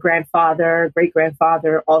father, grandfather,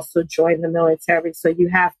 great-grandfather also joined the military. So you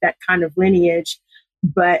have that kind of lineage,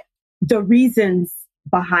 but the reasons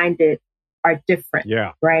behind it are different,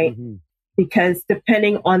 right? Mm-hmm. Because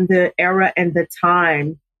depending on the era and the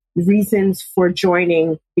time, reasons for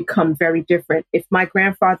joining become very different. If my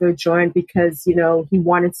grandfather joined because, he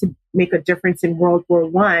wanted to make a difference in World War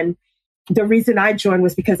I, the reason I joined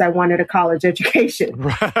was because I wanted a college education.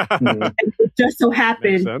 And it just so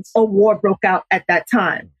happened a war broke out at that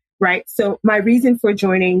time, right? So my reason for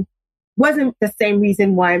joining wasn't the same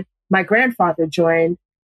reason why my grandfather joined.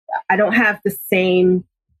 I don't have the same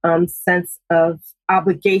sense of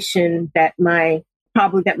obligation that my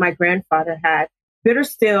grandfather had. Bitter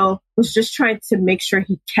Still was just trying to make sure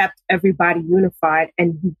he kept everybody unified,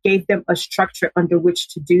 and he gave them a structure under which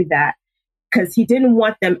to do that, because he didn't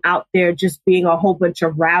want them out there just being a whole bunch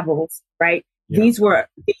of rabbles, right? Yeah.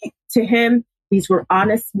 To him, these were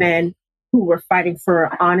honest men who were fighting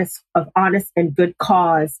for an honest and good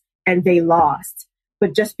cause, and they lost.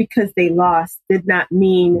 But just because they lost did not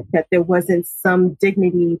mean that there wasn't some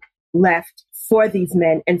dignity left for these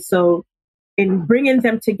men. And so in bringing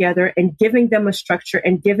them together and giving them a structure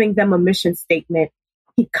and giving them a mission statement,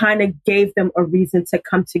 he kind of gave them a reason to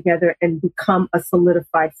come together and become a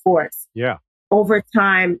solidified force. Yeah. Over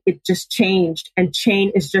time, it just changed. And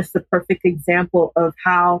Chain is just the perfect example of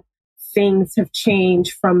how things have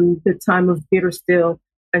changed from the time of Bitter Still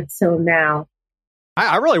until now.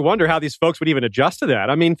 I really wonder how these folks would even adjust to that.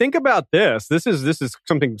 I mean, think about this. This is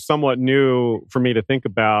something somewhat new for me to think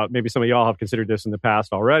about. Maybe some of y'all have considered this in the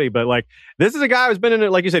past already, but this is a guy who's been in it.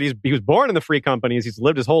 Like you said, he was born in the free companies. He's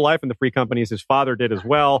lived his whole life in the free companies. His father did as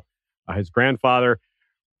well. His grandfather.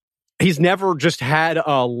 He's never just had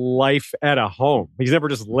a life at a home. He's never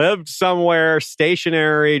just lived somewhere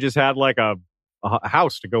stationary, just had like a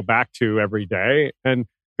house to go back to every day and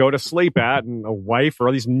go to sleep at, and a wife, or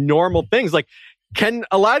all these normal things.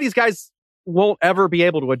 A lot of these guys won't ever be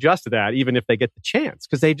able to adjust to that, even if they get the chance,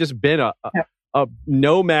 because they've just been a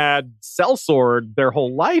nomad sellsword their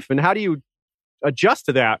whole life. And how do you adjust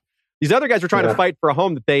to that? These other guys were trying to fight for a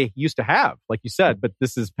home that they used to have, like you said, but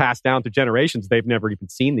this is passed down to generations. They've never even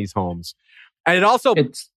seen these homes. And it also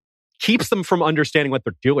keeps them from understanding what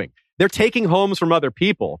they're doing. They're taking homes from other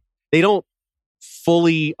people. They don't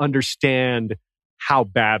fully understand how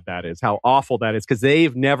bad that is, how awful that is, because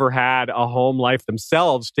they've never had a home life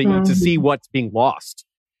themselves to see what's being lost.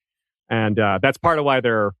 And that's part of why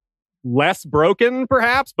they're less broken,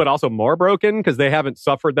 perhaps, but also more broken, because they haven't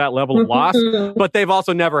suffered that level of loss. But they've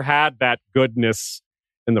also never had that goodness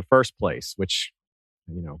in the first place, which,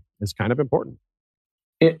 is kind of important.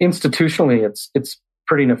 Institutionally, it's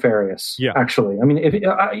pretty nefarious, actually. I mean,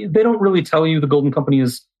 they don't really tell you the Golden Company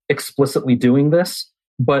is explicitly doing this.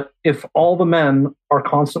 But if all the men are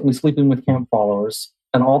constantly sleeping with camp followers,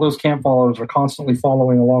 and all those camp followers are constantly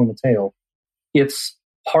following along the tail, it's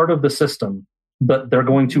part of the system that they're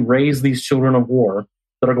going to raise these children of war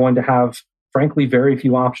that are going to have, frankly, very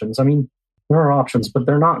few options. I mean, there are options, but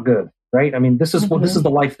they're not good, right? I mean, this is this is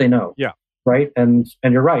the life they know, right? And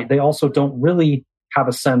you're right. They also don't really have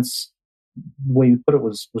a sense. The way you put it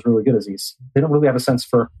was really good, Aziz. They don't really have a sense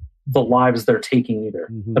for the lives they're taking either,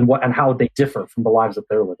 and how they differ from the lives that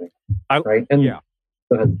they're living, right? And go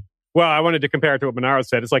ahead. Well, I wanted to compare it to what Monaro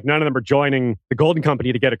said. It's like none of them are joining the Golden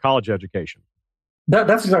Company to get a college education.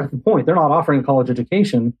 That's exactly the point. They're not offering a college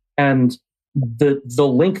education, and the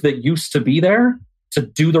link that used to be there to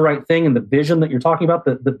do the right thing, and the vision that you're talking about,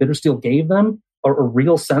 that the Bitter Still gave them, a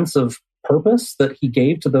real sense of purpose that he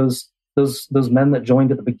gave to those men that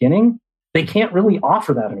joined at the beginning. They can't really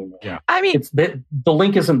offer that anymore. Yeah. I mean, the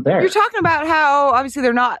link isn't there. You're talking about how obviously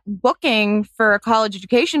they're not looking for a college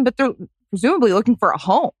education, but they're presumably looking for a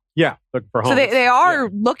home. Yeah, looking for home. So they are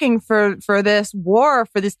looking for this war,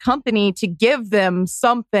 for this company to give them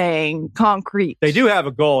something concrete. They do have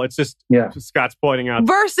a goal. It's just Scott's pointing out.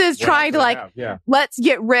 Versus trying to let's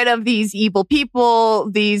get rid of these evil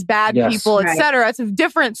people, these bad people, etc. It's a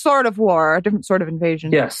different sort of war, a different sort of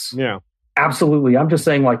invasion. Yes. Yeah. Absolutely. I'm just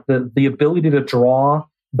saying, like, the ability to draw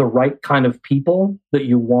the right kind of people that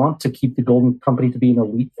you want to keep the Golden Company to be an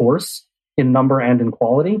elite force in number and in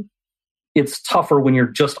quality. It's tougher when you're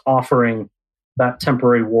just offering that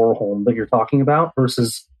temporary war home that you're talking about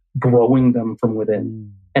versus growing them from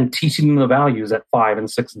within and teaching them the values at 5 and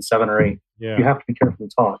 6 and 7 or 8. Yeah. You have to be carefully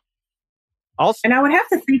taught. And I would have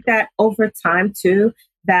to think that over time too,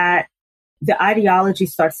 that the ideology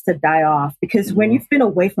starts to die off, because when you've been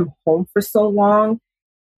away from home for so long,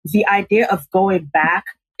 the idea of going back,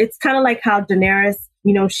 it's kind of like how Daenerys,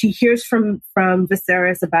 she hears from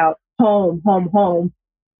Viserys about home,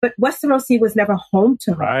 but Westerosi was never home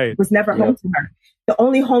to her. Right. Was never home to her. The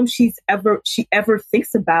only home she ever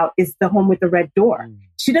thinks about is the home with the red door.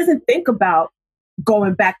 She doesn't think about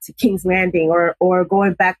going back to King's Landing or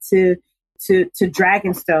going back to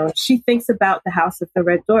Dragonstone. She thinks about the house with the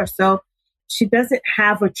red door. So she doesn't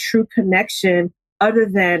have a true connection other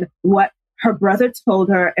than what her brother told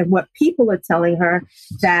her and what people are telling her,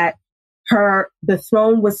 that the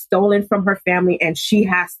throne was stolen from her family and she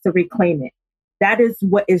has to reclaim it. That is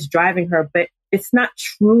what is driving her. But it's not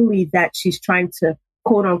truly that she's trying to,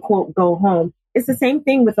 quote unquote, go home. It's the same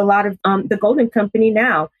thing with a lot of the Golden Company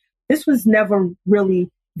now. This was never really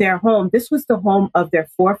their home. This was the home of their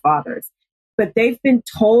forefathers. But they've been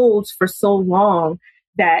told for so long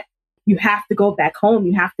that you have to go back home.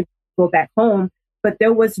 You have to go back home. But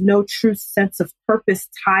there was no true sense of purpose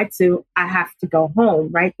tied to, I have to go home,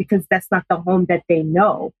 right? Because that's not the home that they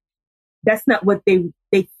know. That's not what they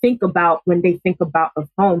think about when they think about a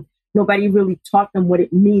home. Nobody really taught them what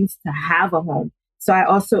it means to have a home. So I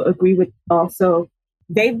also agree with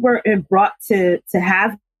they weren't brought to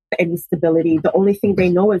have any stability. The only thing they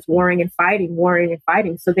know is warring and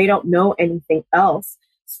fighting. So they don't know anything else.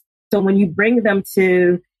 So when you bring them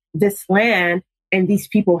to this land and these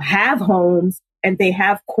people have homes and they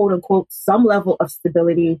have, quote unquote, some level of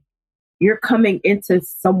stability, you're coming in to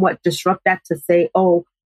somewhat disrupt that to say, oh,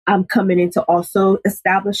 I'm coming in to also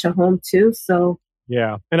establish a home too. So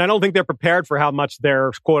yeah. And I don't think they're prepared for how much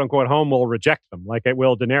their quote unquote home will reject them, like it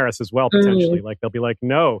will Daenerys as well, potentially. Like they'll be like,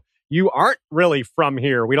 no, you aren't really from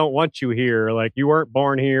here. We don't want you here. Like you weren't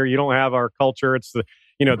born here. You don't have our culture. It's the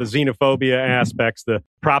xenophobia aspects, the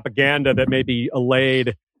propaganda that may be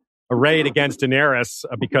arrayed against Daenerys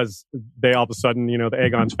because they all of a sudden, the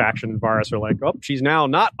Aegon's faction and Varys are like, oh, she's now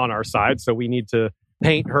not on our side. So we need to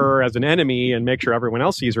paint her as an enemy and make sure everyone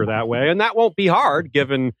else sees her that way. And that won't be hard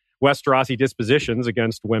given Westerosi dispositions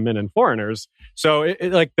against women and foreigners. So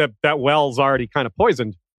that well's already kind of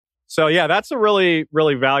poisoned. So yeah, that's a really,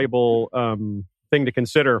 really valuable thing to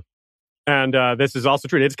consider. And this is also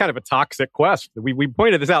true. It's kind of a toxic quest. We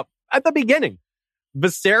pointed this out at the beginning.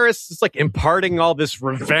 Viserys is like imparting all this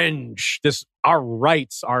revenge, our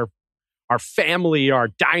rights, our family, our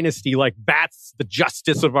dynasty, like that's the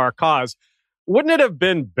justice of our cause. Wouldn't it have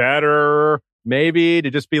been better maybe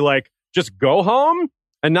to just be like, just go home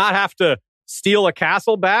and not have to steal a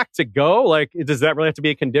castle back to go? Like, does that really have to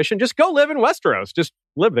be a condition? Just go live in Westeros. Just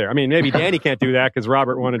live there. I mean, maybe Dany can't do that because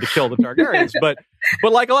Robert wanted to kill the Targaryens, but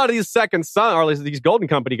like a lot of these second son, or at least these Golden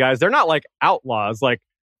Company guys, they're not like outlaws. Like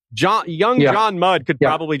John Mudd could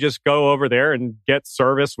probably just go over there and get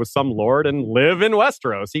service with some lord and live in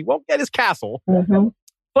Westeros. He won't get his castle. Mm-hmm.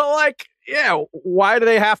 But like, yeah, why do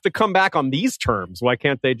they have to come back on these terms? Why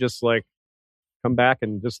can't they just like come back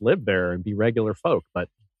and just live there and be regular folk? But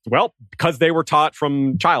well, because they were taught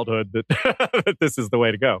from childhood that, that this is the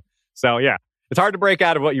way to go. So yeah, it's hard to break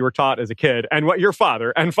out of what you were taught as a kid and what your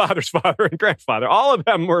father and father's father and grandfather, all of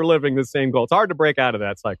them were living the same goal. It's hard to break out of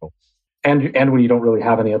that cycle. And when you don't really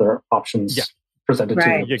have any other options presented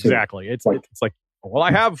to you. Exactly. It's like, well,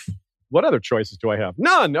 I have, what other choices do I have?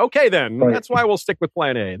 None. Okay, then. Right. That's why we'll stick with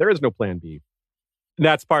plan A. There is no plan B.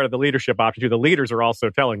 That's part of the leadership option too. The leaders are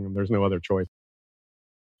also telling them there's no other choice.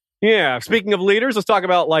 Yeah. Speaking of leaders, let's talk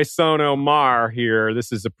about Lysono Mar here.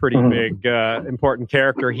 This is a pretty big, important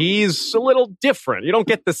character. He's a little different. You don't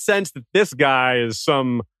get the sense that this guy is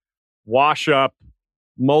some wash-up,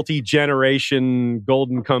 multi-generation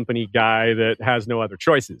Golden Company guy that has no other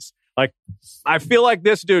choices. Like, I feel like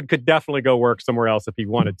this dude could definitely go work somewhere else if he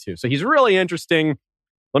wanted to. So he's really interesting.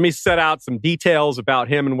 Let me set out some details about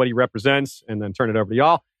him and what he represents and then turn it over to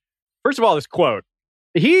y'all. First of all, this quote.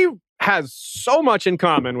 He has so much in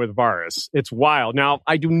common with Varys. It's wild. Now,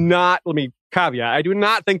 let me caveat. I do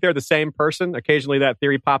not think they're the same person. Occasionally that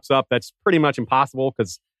theory pops up. That's pretty much impossible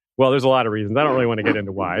because, well, there's a lot of reasons. I don't really want to get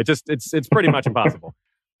into why. It's pretty much impossible.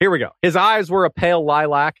 Here we go. His eyes were a pale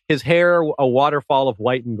lilac, his hair a waterfall of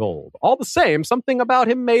white and gold. All the same, something about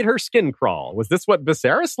him made her skin crawl. Was this what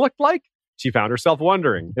Viserys looked like? She found herself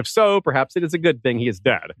wondering. If so, perhaps it is a good thing he is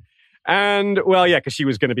dead. And, well, yeah, because she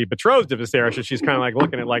was going to be betrothed to Viserys, and she's kind of like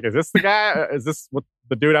looking at like, is this the guy? Is this what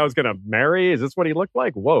the dude I was going to marry? Is this what he looked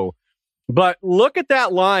like? Whoa. But look at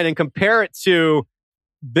that line and compare it to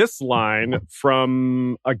this line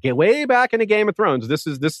from way back in a Game of Thrones.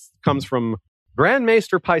 This comes from Grand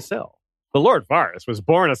Maester Pycelle. The Lord Varys was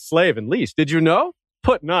born a slave and leased. Did you know?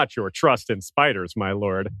 Put not your trust in spiders, my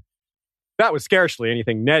lord. That was scarcely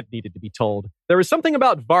anything Ned needed to be told. There was something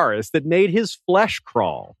about Varys that made his flesh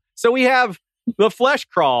crawl. So we have the flesh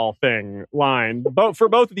crawl thing line for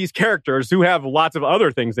both of these characters who have lots of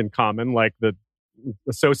other things in common, like the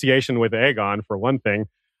association with Aegon, for one thing,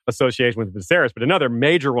 association with Viserys, but another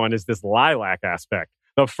major one is this lilac aspect.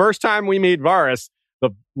 The first time we meet Varys,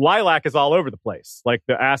 the lilac is all over the place,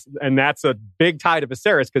 and that's a big tie to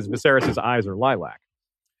Viserys because Viserys' eyes are lilac.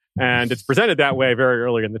 And it's presented that way very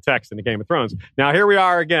early in the text in the Game of Thrones. Now, here we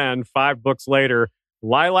are again, 5 books later,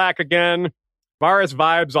 lilac again, Varys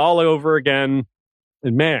vibes all over again.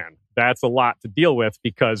 And man, that's a lot to deal with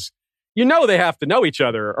because they have to know each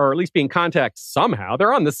other or at least be in contact somehow.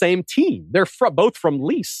 They're on the same team. They're both from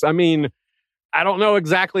Lys. I mean, I don't know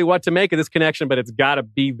exactly what to make of this connection, but it's got to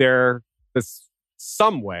be there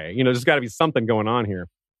some way. There's got to be something going on here.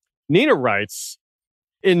 Nina writes,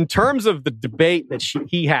 in terms of the debate that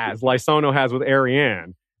Lysono has with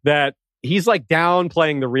Arianne, that he's like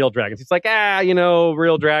downplaying the real dragons. He's like,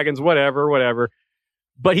 real dragons, whatever.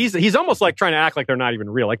 But he's almost like trying to act like they're not even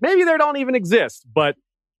real. Like maybe they don't even exist, but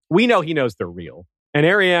we know he knows they're real. And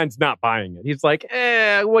Arianne's not buying it. He's like,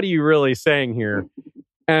 what are you really saying here?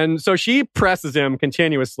 And so she presses him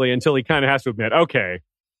continuously until he kind of has to admit, okay,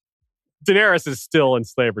 Daenerys is still in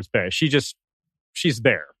Slaver's Bay. She's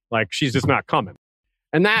there. Like, she's just not coming.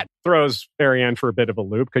 And that throws Arianne for a bit of a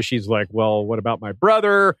loop because she's like, well, what about my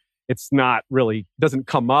brother? It's not really, doesn't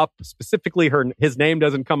come up. Specifically, his name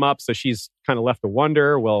doesn't come up. So she's kind of left to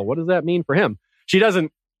wonder, well, what does that mean for him? She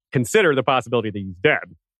doesn't consider the possibility that he's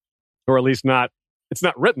dead. Or at least it's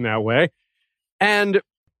not written that way. And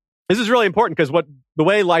this is really important because the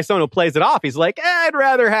way Lysono plays it off, he's like, I'd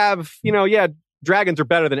rather have, dragons are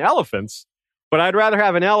better than elephants, but I'd rather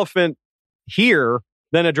have an elephant here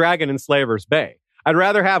than a dragon in Slaver's Bay. I'd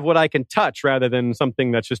rather have what I can touch rather than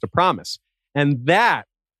something that's just a promise. And that,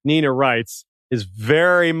 Nina writes, is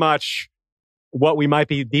very much what we might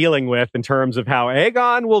be dealing with in terms of how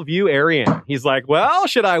Aegon will view Arianne. He's like, well,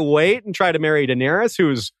 should I wait and try to marry Daenerys,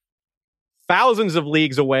 who's thousands of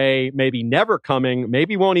leagues away, maybe never coming,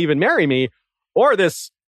 maybe won't even marry me, or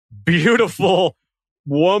this beautiful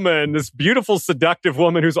woman, this beautiful seductive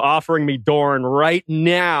woman who's offering me Dorne right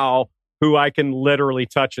now, who I can literally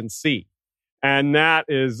touch and see. And that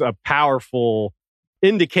is a powerful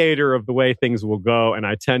indicator of the way things will go. And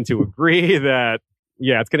I tend to agree that,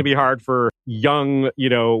 it's going to be hard for young,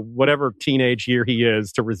 whatever teenage year he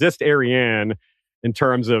is, to resist Arianne in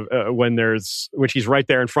terms of when she's right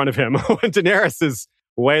there in front of him, when Daenerys is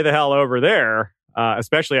way the hell over there,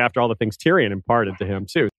 especially after all the things Tyrion imparted to him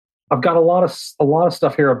too. I've got a lot of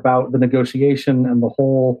stuff here about the negotiation and the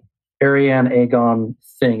whole Arianne Aegon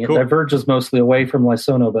thing. It diverges mostly away from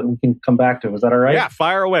Lysono, but we can come back to it. Is that all right? Yeah,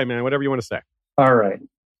 fire away, man. Whatever you want to say. All right.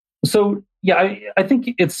 So, I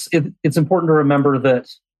think it's important to remember that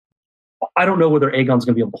I don't know whether Aegon's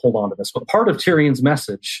going to be able to hold on to this, but part of Tyrion's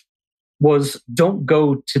message was don't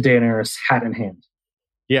go to Daenerys hat in hand.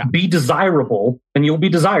 Yeah. Be desirable and you'll be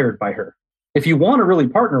desired by her. If you want to really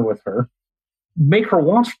partner with her, make her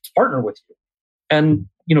want to partner with you. And,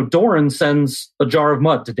 Doran sends a jar of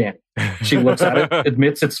mud to Dany. She looks at it,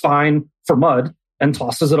 admits it's fine for mud, and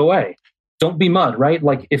tosses it away. Don't be mud, right?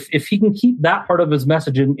 Like, if he can keep that part of his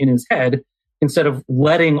message in his head, instead of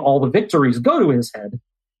letting all the victories go to his head,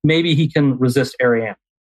 maybe he can resist Arianne.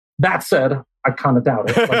 That said, I kind of doubt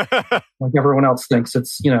it. Like everyone else thinks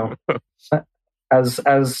it's,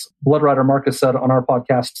 as Blood Rider Marcus said on our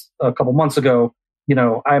podcast a couple months ago,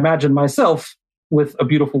 I imagine myself with a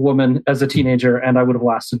beautiful woman as a teenager, and I would have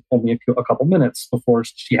lasted only a couple minutes before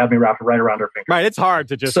she had me wrapped right around her finger. Right, it's hard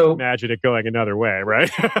to just imagine it going another way,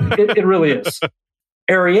 right? it really is.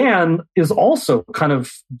 Arianne is also kind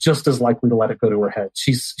of just as likely to let it go to her head.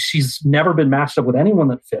 She's never been matched up with anyone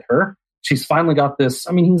that fit her. She's finally got this,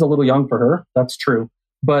 he's a little young for her, that's true,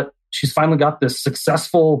 but she's finally got this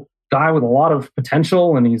successful guy with a lot of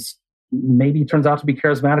potential, and he's maybe turns out to be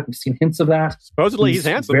charismatic. We've seen hints of that. Supposedly he's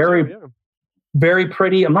handsome. very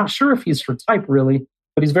pretty. I'm not sure if he's her type really,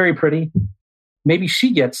 but he's very pretty. Maybe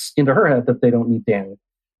she gets into her head that they don't need Dany.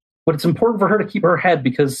 But it's important for her to keep her head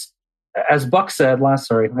because, as Buck said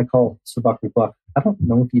I call Sir Buckley Buck. I don't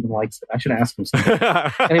know if he even likes it. I should ask him something.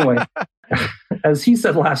 Anyway, as he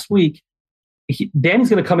said last week, Dany's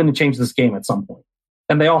going to come in and change this game at some point.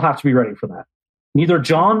 And they all have to be ready for that. Neither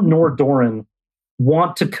Jon nor Doran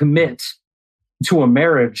want to commit to a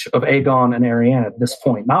marriage of Aegon and Arianne at this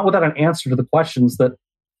point, not without an answer to the questions that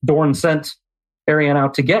Doran sent Arianne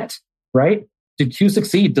out to get, right? Did Q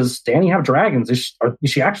succeed? Does Dany have dragons? Is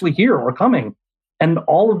she actually here or coming? And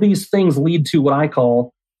all of these things lead to what I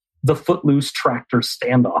call the Footloose tractor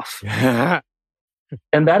standoff.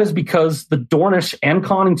 And that is because the Dornish and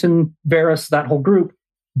Connington, Varys, that whole group,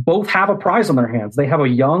 both have a prize on their hands. They have a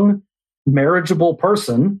young, marriageable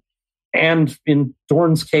person, and in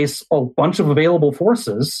Doran's case, a bunch of available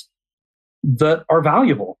forces that are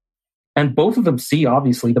valuable. And both of them see,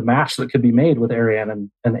 obviously, the match that could be made with Arianne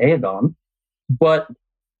and Aegon, but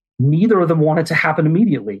neither of them want it to happen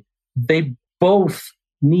immediately. They both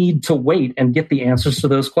need to wait and get the answers to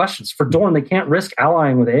those questions. For Dorne, they can't risk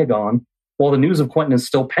allying with Aegon while the news of Quentyn is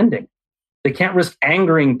still pending. They can't risk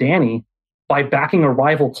angering Dany by backing a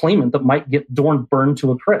rival claimant that might get Dorne burned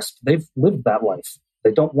to a crisp. They've lived that life.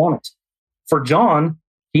 They don't want it. For Jon,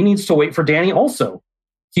 he needs to wait for Dany also.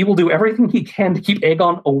 He will do everything he can to keep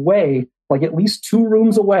Aegon away, like at least 2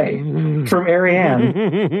 rooms away from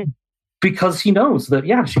Arianne, because he knows that,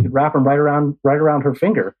 she could wrap him right around her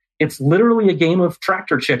finger. It's literally a game of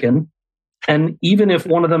tractor chicken. And even if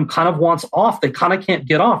one of them kind of wants off, they kind of can't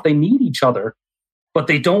get off. They need each other, but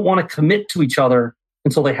they don't want to commit to each other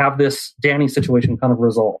until they have this Dany situation kind of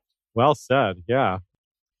resolved. Well said. Yeah.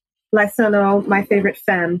 Lysono, my favorite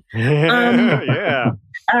femme. Yeah.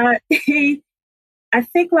 I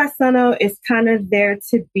think Lysono is kind of there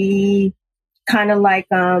to be kind of like,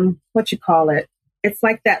 what you call it? It's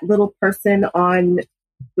like that little person on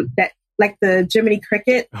that, like the Jiminy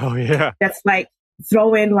Cricket. Oh, yeah. That's like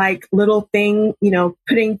throwing like little thing,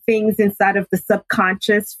 putting things inside of the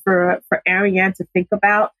subconscious for Arianne to think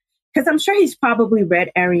about. Because I'm sure he's probably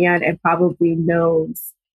read Arianne and probably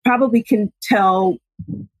can tell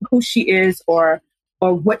who she is or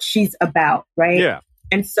what she's about, right? Yeah.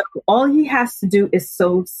 And so all he has to do is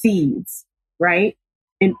sow seeds, right?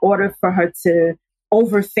 In order for her to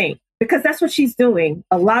overthink, because that's what she's doing.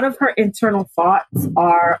 A lot of her internal thoughts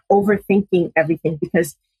are overthinking everything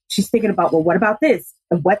because she's thinking about, well, what about this?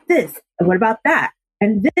 And what this? And what about that?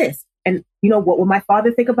 And this? And, what will my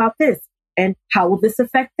father think about this? And how will this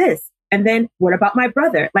affect this? And then what about my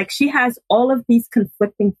brother? Like she has all of these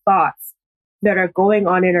conflicting thoughts that are going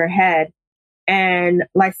on in her head. And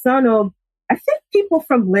Lysono, I think people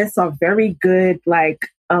from Lys are very good, like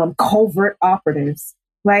covert operatives.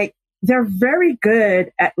 Like they're very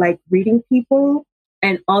good at like reading people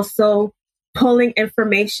and also pulling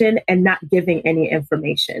information and not giving any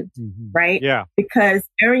information, right? Yeah. Because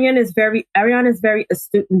Arianne is very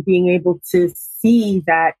astute in being able to see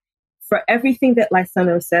that for everything that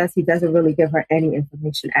Lysono says, he doesn't really give her any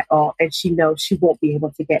information at all. And she knows she won't be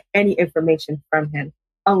able to get any information from him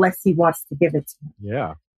unless he wants to give it to her.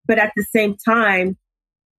 Yeah. But at the same time,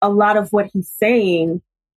 a lot of what he's saying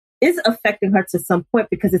is affecting her to some point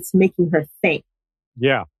because it's making her think.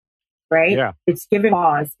 Yeah. Right? Yeah. It's giving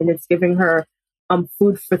pause and it's giving her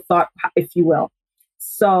food for thought, if you will.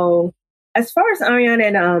 So as far as Arianne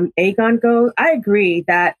and Aegon go, I agree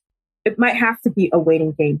that it might have to be a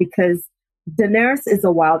waiting game because Daenerys is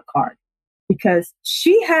a wild card because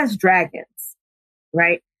she has dragons,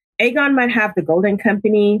 right? Aegon might have the Golden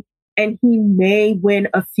Company and he may win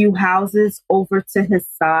a few houses over to his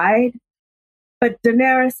side, but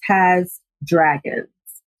Daenerys has dragons.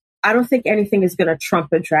 I don't think anything is going to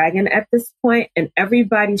trump a dragon at this point, and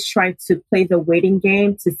everybody's trying to play the waiting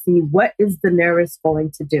game to see what is Daenerys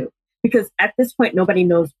going to do. Because at this point, nobody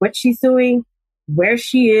knows what she's doing, where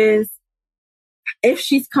she is, if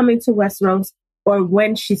she's coming to Westeros, or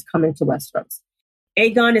when she's coming to Westeros.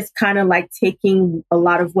 Aegon is kind of like taking a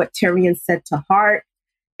lot of what Tyrion said to heart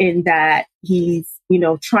in that he's,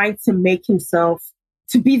 trying to make himself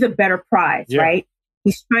to be the better prize, right?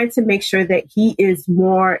 He's trying to make sure that he is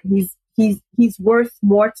more, he's worth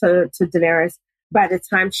more to Daenerys by the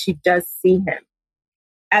time she does see him.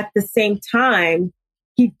 At the same time,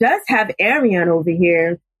 he does have Arianne over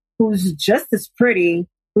here, who's just as pretty,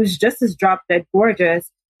 who's just as drop dead gorgeous,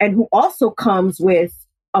 and who also comes with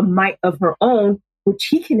a might of her own, which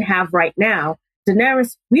he can have right now.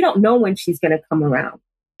 Daenerys, we don't know when she's going to come around.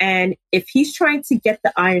 And if he's trying to get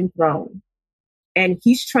the Iron Throne, and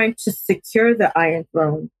he's trying to secure the Iron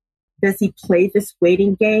Throne, does he play this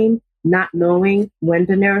waiting game not knowing when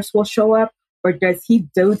Daenerys will show up? Or does he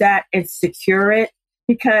do that and secure it?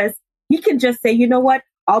 Because he can just say, you know what?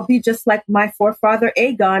 I'll be just like my forefather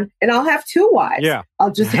Aegon, and I'll have 2 wives. Yeah.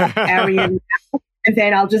 I'll just have Arya now, and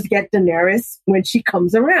then I'll just get Daenerys when she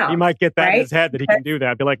comes around. He might get that right? in his head that he can do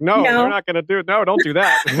that. Be like, no, they're not going to do it. No, don't do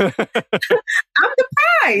that. I'm the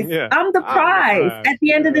prize. Yeah. I'm the prize. At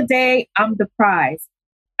the end of the day, I'm the prize.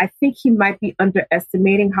 I think he might be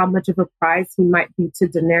underestimating how much of a prize he might be to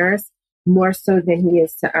Daenerys, more so than he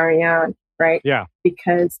is to Arianne, right? Yeah.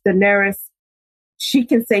 Because Daenerys, she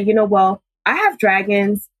can say, you know, well, I have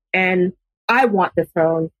dragons and I want the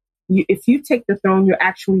throne. If you take the throne, you're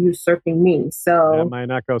actually usurping me. So that might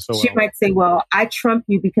not go so well. She might say, well, I trump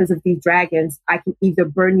you because of these dragons. I can either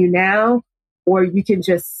burn you now or you can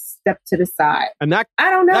just step to the side. And that, I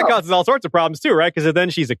don't know. That causes all sorts of problems too, right? Because then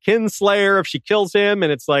she's a kinslayer if she kills him.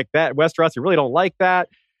 And it's like that, Westeros, you really don't like that.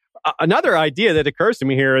 Another idea that occurs to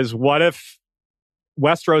me here is, what if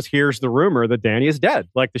Westeros hears the rumor that Dany is dead?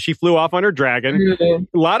 Like, that she flew off on her dragon.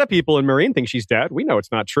 Mm-hmm. A lot of people in Meereen think she's dead. We know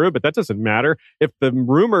it's not true, but that doesn't matter. If the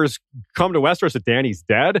rumors come to Westeros that Dany's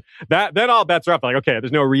dead, then all bets are up. Like, okay,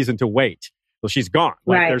 there's no reason to wait. Well, she's gone.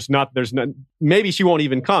 Like, right. there's not, maybe she won't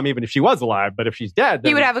even come, even if she was alive. But if she's dead,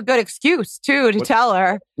 then he would have a good excuse too to tell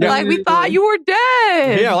her, like, we thought you were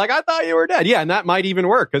dead. Yeah, like, I thought you were dead. Yeah, and that might even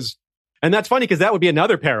work. And that's funny because that would be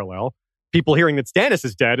another parallel. People hearing that Stannis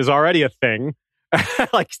is dead is already a thing.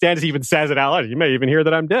 Like, Stannis even says it out loud. You may even hear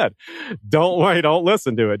that I'm dead. Don't worry, don't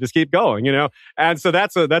listen to it. Just keep going, you know? And so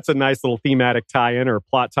that's a nice little thematic tie-in, or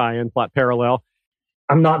plot tie-in, plot parallel.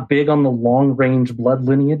 I'm not big on the long-range blood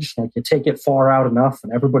lineage. Like, you take it far out enough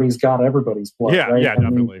and everybody's got everybody's blood, yeah, right? Yeah,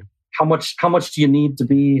 definitely. mean, how much do you need to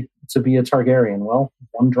be a Targaryen? Well,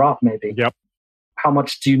 1 drop maybe. Yep. How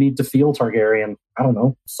much do you need to feel Targaryen? I don't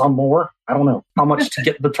know. Some more? I don't know. How much to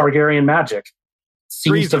get the Targaryen magic?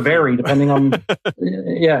 Seems to vary depending on...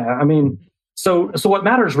 Yeah, I mean... So what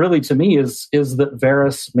matters really to me is that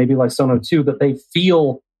Varys, maybe Lysono too, that they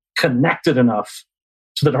feel connected enough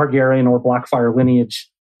to the Targaryen or Blackfyre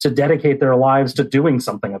lineage to dedicate their lives to doing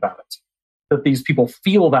something about it. That these people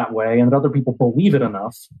feel that way and that other people believe it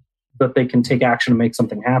enough that they can take action and make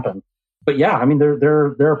something happen. But yeah, I mean,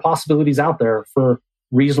 there are possibilities out there for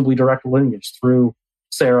reasonably direct lineage through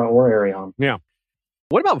Sarah or Arianne. Yeah.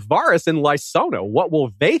 What about Varys and Lysono? What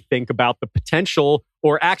will they think about the potential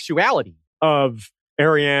or actuality of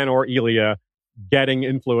Arianne or Elia getting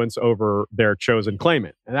influence over their chosen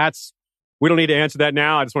claimant? And we don't need to answer that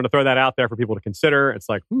now. I just want to throw that out there for people to consider. It's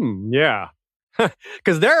like, yeah.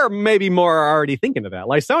 Because they're maybe more already thinking of that.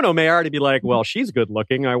 Lysono may already be like, well, she's good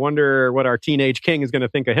looking. I wonder what our teenage king is going to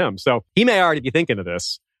think of him. So he may already be thinking of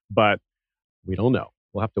this, but we don't know.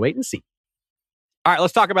 We'll have to wait and see. All right,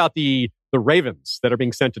 let's talk about the ravens that are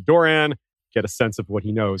being sent to Doran, get a sense of what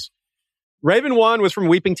he knows. Raven 1 was from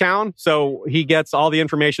Weeping Town, so he gets all the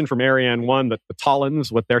information from Arianne 1, that the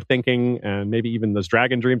Tollans, what they're thinking, and maybe even those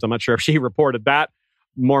dragon dreams. I'm not sure if she reported that.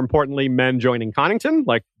 More importantly, men joining Connington,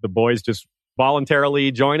 like the boys just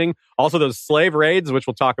voluntarily joining. Also, those slave raids, which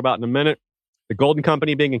we'll talk about in a minute. The Golden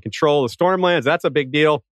Company being in control of Stormlands, that's a big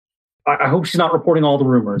deal. I hope she's not reporting all the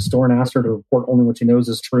rumors. Doran asked her to report only what she knows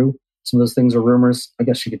is true. Some of those things are rumors. I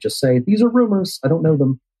guess she could just say, these are rumors. I don't know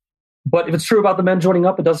them. But if it's true about the men joining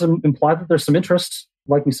up, it doesn't imply that there's some interest.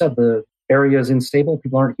 Like we said, the area is unstable.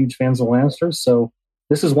 People aren't huge fans of the Lannisters. So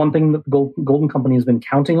this is one thing that the Golden Company has been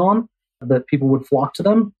counting on, that people would flock to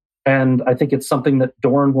them. And I think it's something that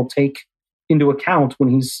Doran will take into account when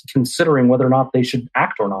he's considering whether or not they should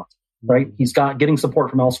act or not, right? He's getting support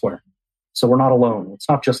from elsewhere. So we're not alone. It's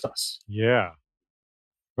not just us. Yeah.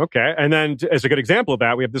 Okay. And then as a good example of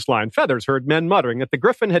that, we have this line: Feathers heard men muttering that the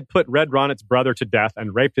Griffin had put Red Ronnet's brother to death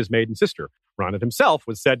and raped his maiden sister. Ronnet himself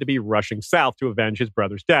was said to be rushing south to avenge his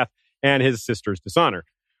brother's death and his sister's dishonor.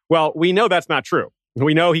 Well, we know that's not true.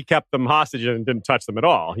 We know he kept them hostage and didn't touch them at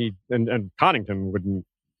all. And Connington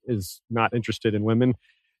is not interested in women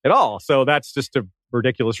at all. So that's just a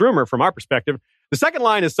ridiculous rumor from our perspective. The second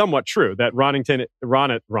line is somewhat true, that Ronnet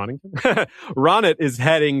is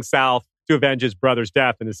heading south to avenge his brother's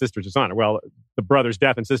death and his sister's dishonor. Well, the brother's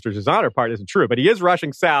death and sister's dishonor part isn't true, but he is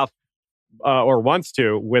rushing south, or wants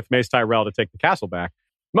to, with Mace Tyrell to take the castle back.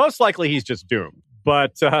 Most likely he's just doomed.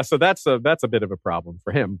 But so that's a bit of a problem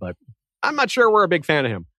for him, but I'm not sure we're a big fan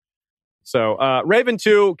of him. So Raven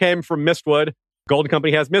 2 came from Mistwood. Golden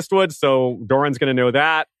Company has Mistwood, so Doran's going to know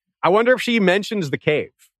that. I wonder if she mentions the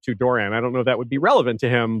cave to Doran. I don't know if that would be relevant to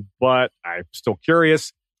him, but I'm still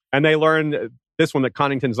curious. And they learn this one that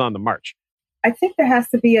Connington's on the march. I think there has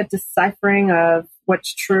to be a deciphering of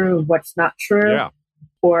what's true, what's not true. Yeah.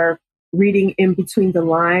 Or reading in between the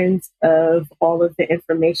lines of all of the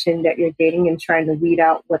information that you're getting and trying to weed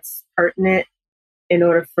out what's pertinent in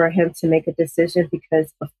order for him to make a decision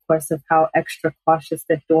because, of course, of how extra cautious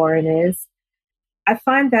that Doran is. I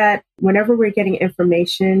find that whenever we're getting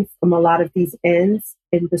information from a lot of these ends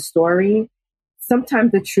in the story,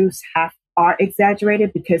 sometimes the truths are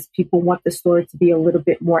exaggerated because people want the story to be a little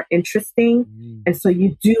bit more interesting. And so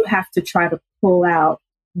you do have to try to pull out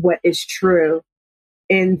what is true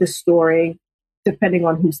in the story, depending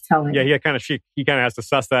on who's telling. Yeah, he kind of has to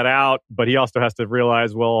suss that out, but he also has to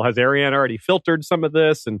realize, well, has Arianne already filtered some of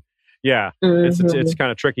this? And yeah, it's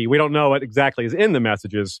kind of tricky. We don't know what exactly is in the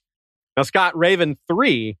messages. Now, Scott, Raven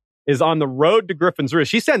 3 is on the road to Griffin's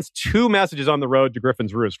Roost. She sends 2 messages on the road to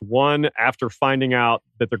Griffin's Roost. One after finding out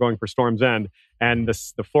that they're going for Storm's End, and the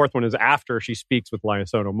 4th one is after she speaks with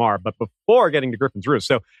Lyanna Mar, but before getting to Griffin's Roost.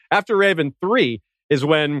 So after Raven 3 is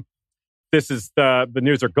when this is the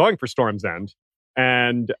news they're going for Storm's End,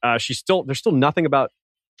 and there's still nothing about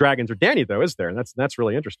dragons or Dany, though, is there? And that's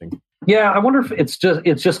really interesting. Yeah, I wonder if it's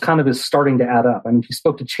just kind of is starting to add up. I mean, he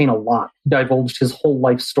spoke to Chain a lot. He divulged his whole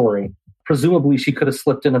life story. Presumably, she could have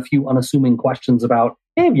slipped in a few unassuming questions about,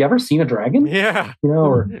 hey, have you ever seen a dragon? Yeah.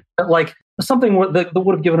 Or like something that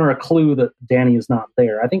would have given her a clue that Dany is not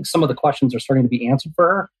there. I think some of the questions are starting to be answered for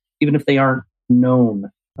her, even if they aren't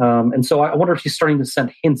known. And so I wonder if she's starting to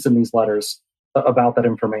send hints in these letters about that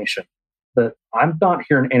information. That I'm not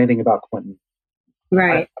hearing anything about Quentyn.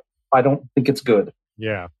 Right. I don't think it's good.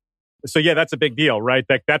 Yeah. So yeah, that's a big deal, right?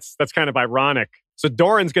 That's kind of ironic. So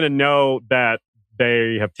Doran's going to know that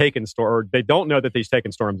they have taken or they don't know that he's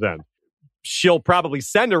taken Storm's End. She'll probably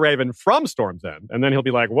send a Raven from Storm's End, and then he'll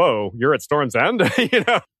be like, "Whoa, you're at Storm's End,"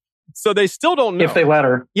 So they still don't know if they let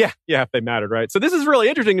her. Yeah, if they mattered, right? So this is really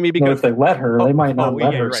interesting to me because if they let her, they might not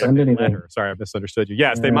let her send anything. Sorry, I misunderstood you.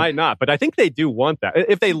 Yes, they might not, but I think they do want that.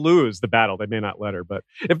 If they lose the battle, they may not let her. But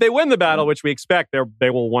if they win the battle, which we expect, they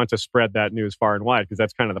will want to spread that news far and wide because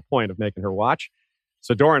that's kind of the point of making her watch.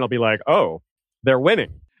 So Doran will be like, "Oh, they're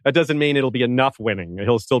winning." That doesn't mean it'll be enough winning.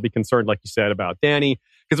 He'll still be concerned, like you said, about Dany,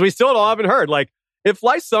 because we still haven't heard. Like, if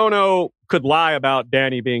Lysono could lie about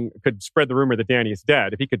Dany could spread the rumor that Dany is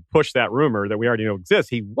dead, if he could push that rumor that we already know exists,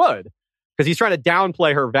 he would, because he's trying to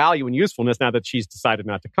downplay her value and usefulness now that she's decided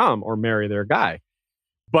not to come or marry their guy.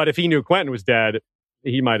 But if he knew Quentyn was dead,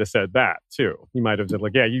 he might have said that too. He might have said,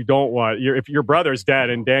 like, yeah, you don't want, if your brother's dead,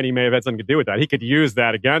 and Dany may have had something to do with that. He could use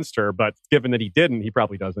that against her, but given that he didn't, he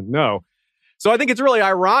probably doesn't know. So I think it's really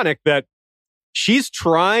ironic that she's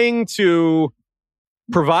trying to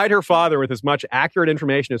provide her father with as much accurate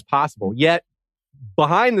information as possible, yet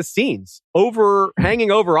behind the scenes,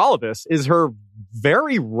 hanging over all of this, is her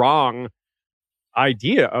very wrong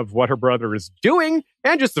idea of what her brother is doing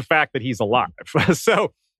and just the fact that he's alive.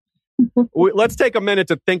 So let's take a minute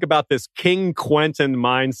to think about this King Quentyn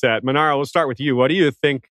mindset. Manara, we'll start with you. What do you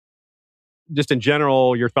think, just in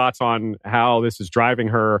general, your thoughts on how this is driving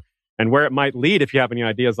her and where it might lead, if you have any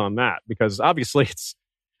ideas on that? Because obviously it's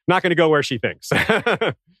not going to go where she thinks.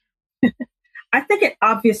 I think it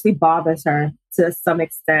obviously bothers her to some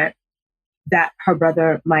extent that her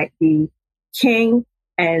brother might be king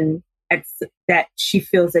and that she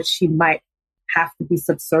feels that she might have to be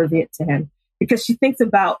subservient to him, because she thinks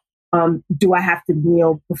about, do I have to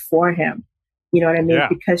kneel before him? You know what I mean? Yeah.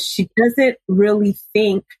 Because she doesn't really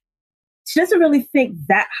think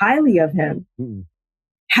that highly of him. Mm-mm.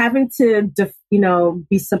 Having to,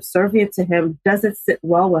 be subservient to him doesn't sit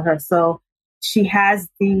well with her. So she has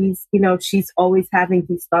these, she's always having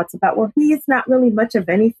these thoughts about, well, he is not really much of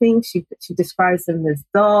anything. She describes him as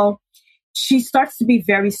dull. She starts to be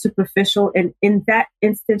very superficial. And in that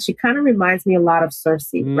instance, she kind of reminds me a lot of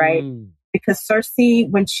Cersei, right? Because Cersei,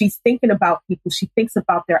 when she's thinking about people, she thinks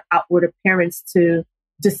about their outward appearance to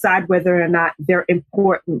decide whether or not they're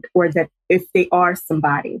important or that if they are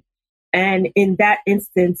somebody. And in that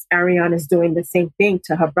instance, Arianne is doing the same thing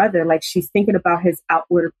to her brother. Like, she's thinking about his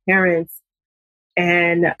outward appearance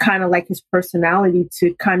and kind of like his personality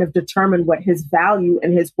to kind of determine what his value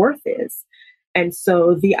and his worth is. And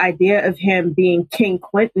so the idea of him being King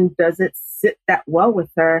Quentyn doesn't sit that well with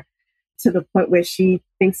her, to the point where she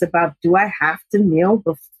thinks about, do I have to kneel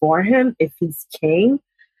before him if he's king?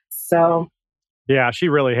 So. Yeah, she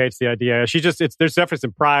really hates the idea. There's definitely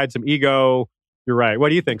some pride, some ego. You're right. What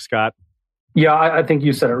do you think, Scott? Yeah, I think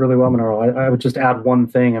you said it really well, Monroe. I would just add one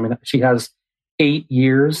thing. I mean, she has 8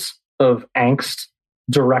 years of angst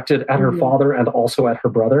directed at her father and also at her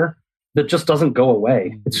brother that just doesn't go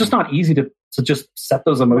away. It's just not easy to just set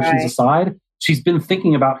those emotions aside. She's been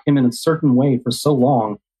thinking about him in a certain way for so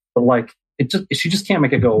long, but she just can't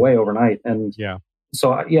make it go away overnight. And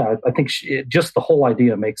So yeah, I think just the whole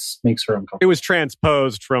idea makes her uncomfortable. It was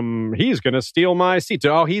transposed from he's going to steal my seat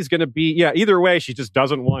to he's going to be either way, she just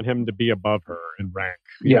doesn't want him to be above her in rank.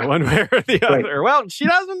 Yeah, one way or the other. Well, she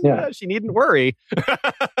doesn't. Yeah. She needn't worry.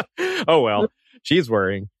 Oh well, she's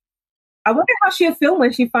worrying. I wonder how she'll feel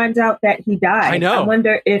when she finds out that he died. I know. I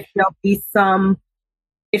wonder if there'll be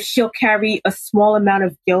if she'll carry a small amount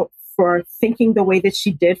of guilt for thinking the way that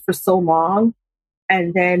she did for so long.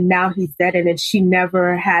 And then now he's dead, and then she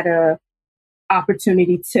never had a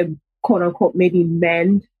opportunity to, quote unquote, maybe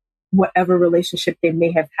mend whatever relationship they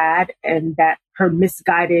may have had, and that her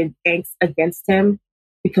misguided angst against him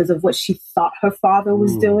because of what she thought her father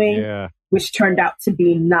was doing, which turned out to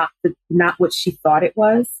be not what she thought it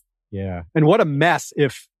was. Yeah. And what a mess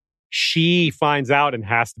if she finds out and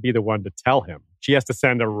has to be the one to tell him. She has to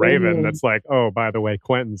send a raven that's like, oh, by the way,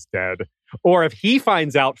 Quentin's dead. Or if he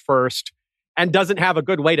finds out first and doesn't have a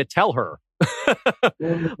good way to tell her.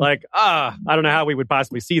 Like, I don't know how we would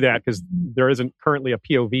possibly see that because there isn't currently a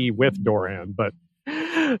POV with Doran, but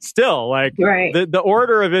still, like, the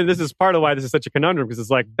order of it, this is part of why this is such a conundrum, because it's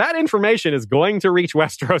like, that information is going to reach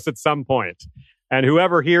Westeros at some point. And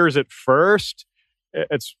whoever hears it first,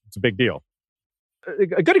 it's a big deal.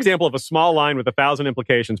 A good example of a small line with 1,000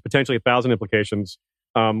 implications, potentially 1,000 implications,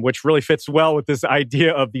 which really fits well with this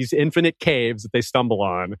idea of these infinite caves that they stumble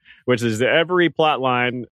on, which is every plot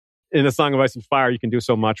line in A Song of Ice and Fire you can do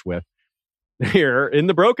so much with. Here, in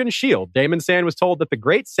The Broken Shield, Daemon Sand was told that the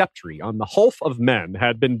great Septry on the Hulf of Men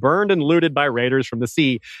had been burned and looted by raiders from the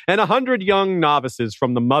sea, and 100 young novices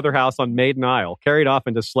from the mother house on Maiden Isle carried off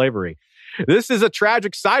into slavery. This is a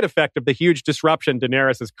tragic side effect of the huge disruption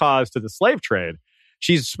Daenerys has caused to the slave trade.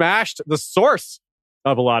 She's smashed the source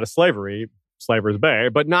of a lot of slavery, Slaver's Bay,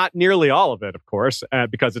 but not nearly all of it, of course,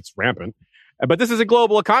 because it's rampant. But this is a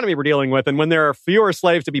global economy we're dealing with, and when there are fewer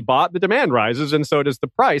slaves to be bought, the demand rises, and so does the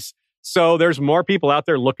price. So there's more people out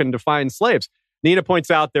there looking to find slaves. Nina points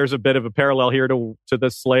out there's a bit of a parallel here to the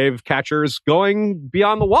slave catchers going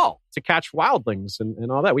beyond the wall to catch wildlings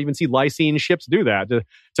and all that. We even see Lysine ships do that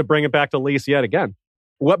to bring it back to Lys yet again.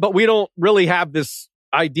 But we don't really have this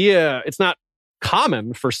idea. It's not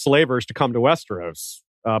common for slavers to come to Westeros,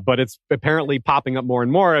 but it's apparently popping up more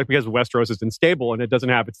and more because Westeros is unstable and it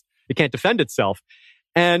can't defend itself.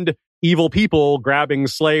 And evil people grabbing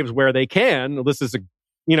slaves where they can. This is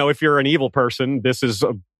if you're an evil person, this is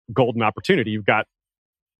a golden opportunity. You've got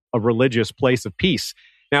a religious place of peace.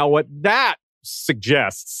 Now, what that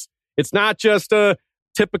suggests, it's not just a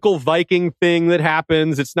typical Viking thing that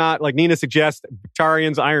happens. It's not like Nina suggests,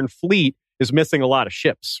 Victarion's Iron Fleet is missing a lot of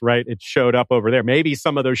ships, right? It showed up over there. Maybe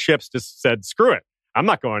some of those ships just said, screw it. I'm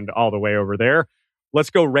not going all the way over there. Let's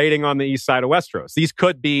go raiding on the east side of Westeros. These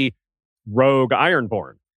could be rogue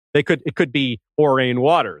Ironborn. It could be Orain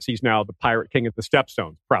Waters. He's now the pirate king of the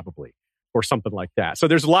Stepstones, probably, or something like that. So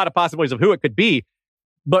there's a lot of possibilities of who it could be,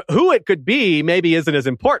 but who it could be maybe isn't as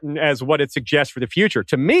important as what it suggests for the future.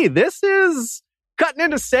 To me, this is cutting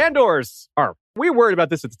into Sandor's arc. We were worried about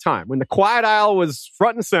this at the time. When the Quiet Isle was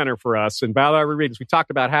front and center for us in Battle Armor Readings, we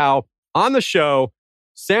talked about how on the show,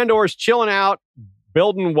 Sandor's chilling out,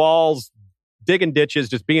 building walls, digging ditches,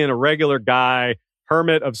 just being a regular guy,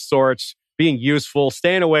 hermit of sorts, being useful,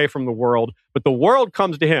 staying away from the world. But the world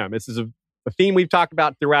comes to him. This is a theme we've talked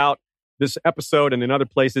about throughout this episode and in other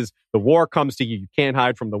places. The war comes to you. You can't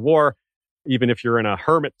hide from the war, even if you're in a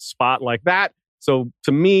hermit spot like that. So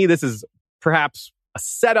to me, this is perhaps a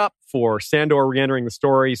setup for Sandor re-entering the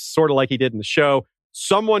story, sort of like he did in the show.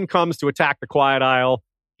 Someone comes to attack the Quiet Isle.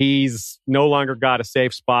 He's no longer got a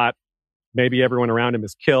safe spot. Maybe everyone around him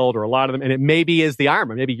is killed, or a lot of them. And it maybe is the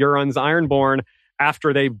Ironman. Maybe Euron's Ironborn,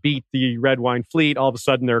 after they beat the Red Wine Fleet, all of a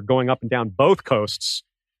sudden they're going up and down both coasts,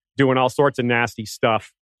 doing all sorts of nasty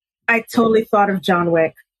stuff. I totally thought of John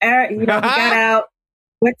Wick. He got out,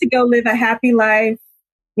 went to go live a happy life.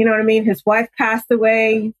 You know what I mean? His wife passed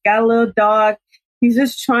away. He's got a little dog. He's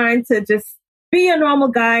just trying to just be a normal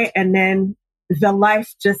guy. And then the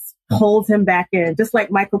life just pulls him back in, just like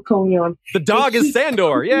Michael Corleone. The dog is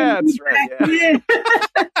Sandor. Yeah, that's right.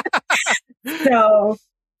 Yeah. So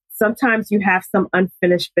sometimes you have some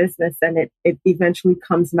unfinished business and it eventually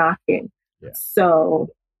comes knocking. Yeah. So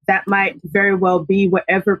that might very well be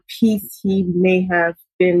whatever peace he may have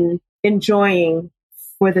been enjoying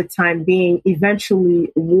for the time being.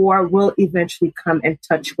 Eventually, war will eventually come and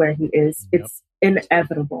touch where he is. Yep. It's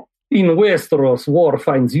inevitable. In Westeros, war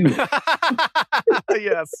finds you.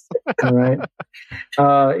 Yes. All right.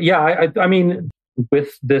 I mean,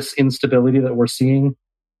 with this instability that we're seeing,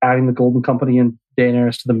 adding the Golden Company and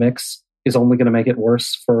Daenerys to the mix is only going to make it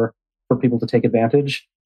worse for people to take advantage.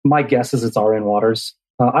 My guess is it's Orain Waters.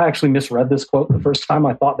 I actually misread this quote the first time.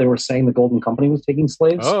 I thought they were saying the Golden Company was taking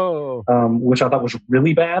slaves, which I thought was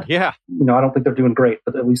really bad. Yeah. I don't think they're doing great,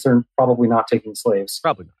 but at least they're probably not taking slaves.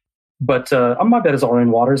 Probably not. But my bet is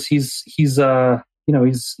Arian Waters. He's a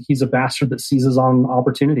bastard that seizes on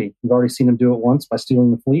opportunity. We've already seen him do it once by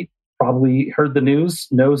stealing the fleet. Probably heard the news,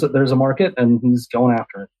 knows that there's a market, and he's going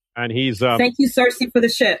after it. And he's thank you, Cersei, for the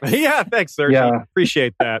ship. Yeah, thanks, Cersei. Yeah.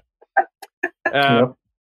 Appreciate that. Yep.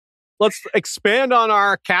 Let's expand on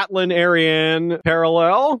our Catelyn Arianne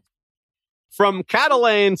parallel. From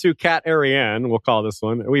Catelyn to Cat Arianne, we'll call this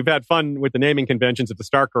one. We've had fun with the naming conventions of the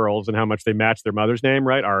Stark girls and how much they match their mother's name,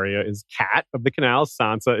 right? Arya is Cat of the Canals.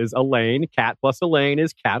 Sansa is Elaine. Cat plus Elaine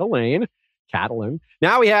is Catelyn.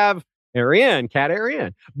 Now we have Arianne, Cat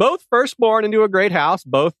Arianne. Both firstborn into a great house,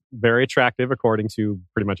 both very attractive according to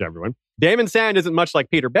pretty much everyone. Daemon Sand isn't much like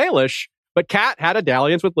Peter Baelish, but Cat had a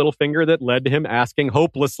dalliance with Littlefinger that led to him asking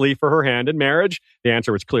hopelessly for her hand in marriage. The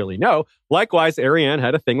answer was clearly no. Likewise, Arianne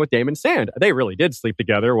had a thing with Daemon Sand. They really did sleep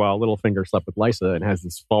together while Littlefinger slept with Lysa and has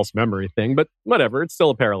this false memory thing, but whatever, it's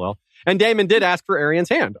still a parallel. And Daemon did ask for Arianne's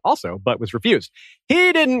hand also, but was refused.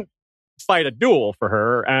 He didn't fight a duel for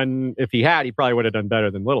her, and if he had, he probably would have done better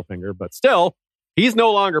than Littlefinger, but still, he's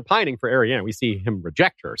no longer pining for Arianne. We see him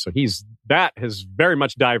reject her, so that has very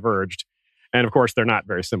much diverged. And of course, they're not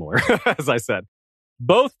very similar, as I said.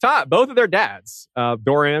 Both of their dads,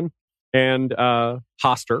 Doran and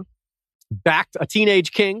Hoster, backed a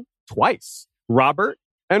teenage king twice. Robert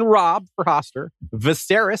and Robb for Hoster,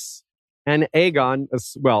 Viserys and Aegon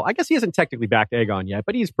as well. I guess he hasn't technically backed Aegon yet,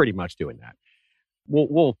 but he's pretty much doing that.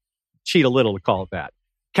 We'll cheat a little to call it that.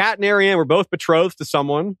 Cat and Arianne were both betrothed to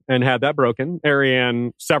someone and had that broken.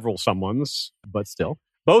 Arianne, several someones, but still.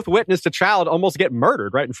 Both witnessed a child almost get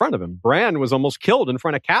murdered right in front of him. Bran was almost killed in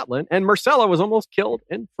front of Catelyn, and Myrcella was almost killed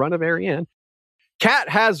in front of Arianne. Cat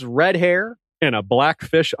has red hair and a black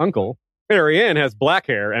fish uncle. Arianne has black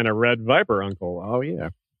hair and a red viper uncle. Oh, yeah.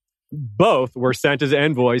 Both were sent as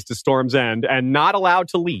envoys to Storm's End and not allowed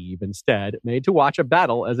to leave. Instead, made to watch a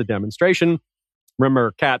battle as a demonstration.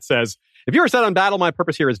 Remember, Cat says, "If you are set on battle, my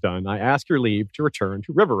purpose here is done. I ask your leave to return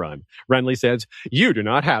to Riverrun." Renly says, "You do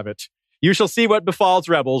not have it. You shall see what befalls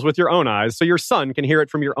rebels with your own eyes, so your son can hear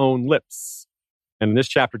it from your own lips." And in this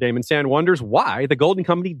chapter, Daemon Sand wonders why the Golden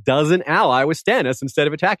Company doesn't ally with Stannis instead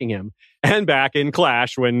of attacking him. And back in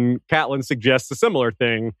Clash, when Catelyn suggests a similar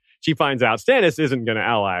thing, she finds out Stannis isn't going to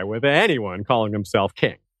ally with anyone calling himself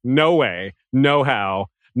king. No way, no how,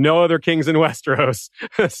 no other kings in Westeros,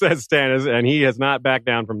 says Stannis, and he has not backed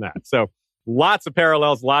down from that. So lots of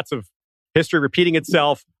parallels, lots of history repeating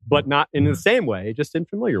itself, but not in the same way, just in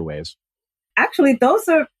familiar ways. Actually, those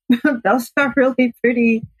are really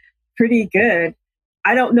pretty good.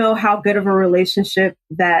 I don't know how good of a relationship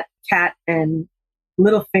that Cat and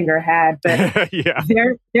Littlefinger had, but yeah.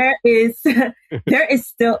 there is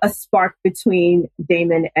still a spark between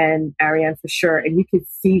Daemon and Arianne for sure, and you can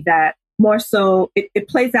see that more so. It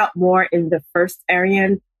plays out more in the first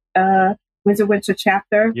Arianne Winds of Winter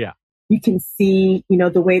chapter. Yeah, you can see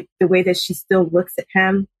the way that she still looks at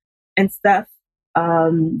him and stuff.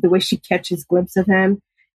 The way she catches glimpse of him,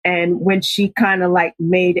 and when she kind of like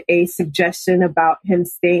made a suggestion about him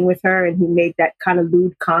staying with her, and he made that kind of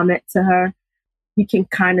lewd comment to her, you can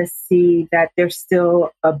kind of see that there's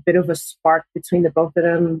still a bit of a spark between the both of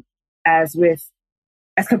them, as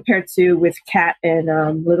compared to with Cat and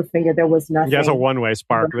Littlefinger, there was nothing. He has a one-way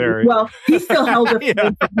spark there. Well, he still held a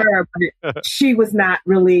feeling for her, but she was not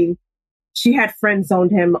really. She had friend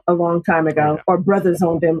zoned him a long time ago, or brother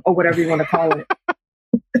zoned him, or whatever you want to call it.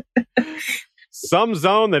 Some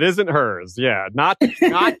zone that isn't hers. Yeah, not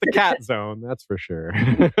the Cat zone, that's for sure.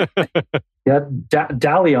 Yeah,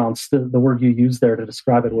 dalliance, the word you used there to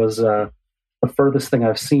describe it, was the furthest thing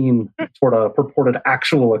I've seen toward a purported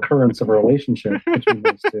actual occurrence of a relationship between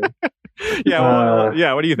those two.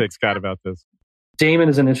 Yeah, what do you think, Scott, about this? Daemon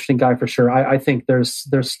is an interesting guy for sure. I think there's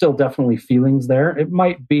still definitely feelings there. It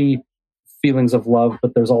might be feelings of love,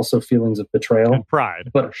 but there's also feelings of betrayal and pride.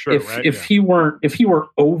 But sure, if he were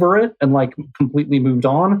over it and like completely moved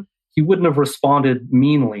on, he wouldn't have responded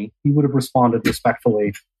meanly. He would have responded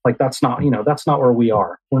respectfully. Like that's not where we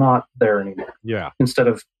are. We're not there anymore. Yeah. Instead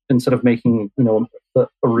of making a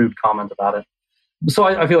rude comment about it. So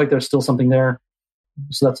I feel like there's still something there.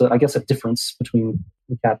 So that's I guess a difference between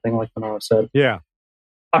the Cat thing, like Manara said. Yeah.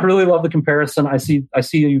 I really love the comparison. I see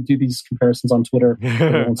you do these comparisons on Twitter.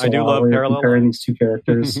 I do love comparing these two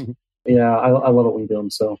characters. Yeah, I love it when you do them.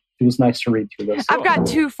 So it was nice to read through this. I've got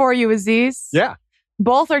two for you, Aziz. Yeah.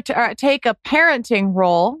 Both are take a parenting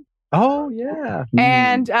role. Oh, yeah.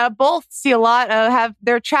 And both see a lot of have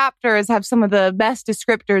their chapters have some of the best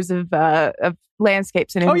descriptors of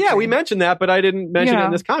landscapes and imagery. Oh, yeah, we mentioned that, but I didn't mention it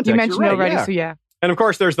in this context. You mentioned You're it already, yeah. so yeah. And of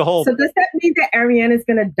course, there's the whole. So does that mean that Ariane is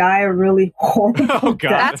going to die a really horrible Oh,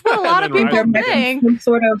 God. That's what a lot of people think. some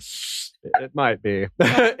sort of It might be.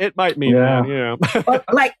 It might mean Yeah. that, you know.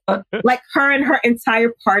 like her and her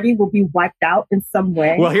entire party will be wiped out in some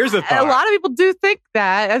way. Well, here's the thought. A lot of people do think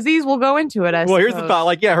that. Aziz will go into it. Well, here's the thought.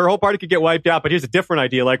 Like, yeah, her whole party could get wiped out, but here's a different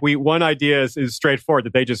idea. Like, one idea is straightforward,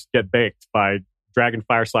 that they just get baked by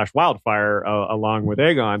Dragonfire/Wildfire along with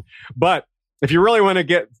Aegon. But if you really want to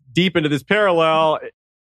get deep into this parallel,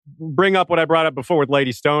 bring up what I brought up before with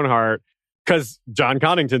Lady Stoneheart, because John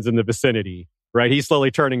Connington's in the vicinity, right? He's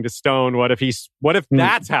slowly turning to stone. What if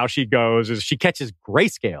that's how she goes, is she catches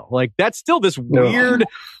Grayscale? Like, that's still this weird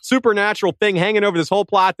supernatural thing hanging over this whole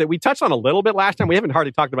plot that we touched on a little bit last time. We haven't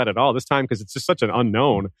hardly talked about it at all this time because it's just such an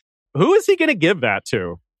unknown. Who is he going to give that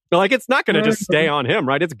to? Like, it's not going to just stay on him,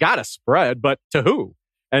 right? It's got to spread, but to who?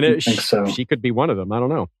 And she could be one of them. I don't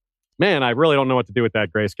know. Man, I really don't know what to do with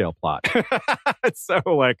that Grayscale plot. So,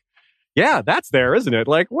 like, yeah, that's there, isn't it?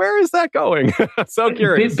 Like, where is that going? So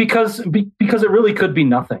curious. Because it really could be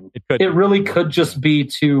nothing. It really could just be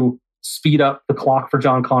to speed up the clock for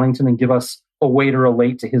John Connington and give us a way to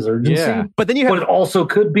relate to his urgency. Yeah. But then it also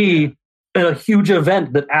could be a huge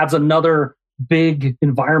event that adds another big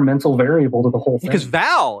environmental variable to the whole thing. Because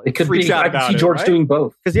Val it could freaks be, out I about can see it, George right? doing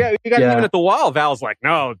both. Because, yeah, you got even at the wall, Val's like,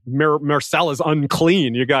 no, Myrcella's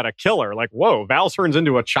unclean. You got to kill her. Like, whoa, Val turns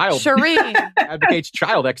into a child. Shireen. Advocates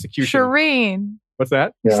child execution. Shireen. What's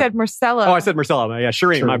that? You said Myrcella. Oh, I said Myrcella. Yeah,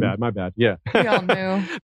 Shireen. My bad. Yeah. We all knew.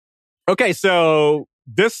 Okay, so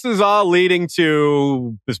this is all leading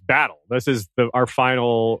to this battle. This is our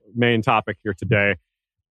final main topic here today.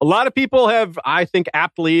 A lot of people have, I think,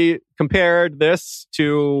 aptly compared this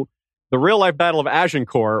to the real-life Battle of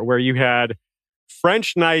Agincourt, where you had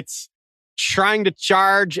French knights trying to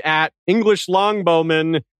charge at English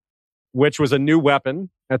longbowmen, which was a new weapon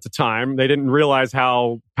at the time. They didn't realize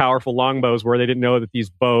how powerful longbows were. They didn't know that these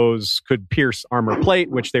bows could pierce armor plate,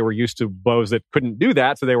 which they were used to bows that couldn't do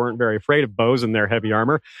that, so they weren't very afraid of bows in their heavy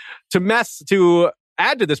armor. To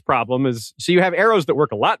add to this problem is, so you have arrows that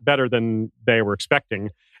work a lot better than they were expecting.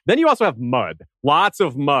 Then you also have mud, lots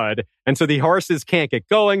of mud. And so the horses can't get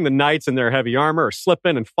going. The knights in their heavy armor are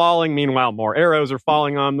slipping and falling. Meanwhile, more arrows are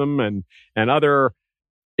falling on them and other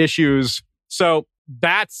issues. So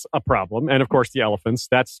that's a problem. And of course, the elephants.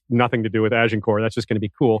 That's nothing to do with Agincourt. That's just going to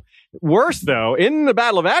be cool. Worse, though, in the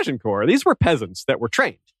Battle of Agincourt, these were peasants that were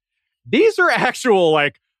trained. These are actual,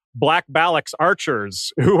 like, Black Balax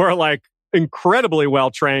archers who are, like, incredibly well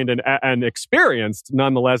trained and experienced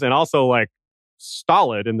nonetheless, and also, like,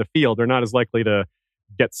 stolid in the field. They're not as likely to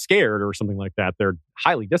get scared or something like that. They're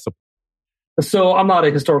highly disciplined. So I'm not a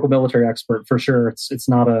historical military expert for sure. It's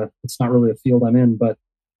not really a field I'm in, but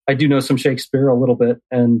I do know some Shakespeare a little bit,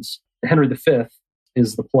 and Henry V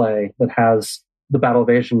is the play that has the Battle of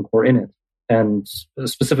Agincourt in it. And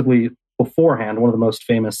specifically beforehand, one of the most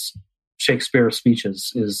famous Shakespeare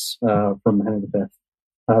speeches is from Henry V,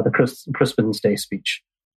 the Crispin's Day speech.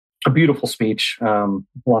 A beautiful speech.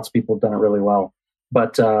 Lots of people have done it really well.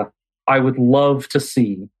 But I would love to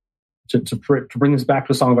see, to bring this back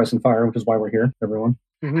to A Song of Ice and Fire, which is why we're here, everyone.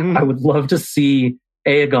 Mm-hmm. I would love to see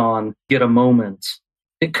Aegon get a moment.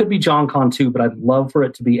 It could be Jon Con too, but I'd love for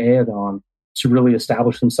it to be Aegon to really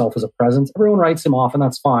establish himself as a presence. Everyone writes him off, and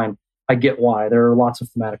that's fine. I get why. There are lots of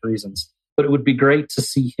thematic reasons. But it would be great to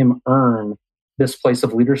see him earn this place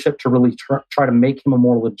of leadership, to really try to make him a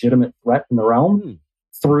more legitimate threat in the realm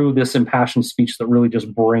through this impassioned speech that really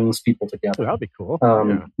just brings people together. That'd be cool.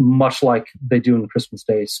 Much like they do in the Christmas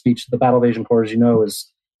Day speech. The Battle of Agincourt, as you know,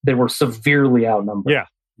 they were severely outnumbered. Yeah.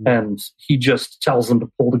 And he just tells them to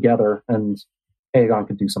pull together, and Aegon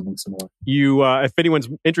could do something similar. If anyone's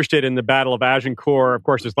interested in the Battle of Agincourt, of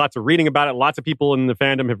course, there's lots of reading about it. Lots of people in the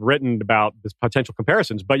fandom have written about this potential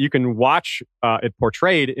comparisons, but you can watch it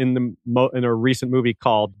portrayed in a recent movie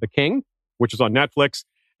called The King, which is on Netflix.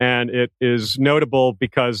 And it is notable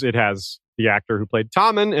because it has the actor who played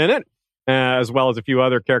Tommen in it, as well as a few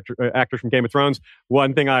other actors from Game of Thrones.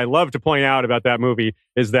 One thing I love to point out about that movie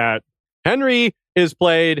is that Henry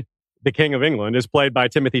the King of England, is played by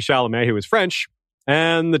Timothée Chalamet, who is French,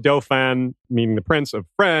 and the Dauphin, meaning the Prince of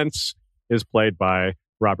France, is played by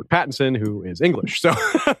Robert Pattinson, who is English. So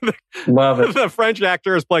love it. The French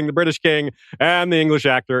actor is playing the British king, and the English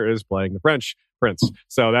actor is playing the French prince.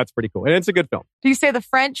 So that's pretty cool. And it's a good film. Do you say the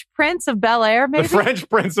French Prince of Bel-Air, maybe? The French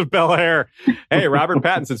Prince of Bel-Air. Hey, Robert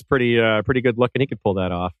Pattinson's pretty good looking. He could pull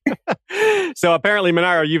that off. So apparently,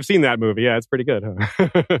 Monaro, you've seen that movie. Yeah, it's pretty good,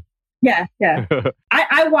 huh? Yeah.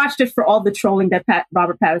 I watched it for all the trolling that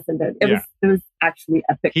Robert Pattinson did. It was actually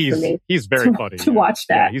epic for me. He's very funny to watch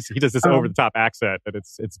that. Yeah, he does this over the top accent, and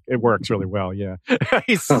it works really well. Yeah,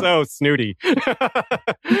 he's so snooty.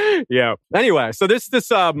 Yeah. Anyway, so this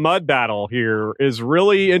mud battle here is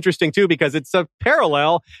really interesting too, because it's a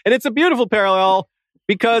parallel, and it's a beautiful parallel,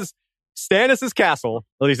 because Stannis' castle,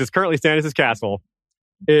 at least it's currently Stannis' castle,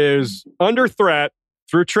 is under threat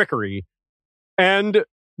through trickery and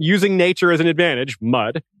using nature as an advantage,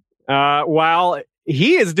 mud, while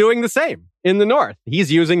he is doing the same in the north.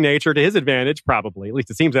 He's using nature to his advantage, probably. At least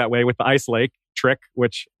it seems that way with the Ice Lake trick,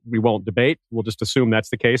 which we won't debate. We'll just assume that's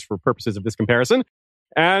the case for purposes of this comparison.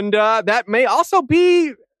 And that may also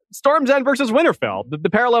be Storm's End versus Winterfell. The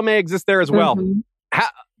parallel may exist there as well.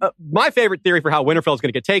 My favorite theory for how Winterfell is going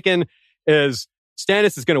to get taken is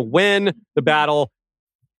Stannis is going to win the battle,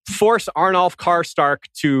 force Arnulf Karstark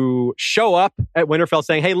to show up at Winterfell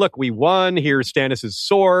saying, hey, look, we won. Here's Stannis'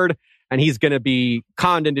 sword. And he's going to be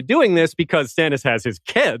conned into doing this because Stannis has his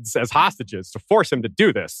kids as hostages to force him to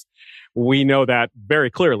do this. We know that very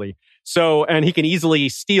clearly. So, and he can easily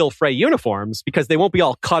steal Frey uniforms because they won't be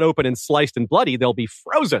all cut open and sliced and bloody. They'll be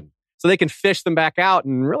frozen. So they can fish them back out.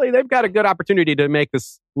 And really, they've got a good opportunity to make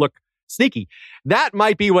this look sneaky. That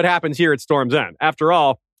might be what happens here at Storm's End. After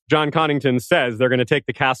all, John Connington says they're going to take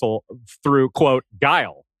the castle through, quote,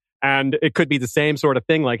 guile. And it could be the same sort of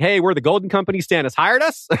thing, like, hey, we're the Golden Company, Stannis hired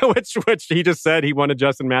us, which he just said he wanted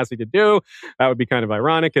Justin Massey to do. That would be kind of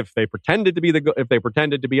ironic if they pretended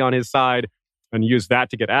to be on his side and use that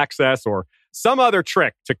to get access, or some other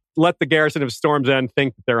trick to let the garrison of Storm's End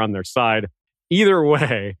think that they're on their side. Either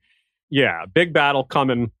way, yeah, big battle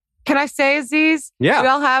coming. Can I say, Aziz? Yeah. We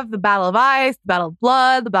all have the Battle of Ice, the Battle of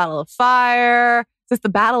Blood, the Battle of Fire. Is this the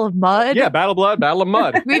Battle of Mud? Yeah, Battle of Blood, Battle of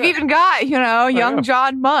Mud. We've even got, young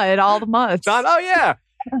John Mudd, all the muds. Oh, yeah.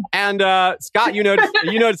 And Scott, you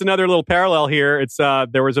noticed another little parallel here. It's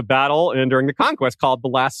there was a battle during the Conquest called the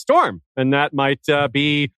Last Storm. And that might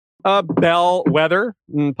be a bellwether,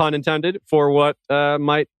 pun intended, for what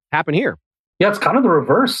might happen here. Yeah, it's kind of the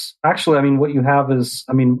reverse. Actually, I mean, what you have is,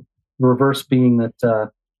 the reverse being that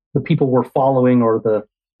the people we're following, or the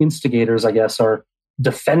instigators, I guess, are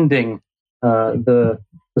defending the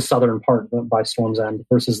southern part by Storm's End,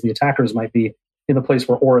 versus the attackers might be in the place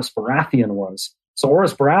where Orys Baratheon was. So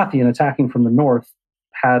Orys Baratheon, attacking from the north,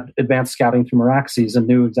 had advanced scouting through Meraxes and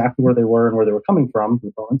knew exactly where they were and where they were coming from, the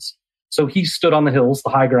opponents. So he stood on the hills, the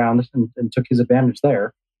high ground, and took his advantage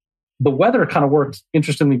there. The weather kind of worked,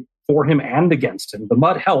 interestingly, for him and against him. The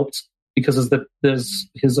mud helped because as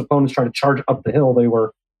his opponents tried to charge up the hill, they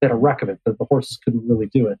had a wreck of it. The horses couldn't really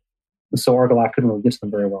do it. So Argilac couldn't really get to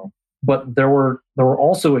them very well. But there were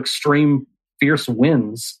also extreme, fierce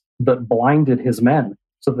winds that blinded his men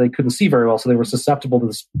so that they couldn't see very well. So they were susceptible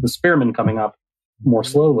to the spearmen coming up more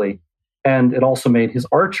slowly. And it also made his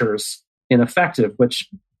archers ineffective, which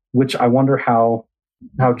I wonder how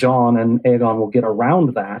Jon and Aegon will get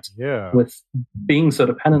around that. Yeah. With being so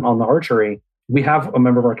dependent on the archery. We have a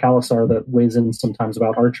member of our Khalasar that weighs in sometimes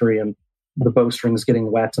about archery and the bowstrings getting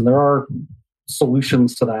wet. And there are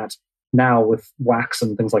solutions to that now with wax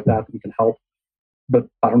and things like that you can help. But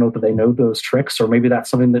I don't know that they know those tricks, or maybe that's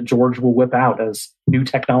something that George will whip out as new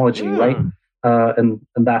technology, right? And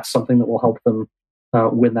that's something that will help them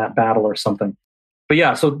win that battle or something. But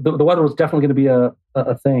yeah, so the weather was definitely going to be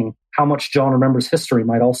a thing. How much Jon remembers history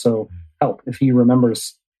might also help if he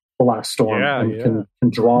remembers the Last Storm and can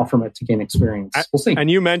draw from it to gain experience. We'll see.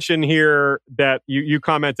 And you mentioned here that you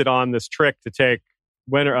commented on this trick to take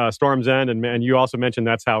Storm's End, and you also mentioned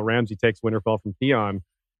that's how Ramsay takes Winterfell from Theon.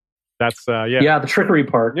 That's the trickery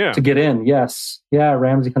part to get in. Yes,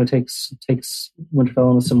 Ramsay kind of takes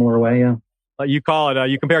Winterfell in a similar way. Yeah. You call it.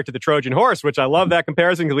 You compare it to the Trojan horse, which I love that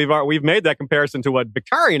comparison because we've made that comparison to what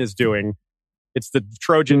Victarion is doing. It's the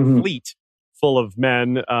Trojan fleet full of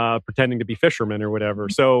men pretending to be fishermen or whatever.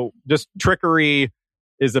 So just trickery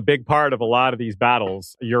is a big part of a lot of these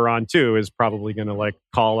battles. Euron too is probably going to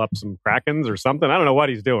call up some Krakens or something. I don't know what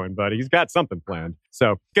he's doing, but he's got something planned.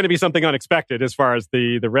 So it's going to be something unexpected as far as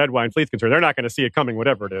the Red Wine fleet's concerned. They're not going to see it coming,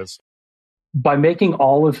 whatever it is. By making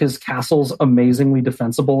all of his castles amazingly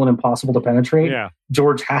defensible and impossible to penetrate,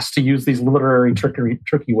 George has to use these literary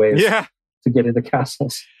tricky ways to get into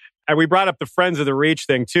castles. And we brought up the Friends of the Reach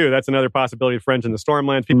thing too. That's another possibility of Friends in the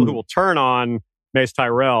Stormlands, people who will turn on Mace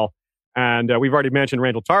Tyrell. And we've already mentioned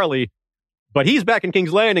Randall Tarley, but he's back in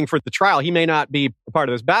King's Landing for the trial. He may not be a part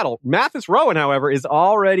of this battle. Mathis Rowan, however, is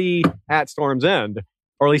already at Storm's End,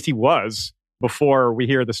 or at least he was before we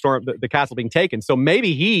hear the castle being taken. So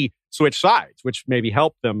maybe he switched sides, which maybe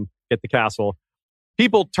helped them get the castle.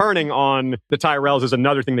 people turning on the Tyrells is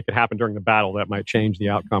another thing that could happen during the battle that might change the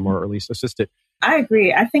outcome or at least assist it. I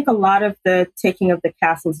agree. I think a lot of the taking of the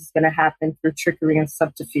castles is going to happen through trickery and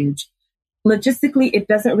subterfuge. Logistically, it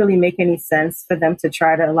doesn't really make any sense for them to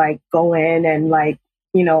try to like go in and like,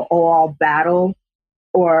 all battle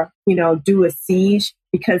or, do a siege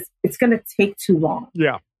because it's going to take too long.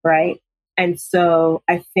 Yeah. Right. And so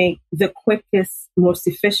I think the quickest, most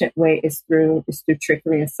efficient way is through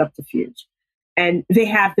trickery and subterfuge. And they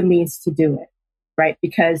have the means to do it. Right.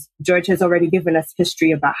 Because George has already given us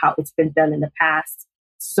history about how it's been done in the past.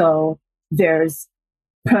 So there's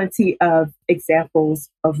plenty of examples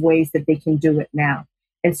of ways that they can do it now.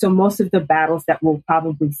 And so most of the battles that we'll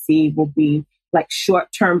probably see will be like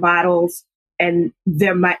short-term battles, and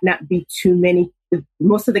there might not be too many.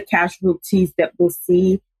 Most of the casualties that we'll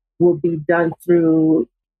see will be done through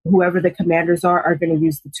whoever the commanders are going to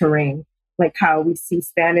use the terrain. Like how we see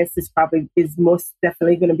Stannis is most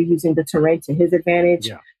definitely going to be using the terrain to his advantage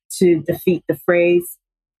to defeat the Freys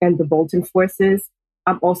and the Bolton forces.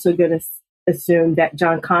 I'm also going to assume that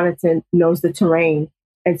John Connaughton knows the terrain,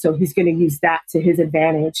 and so he's going to use that to his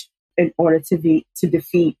advantage in order to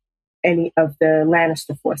defeat any of the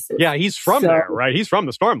Lannister forces. Yeah, he's from there, right? He's from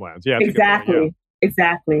the Stormlands. Yeah,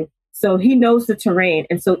 exactly. So he knows the terrain,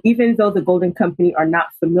 and so even though the Golden Company are not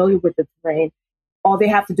familiar with the terrain, all they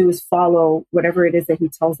have to do is follow whatever it is that he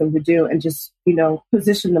tells them to do and just,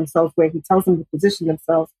 position themselves where he tells them to position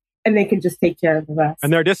themselves, and they can just take care of the rest.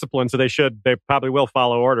 And they're disciplined, so they probably will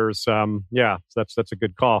follow orders. So that's a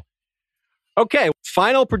good call. Okay,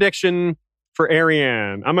 final prediction for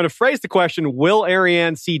Arianne. I'm going to phrase the question, will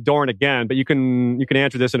Arianne see Dorne again? But you can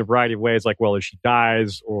answer this in a variety of ways, like, well, if she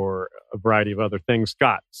dies or a variety of other things.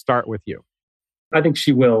 Scott, start with you. I think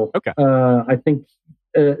she will. Okay. I think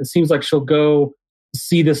it seems like she'll go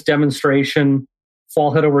see this demonstration,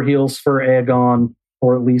 fall head over heels for Aegon,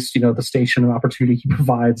 or at least, the station and opportunity he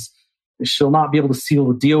provides. She'll not be able to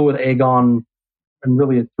seal the deal with Aegon and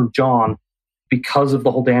really through Jon because of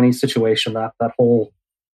the whole Dany situation, that whole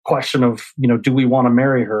question of, do we want to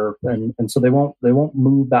marry her? And so they won't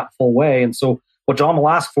move that full way. And so what Jon will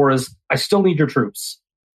ask for is, I still need your troops.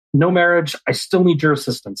 No marriage. I still need your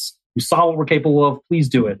assistance. You saw what we're capable of. Please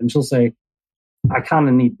do it. And she'll say, I kind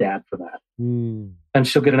of need Dad for that. And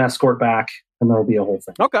she'll get an escort back, and there'll be a whole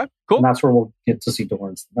thing. Okay, cool. And that's where we'll get to see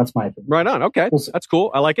Dorne. That's my opinion. Right on. Okay, that's cool.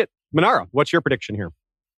 I like it. Manara, what's your prediction here?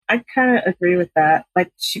 I kind of agree with that.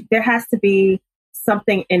 Like, there has to be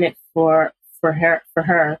something in it for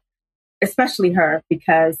her, especially her,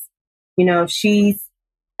 because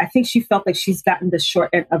I think she felt like she's gotten the short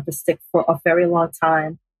end of the stick for a very long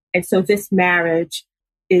time, and so this marriage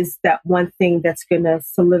is that one thing that's going to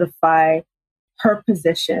solidify her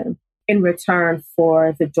position in return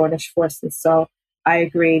for the Dornish forces. So I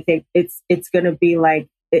agree. It's going to be like,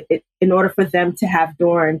 in order for them to have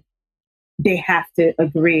Dorne, they have to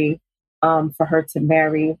agree for her to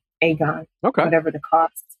marry Aegon, whatever the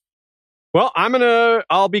cost. Well,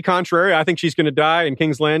 I'll be contrary. I think she's going to die in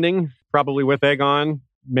King's Landing, probably with Aegon.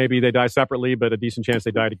 Maybe they die separately, but a decent chance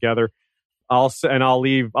they die together. I'll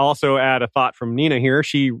also add a thought from Nina here.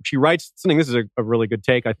 She writes something. This is a really good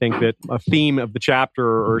take. I think that a theme of the chapter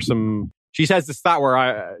or she has this thought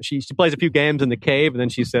where she plays a few games in the cave, and then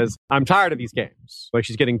she says, I'm tired of these games. Like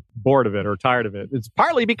she's getting bored of it or tired of it. It's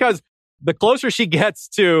partly because the closer she gets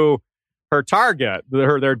to her target,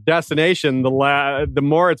 their destination, the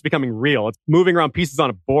more it's becoming real. It's moving around pieces on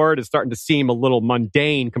a board is starting to seem a little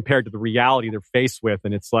mundane compared to the reality they're faced with.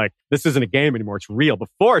 And it's like, this isn't a game anymore. It's real.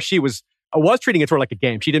 Before she was treating it sort of like a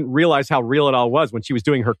game. She didn't realize how real it all was. When she was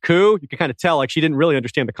doing her coup, you could kind of tell like she didn't really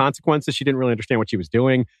understand the consequences. She didn't really understand what she was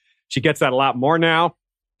doing. She gets that a lot more now.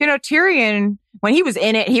 Tyrion, when he was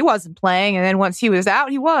in it, he wasn't playing. And then once he was out,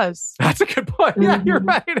 he was. That's a good point. Yeah, you're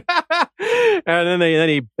right. And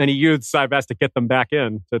then he used Syvest to get them back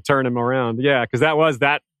in, to turn him around. Yeah, because that was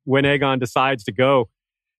when Aegon decides to go.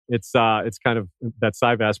 It's kind of that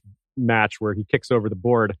Syvest match where he kicks over the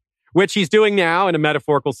board, which he's doing now in a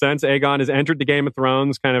metaphorical sense. Aegon has entered the Game of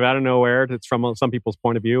Thrones kind of out of nowhere. It's from some people's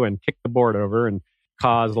point of view, and kicked the board over and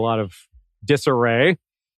caused a lot of disarray.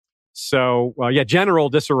 So, general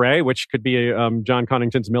disarray, which could be John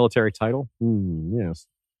Connington's military title. Yes.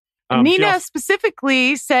 Nina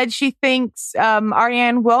specifically said she thinks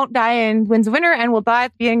Arianne won't die in Winds of Winter and will die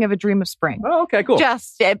at the beginning of A Dream of Spring. Oh, okay, cool.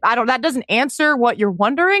 That doesn't answer what you're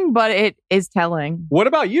wondering, but it is telling. What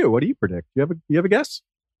about you? What do you predict? You have a guess?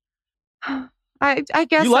 I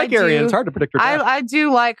guess you like I Arianne. do. It's hard to predict her death. I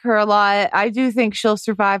do like her a lot. I do think she'll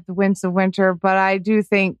survive the winds of winter, but I do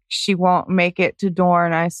think she won't make it to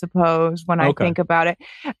Dorne, I suppose, when I think about it.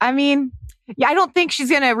 I mean, yeah, I don't think she's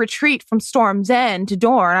going to retreat from Storm's End to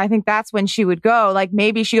Dorne. I think that's when she would go. Like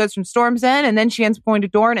maybe she goes from Storm's End and then she ends up going to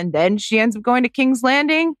Dorne and then she ends up going to King's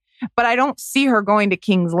Landing. But I don't see her going to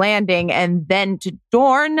King's Landing and then to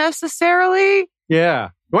Dorne necessarily. Yeah.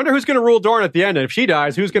 I wonder who's going to rule Dorne at the end. And if she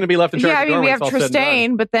dies, who's going to be left in charge of Dorne? Yeah, I mean, we have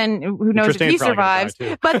Trystane, but then who knows if he survives.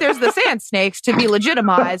 But there's the Sand Snakes to be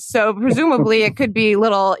legitimized. So presumably it could be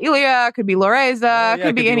little Elia, it could be Loreza,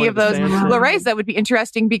 could be any of those. Loreza would be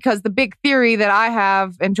interesting because the big theory that I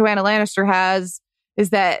have and Joanna Lannister has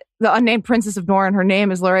is that the unnamed princess of Dorne, her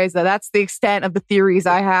name is Loreza. That's the extent of the theories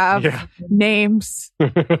I have. Yeah. Names.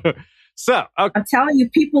 So I'm telling you,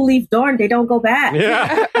 people leave Dorne, they don't go back.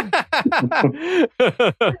 Yeah.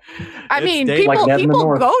 I mean,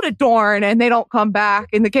 people go to Dorne and they don't come back.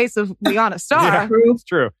 In the case of Lyanna Starr, yeah, it's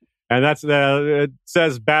true, and that's it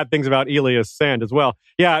says bad things about Elias Sand as well.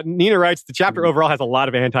 Yeah, Nina writes the chapter overall has a lot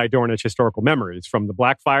of anti-Dornish historical memories, from the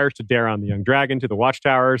Blackfires to Daeron the Young Dragon to the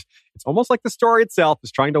Watchtowers. It's almost like the story itself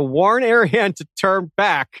is trying to warn Arianne to turn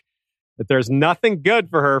back, that there's nothing good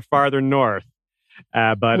for her farther north.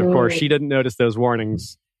 But of course, she didn't notice those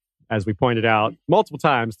warnings, as we pointed out multiple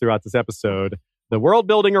times throughout this episode. The world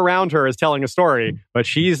building around her is telling a story, but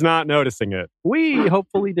she's not noticing it. We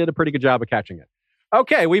hopefully did a pretty good job of catching it.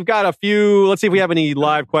 Okay, we've got a few. Let's see if we have any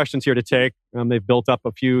live questions here to take. They've built up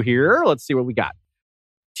a few here. Let's see what we got.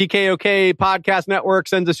 TKOK Podcast Network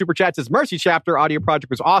sends a super chat, says, Mercy Chapter audio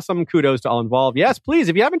project was awesome. Kudos to all involved. Yes, please.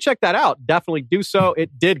 If you haven't checked that out, definitely do so.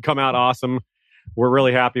 It did come out awesome. We're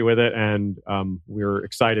really happy with it, and we're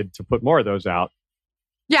excited to put more of those out.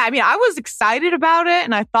 Yeah, I mean, I was excited about it,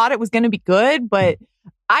 and I thought it was going to be good, but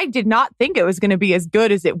I did not think it was going to be as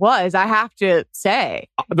good as it was, I have to say.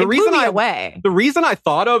 It blew me away. The reason I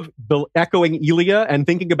thought of the echoing Elia and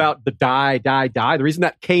thinking about the die, the reason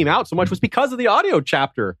that came out so much was because of the audio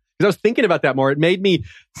chapter. Because I was thinking about that more. It made me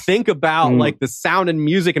think about like the sound and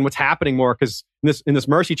music and what's happening more. Because in this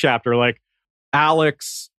Mercy chapter, like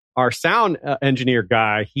Alex, our sound engineer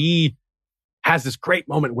guy, he has this great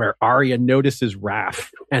moment where Arya notices Raph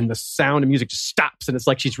and the sound and music just stops and it's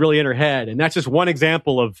like she's really in her head. And that's just one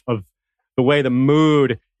example of the way the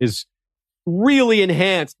mood is really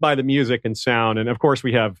enhanced by the music and sound. And of course,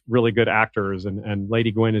 we have really good actors and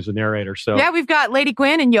Lady Gwyn is the narrator. So yeah, we've got Lady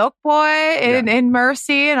Gwyn and Yoke Boy and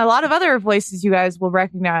Mercy and a lot of other voices you guys will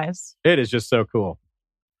recognize. It is just so cool.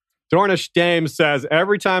 Dornish Dame says,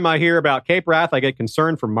 every time I hear about Cape Wrath, I get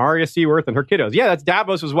concerned for Maria Seaworth and her kiddos. Yeah, that's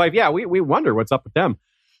Davos' wife. Yeah, we wonder what's up with them.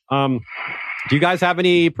 Do you guys have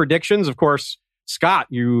any predictions? Of course, Scott,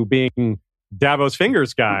 you being Davos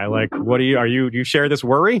Fingers guy, like, what do you share this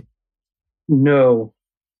worry? No.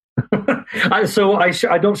 I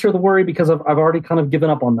don't share the worry because I've already kind of given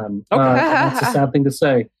up on them. Okay. That's a sad thing to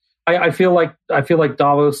say. I feel like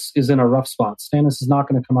Davos is in a rough spot. Stannis is not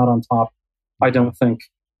going to come out on top, I don't think,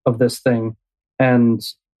 of this thing, and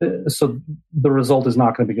so the result is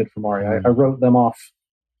not going to be good for Maria. I wrote them off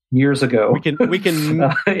years ago. We can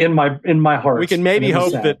in my heart. We can maybe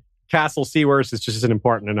hope that Castle Seaworth is just isn't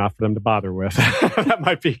important enough for them to bother with. That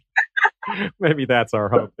might be. Maybe that's our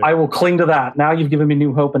hope. I will cling to that. Now you've given me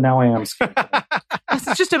new hope, and now I am scared.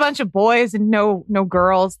 It's just a bunch of boys and no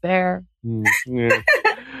girls there. Yeah.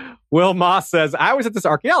 Will Moss says, I was at this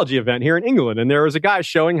archaeology event here in England, and there was a guy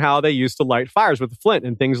showing how they used to light fires with a flint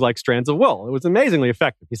and things like strands of wool. It was amazingly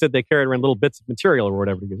effective. He said they carried around little bits of material or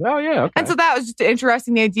whatever. He goes, oh, yeah, okay. And so that was just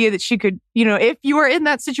interesting, the idea that she could, if you were in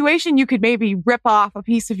that situation, you could maybe rip off a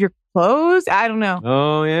piece of your clothes. I don't know.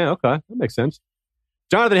 Oh, yeah, okay. That makes sense.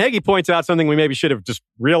 Jonathan Hagee points out something we maybe should have just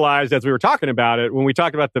realized as we were talking about it. When we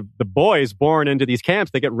talked about the boys born into these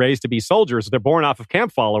camps, they get raised to be soldiers. They're born off of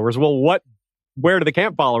camp followers. Well, where do the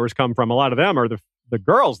camp followers come from? A lot of them are the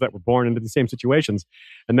girls that were born into the same situations.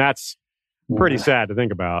 And that's pretty sad to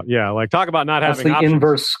think about. Yeah, like talk about not having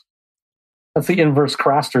options. That's the inverse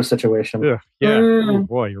Craster situation. Yeah. Oh,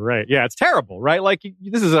 boy, you're right. Yeah, it's terrible, right? Like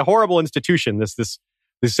this is a horrible institution, these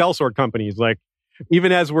sellsword companies. Like,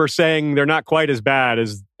 even as we're saying they're not quite as bad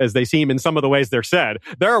as they seem in some of the ways they're said,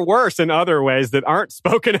 they're worse in other ways that aren't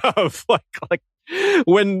spoken of. Like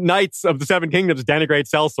when Knights of the Seven Kingdoms denigrate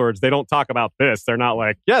sellswords, they don't talk about this. They're not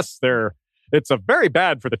like, yes, it's a very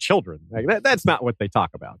bad for the children. Like, that's not what they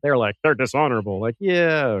talk about. They're like, they're dishonorable. Like,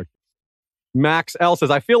 yeah. Max L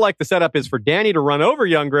says, I feel like the setup is for Dany to run over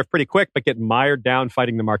young Griff pretty quick, but get mired down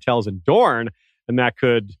fighting the Martells in Dorne. And that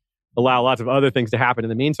could allow lots of other things to happen in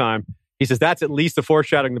the meantime. He says that's at least the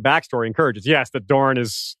foreshadowing the backstory encourages. Yes, that Dorne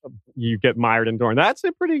is, you get mired in Dorne. That's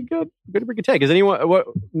a pretty good take. Is anyone,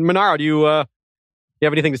 Monaro, do you have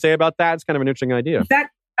anything to say about that? It's kind of an interesting idea.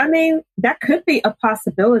 That could be a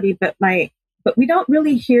possibility, but we don't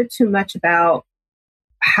really hear too much about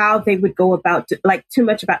how they would go about,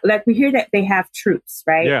 we hear that they have troops,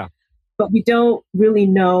 right? Yeah. But we don't really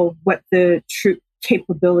know what the troop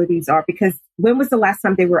capabilities are, because when was the last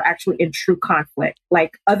time they were actually in true conflict,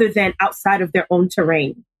 like other than outside of their own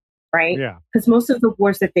terrain, right? Yeah. Because most of the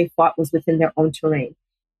wars that they fought was within their own terrain.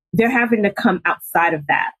 They're having to come outside of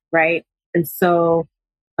that, right? And so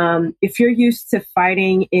if you're used to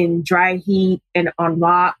fighting in dry heat and on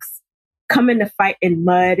rocks, coming to fight in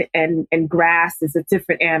mud and grass is a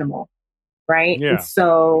different animal, right? Yeah. And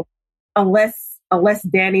so unless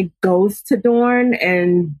Dany goes to Dorne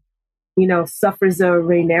and suffers a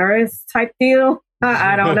Rhaenyra type deal,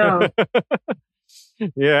 I don't know.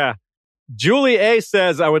 Yeah. Julie A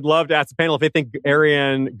says, I would love to ask the panel if they think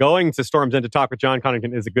Arianne going to Storm's End to talk with John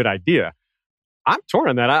Connington is a good idea. I'm torn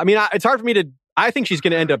on that. I mean, it's hard for me to... I think she's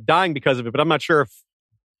going to end up dying because of it, but I'm not sure if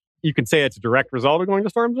you can say it's a direct result of going to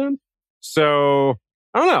Storm's End. So,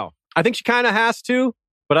 I don't know. I think she kind of has to,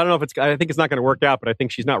 but I don't know if I think it's not going to work out, but I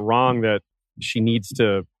think she's not wrong that she needs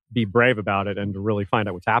to be brave about it and to really find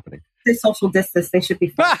out what's happening. They social distance. They should be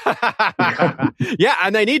fine. Yeah,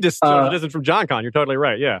 and they need to social distance from John Con. You're totally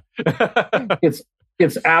right. Yeah.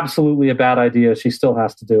 It's absolutely a bad idea. She still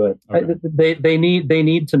has to do it. Okay. They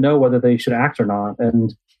need to know whether they should act or not,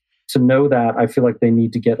 and to know that, I feel like they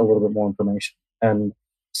need to get a little bit more information. And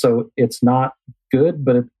so it's not good,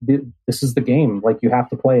 but this is the game. Like, you have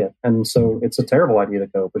to play it. And so it's a terrible idea to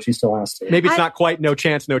go, but she still has to. Maybe it's not quite no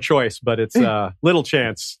chance, no choice, but it's little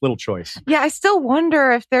chance, little choice. Yeah, I still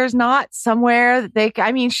wonder if there's not somewhere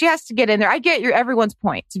that she has to get in there. I get everyone's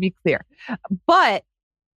point, to be clear. But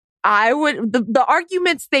I would, the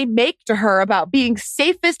arguments they make to her about being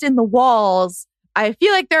safest in the walls, I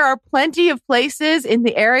feel like there are plenty of places in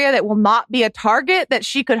the area that will not be a target that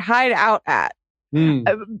she could hide out at. I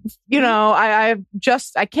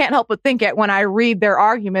can't help but think it when I read their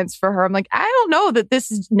arguments for her. I'm like, I don't know that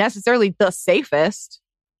this is necessarily the safest.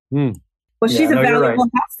 Well, she's a valuable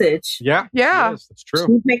hostage. Yeah. That's true.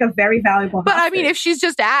 She would make a very valuable hostage. But I mean, if she's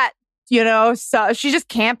just at, so if she's just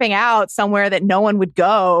camping out somewhere that no one would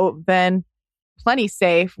go, then plenty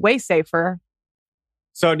safe, way safer.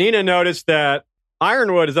 So Nina noticed that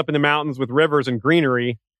Ironwood is up in the mountains with rivers and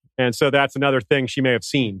greenery. And so that's another thing she may have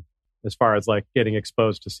seen as far as like getting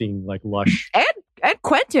exposed to seeing like lush. And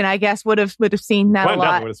Quentin, I guess, would have seen that Quentin a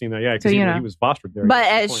lot. Would have seen that, yeah, because he was fostered there. But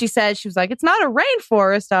as she said, she was like, it's not a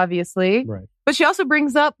rainforest, obviously. Right. But she also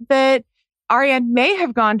brings up that Arianne may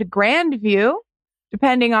have gone to Grandview,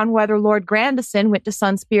 depending on whether Lord Grandison went to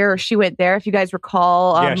Sunspear or she went there. If you guys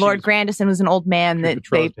recall, Lord Grandison was an old man that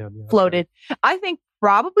they floated. Right. I think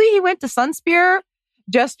probably he went to Sunspear,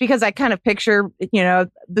 just because I kind of picture,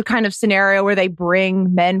 the kind of scenario where they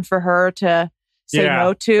bring men for her to say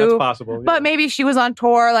no to. That's possible. Yeah. But maybe she was on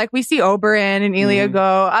tour, like we see Oberyn and Elia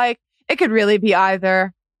go. It could really be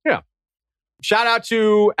either. Yeah. Shout out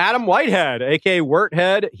to Adam Whitehead, aka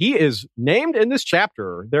Wurthead. He is named in this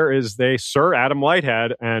chapter. There is Sir Adam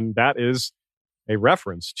Whitehead, and that is a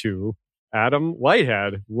reference to Adam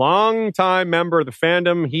Whitehead, longtime member of the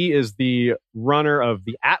fandom. He is the runner of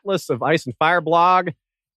the Atlas of Ice and Fire blog,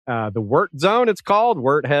 the Wirt Zone, it's called.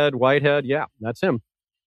 Wurthead, Whitehead. Yeah, that's him.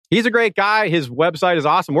 He's a great guy. His website is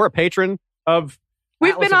awesome. We're a patron of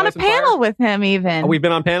We've Atlas been on a panel with him even. We've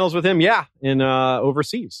been on panels with him, yeah, in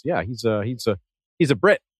overseas. Yeah, he's a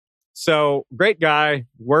Brit. So great guy.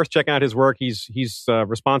 Worth checking out his work. He's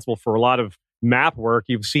responsible for a lot of map work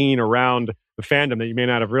you've seen around the fandom that you may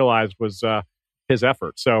not have realized was his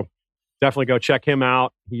effort. So definitely go check him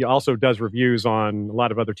out. He also does reviews on a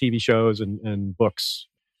lot of other TV shows and books.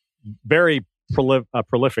 Very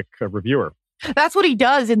prolific reviewer. That's what he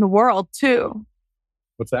does in the world too.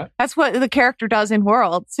 What's that? That's what the character does in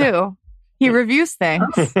World too. He reviews things.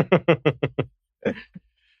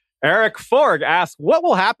 Eric Forg asks, what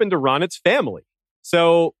will happen to Ronnett's family?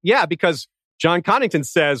 So yeah, because John Connington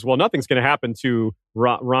says, well, nothing's going to happen to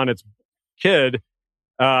Ronnett's kids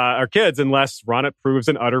unless Ronnet proves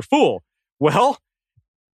an utter fool. Well,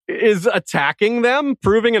 is attacking them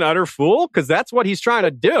proving an utter fool? Because that's what he's trying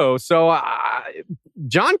to do. So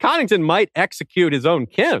John Connington might execute his own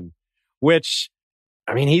kin, which,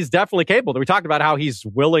 I mean, he's definitely capable. We talked about how he's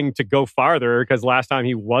willing to go farther because last time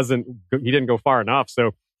he didn't go far enough. So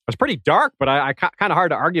it was pretty dark, but I kind of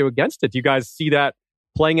hard to argue against it. Do you guys see that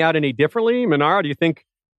playing out any differently? Monaro, do you think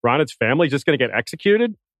Ronnett's family is just going to get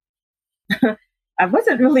executed? I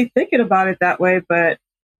wasn't really thinking about it that way, but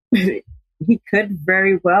he could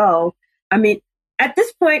very well. I mean, at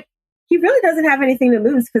this point, he really doesn't have anything to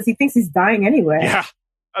lose because he thinks he's dying anyway. Yeah,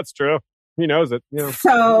 that's true. He knows it.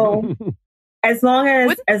 So as long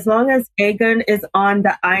as Aegon is on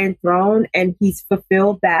the Iron Throne and he's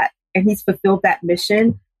fulfilled that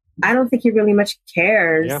mission, I don't think he really much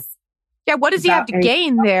cares. Yeah, what does he have to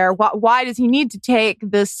gain there? Why does he need to take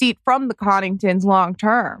the seat from the Conningtons long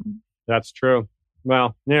term? That's true.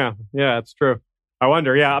 Well, yeah, it's true. I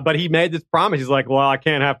wonder, but he made this promise. He's like, well, I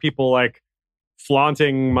can't have people like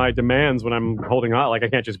flaunting my demands when I'm holding on. Like, I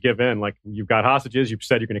can't just give in. Like, you've got hostages. You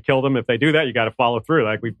said you're going to kill them. If they do that, you got to follow through.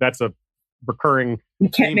 Like, that's a recurring. You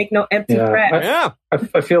can't make no empty threats.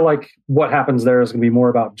 I feel like what happens there is going to be more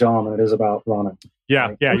about Jon than it is about Ronan.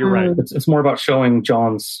 Yeah, you're right. It's more about showing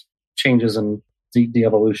Jon's changes in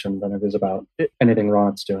de-evolution than it is about anything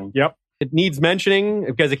Ronan's doing. Yep. It needs mentioning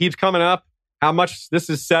because it keeps coming up how much this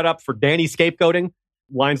is set up for Dany scapegoating.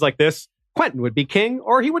 Lines like this: Quentyn would be king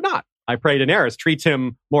or he would not. I pray Daenerys treats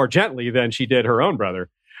him more gently than she did her own brother.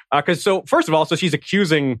 First of all, she's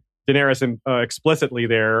accusing Daenerys explicitly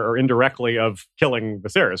there or indirectly of killing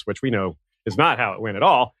Viserys, which we know is not how it went at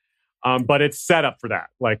all. But it's set up for that,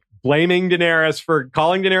 like blaming Daenerys for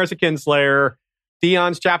calling Daenerys a kinslayer.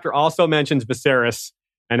 Theon's chapter also mentions Viserys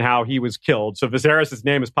and how he was killed. So Viserys'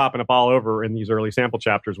 name is popping up all over in these early sample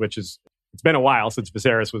chapters, it's been a while since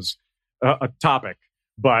Viserys was a topic,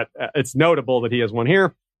 but it's notable that he has one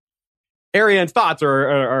here. Arianne's thoughts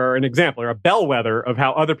are an example, or a bellwether of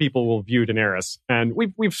how other people will view Daenerys. And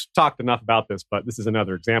we've talked enough about this, but this is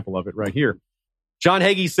another example of it right here. John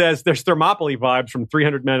Hagee says there's Thermopylae vibes from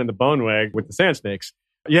 300 Men in the Bone Wag with the Sand Snakes.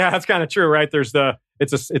 Yeah, that's kind of true, right?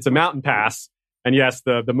 It's a mountain pass. And yes,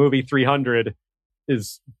 the movie 300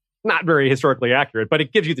 is not very historically accurate, but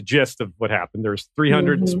it gives you the gist of what happened. There's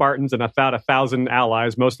 300 Spartans and about 1,000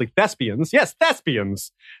 allies, mostly thespians. Yes,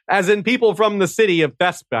 thespians, as in people from the city of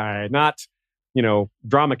Thespi, not,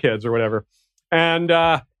 drama kids or whatever. And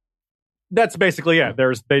that's basically it.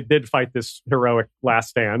 They did fight this heroic last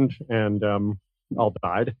stand and all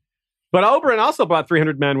died. But Oberyn also brought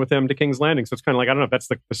 300 men with him to King's Landing. So it's kind of like, I don't know if that's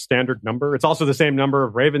the standard number. It's also the same number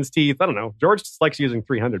of Raven's Teeth. I don't know. George just likes using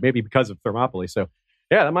 300, maybe because of Thermopylae. So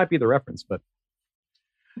yeah, that might be the reference. But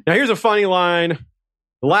now here's a funny line.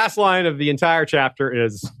 The last line of the entire chapter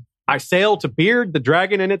is, I sail to beard the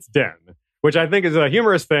dragon in its den, which I think is a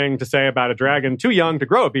humorous thing to say about a dragon too young to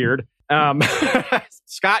grow a beard.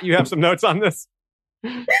 Scott, you have some notes on this?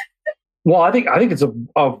 Well, I think it's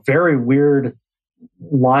a very weird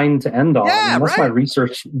line to end on, unless my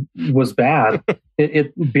research was bad.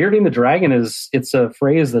 Bearding the dragon it's a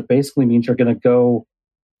phrase that basically means you're going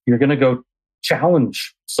to go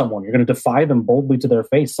challenge someone. You're going to defy them boldly to their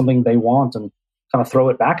face, something they want, and kind of throw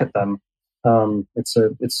it back at them.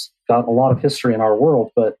 It's got a lot of history in our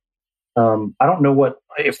world, but I don't know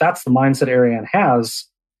if that's the mindset Arianne has.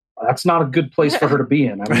 That's not a good place for her to be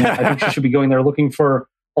in. I mean, I think she should be going there looking for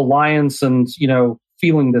alliance and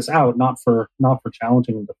feeling this out, not for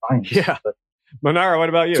challenging and defiance. Yeah. But Manara, what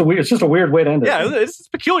about you? It's just a weird way to end it. Yeah, it's a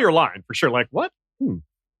peculiar line for sure. Like, what?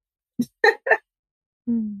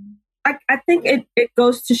 I think it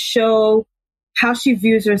goes to show how she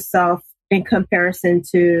views herself in comparison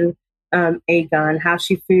to Aegon, how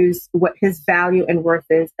she views what his value and worth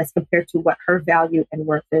is as compared to what her value and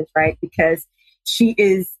worth is, right? Because she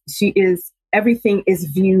is everything is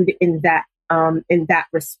viewed in that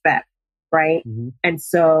respect, right? Mm-hmm. And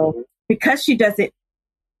so because she doesn't,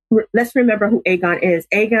 let's remember who Aegon is.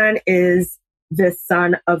 Aegon is the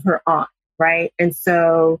son of her aunt, right? And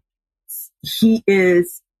so he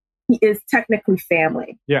is technically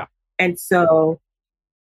family. Yeah. And so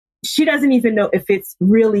she doesn't even know if it's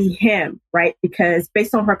really him, right? Because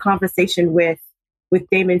based on her conversation with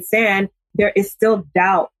Daemon Sand, there is still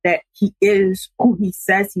doubt that he is who he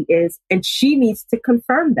says he is. And she needs to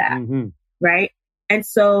confirm that, mm-hmm. right? And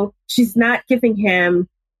so she's not giving him,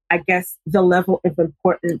 I guess, the level of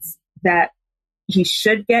importance that he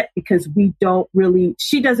should get, because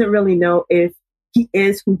she doesn't really know if he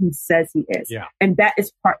is who he says he is. Yeah. And that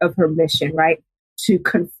is part of her mission, right? To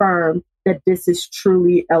confirm that this is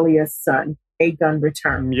truly Elia's son, Aegon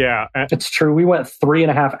returned. Yeah. It's true. We went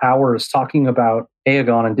 3.5 hours talking about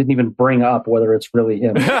Aegon and didn't even bring up whether it's really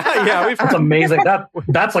him. Yeah, that's amazing.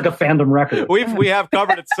 That's like a fandom record. We have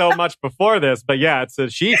covered it so much before this, but yeah, it's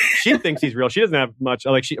she thinks he's real. She doesn't have much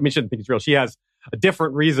she doesn't think he's real. She has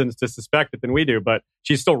different reasons to suspect it than we do, but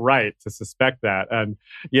she's still right to suspect that. And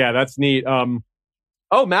yeah, that's neat.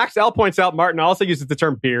 Max L points out Martin also uses the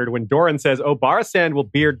term beard when Doran says, Barristan will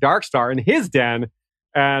beard Darkstar in his den.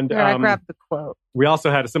 And I grabbed the quote. We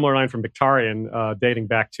also had a similar line from Victarion dating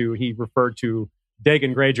back to, he referred to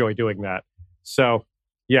Dagon Greyjoy doing that. So,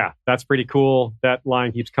 yeah, that's pretty cool. That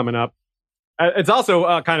line keeps coming up. It's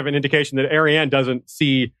also kind of an indication that Arianne doesn't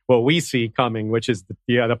see what we see coming, which is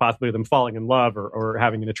the possibility of them falling in love or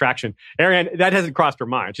having an attraction. Arianne, that hasn't crossed her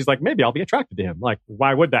mind. She's like, maybe I'll be attracted to him. Like,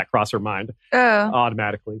 why would that cross her mind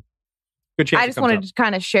automatically? Good chance. I just wanted to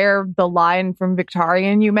kind of share the line from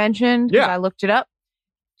Victarion you mentioned. Yeah. I looked it up.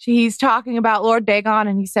 He's talking about Lord Dagon,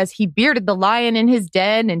 and he says he bearded the lion in his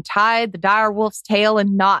den and tied the dire wolf's tail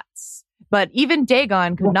in knots. But even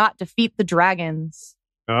Dagon could not defeat the dragons.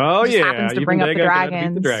 Oh, Just yeah. happens to bring up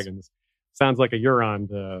the dragons. Sounds like a Euron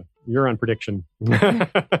prediction.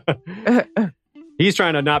 He's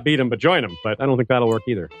trying to not beat him, but join him. But I don't think that'll work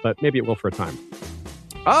either. But maybe it will for a time.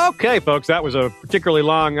 Okay, folks, that was a particularly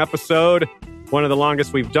long episode. One of the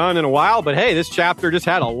longest we've done in a while. But hey, this chapter just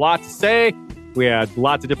had a lot to say. We had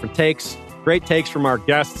lots of different takes. Great takes from our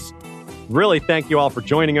guests. Really thank you all for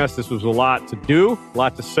joining us. This was a lot to do, a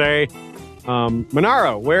lot to say.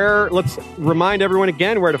 Monaro, let's remind everyone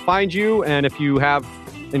again where to find you, and if you have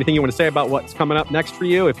anything you want to say about what's coming up next for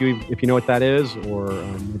you, if you know what that is, or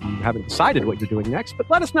maybe you haven't decided what you're doing next, but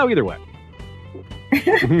let us know either way.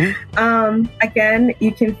 Again,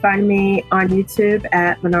 you can find me on YouTube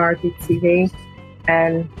at Monaro Geek TV,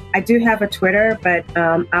 and I do have a Twitter, but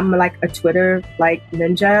I'm like a Twitter like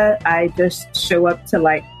ninja. I just show up to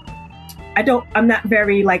like, I'm not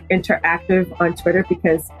very like interactive on Twitter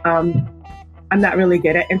because I'm not really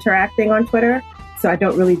good at interacting on Twitter, so I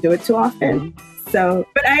don't really do it too often. So,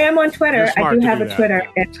 but I am on Twitter. I do have a Twitter.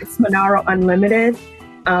 It's Monaro Unlimited.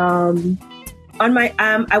 I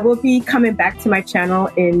will be coming back to my channel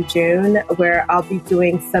in June, where I'll be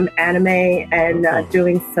doing some anime and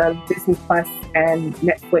doing some Disney Plus and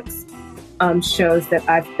Netflix shows that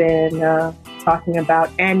I've been talking about.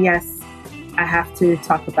 And yes, I have to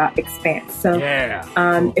talk about Expanse. So,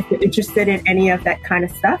 if you're interested in any of that kind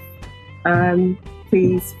of stuff,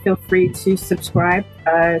 please feel free to subscribe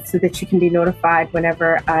so that you can be notified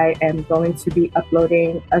whenever I am going to be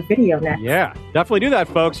uploading a video next. Yeah, definitely do that,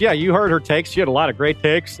 folks. Yeah, you heard her takes. She had a lot of great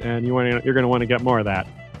takes, and you're going to want to get more of that.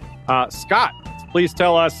 Scott, please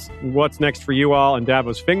tell us what's next for you all in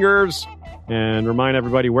Davos Fingers, and remind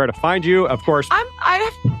everybody where to find you. Of course, I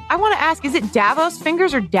want to ask: is it Davos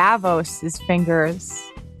Fingers or Davos's Fingers?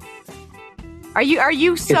 Are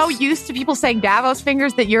you so used to people saying Davos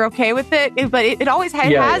Fingers that you're okay with it? But it always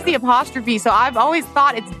has the apostrophe, so I've always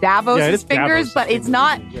thought it's Davos's Fingers, but it's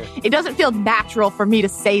not. It doesn't feel natural for me to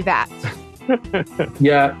say that.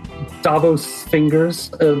 Yeah, Davos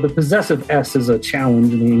Fingers. The possessive S is a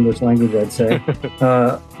challenge in the English language, I'd say.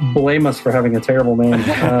 Blame us for having a terrible name.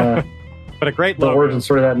 But a great logo. The origin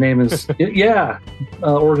story of that name is...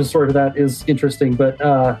 origin story of that is interesting, but...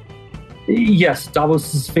 yes,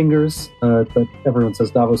 Davos's Fingers, but everyone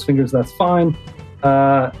says Davos Fingers, that's fine.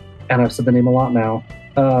 And I've said the name a lot now.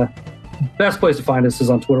 Best place to find us is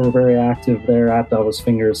on Twitter. We're very active there at Davos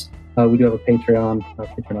Fingers. We do have a Patreon,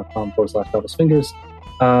 patreon.com/Davos Fingers.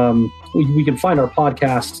 We can find our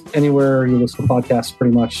podcast anywhere you listen to podcasts,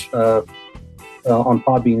 pretty much. On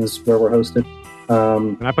Podbean is where we're hosted.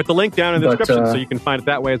 And I put the link down in the description so you can find it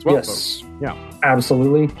that way as well, folks. Yeah,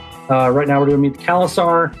 absolutely. Right now we're doing Meet the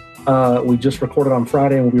Khalasar. We just recorded on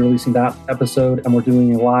Friday, and we'll be releasing that episode. And we're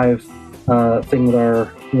doing a live thing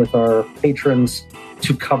with our patrons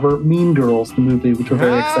to cover Mean Girls, the movie, which we're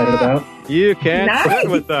very excited about. You can sit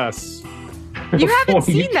with us. You haven't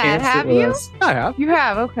seen that, have you? I have. You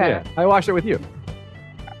have, okay. Yeah, I watched it with you.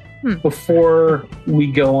 Before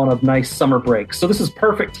we go on a nice summer break. So this is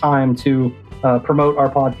perfect time to promote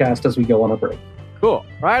our podcast as we go on a break. Cool.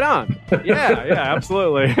 Right on. Yeah,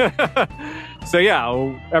 absolutely. So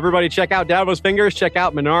everybody check out Davos Fingers, check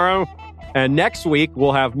out Monaro. And next week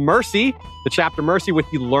we'll have Mercy, the chapter Mercy with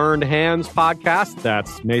the Learned Hands podcast.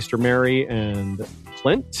 That's Maester Mary and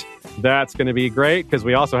Clint. That's going to be great because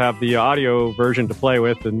we also have the audio version to play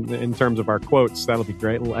with in terms of our quotes. That'll be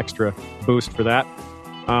great. A little extra boost for that.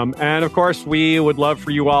 And of course, we would love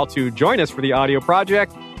for you all to join us for the audio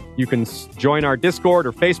project. You can join our Discord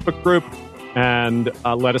or Facebook group and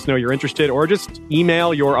let us know you're interested, or just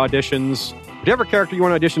email your auditions, whichever character you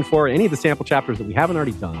want to audition for, any of the sample chapters that we haven't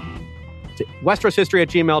already done, to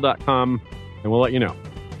westroshistory@gmail.com, and we'll let you know.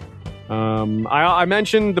 I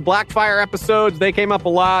mentioned the Blackfire episodes. They came up a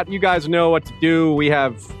lot. You guys know what to do. We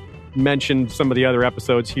have mentioned some of the other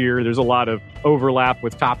episodes here. There's a lot of overlap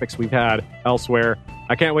with topics we've had elsewhere.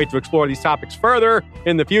 I can't wait to explore these topics further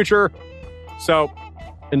in the future. So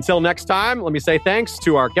Until next time, let me say thanks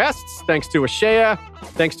to our guests. Thanks to Ashea.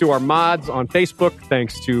 Thanks to our mods on Facebook.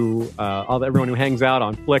 Thanks to everyone who hangs out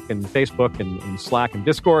on Flick and Facebook and Slack and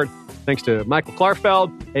Discord. Thanks to Michael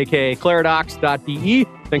Klarfeld, a.k.a. Claridox.de.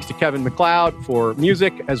 Thanks to Kevin MacLeod for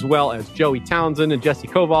music, as well as Joey Townsend and Jesse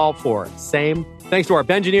Koval for same. Thanks to our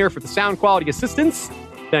Bengineer for the sound quality assistance.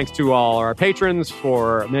 Thanks to all our patrons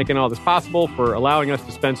for making all this possible, for allowing us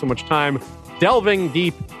to spend so much time delving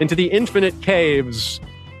deep into the infinite caves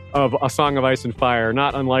of A Song of Ice and Fire,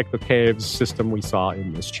 not unlike the caves system we saw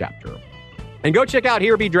in this chapter. And go check out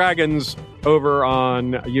Here Be Dragons over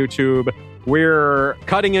on YouTube. We're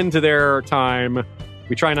cutting into their time.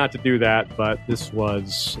 We try not to do that, but this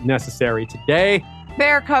was necessary today.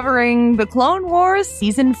 They're covering the Clone Wars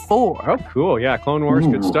Season 4. Oh, cool. Yeah, Clone Wars,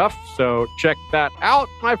 good stuff. So check that out,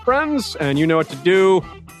 my friends, and you know what to do.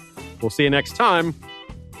 We'll see you next time.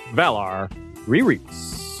 Valar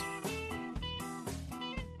rereads.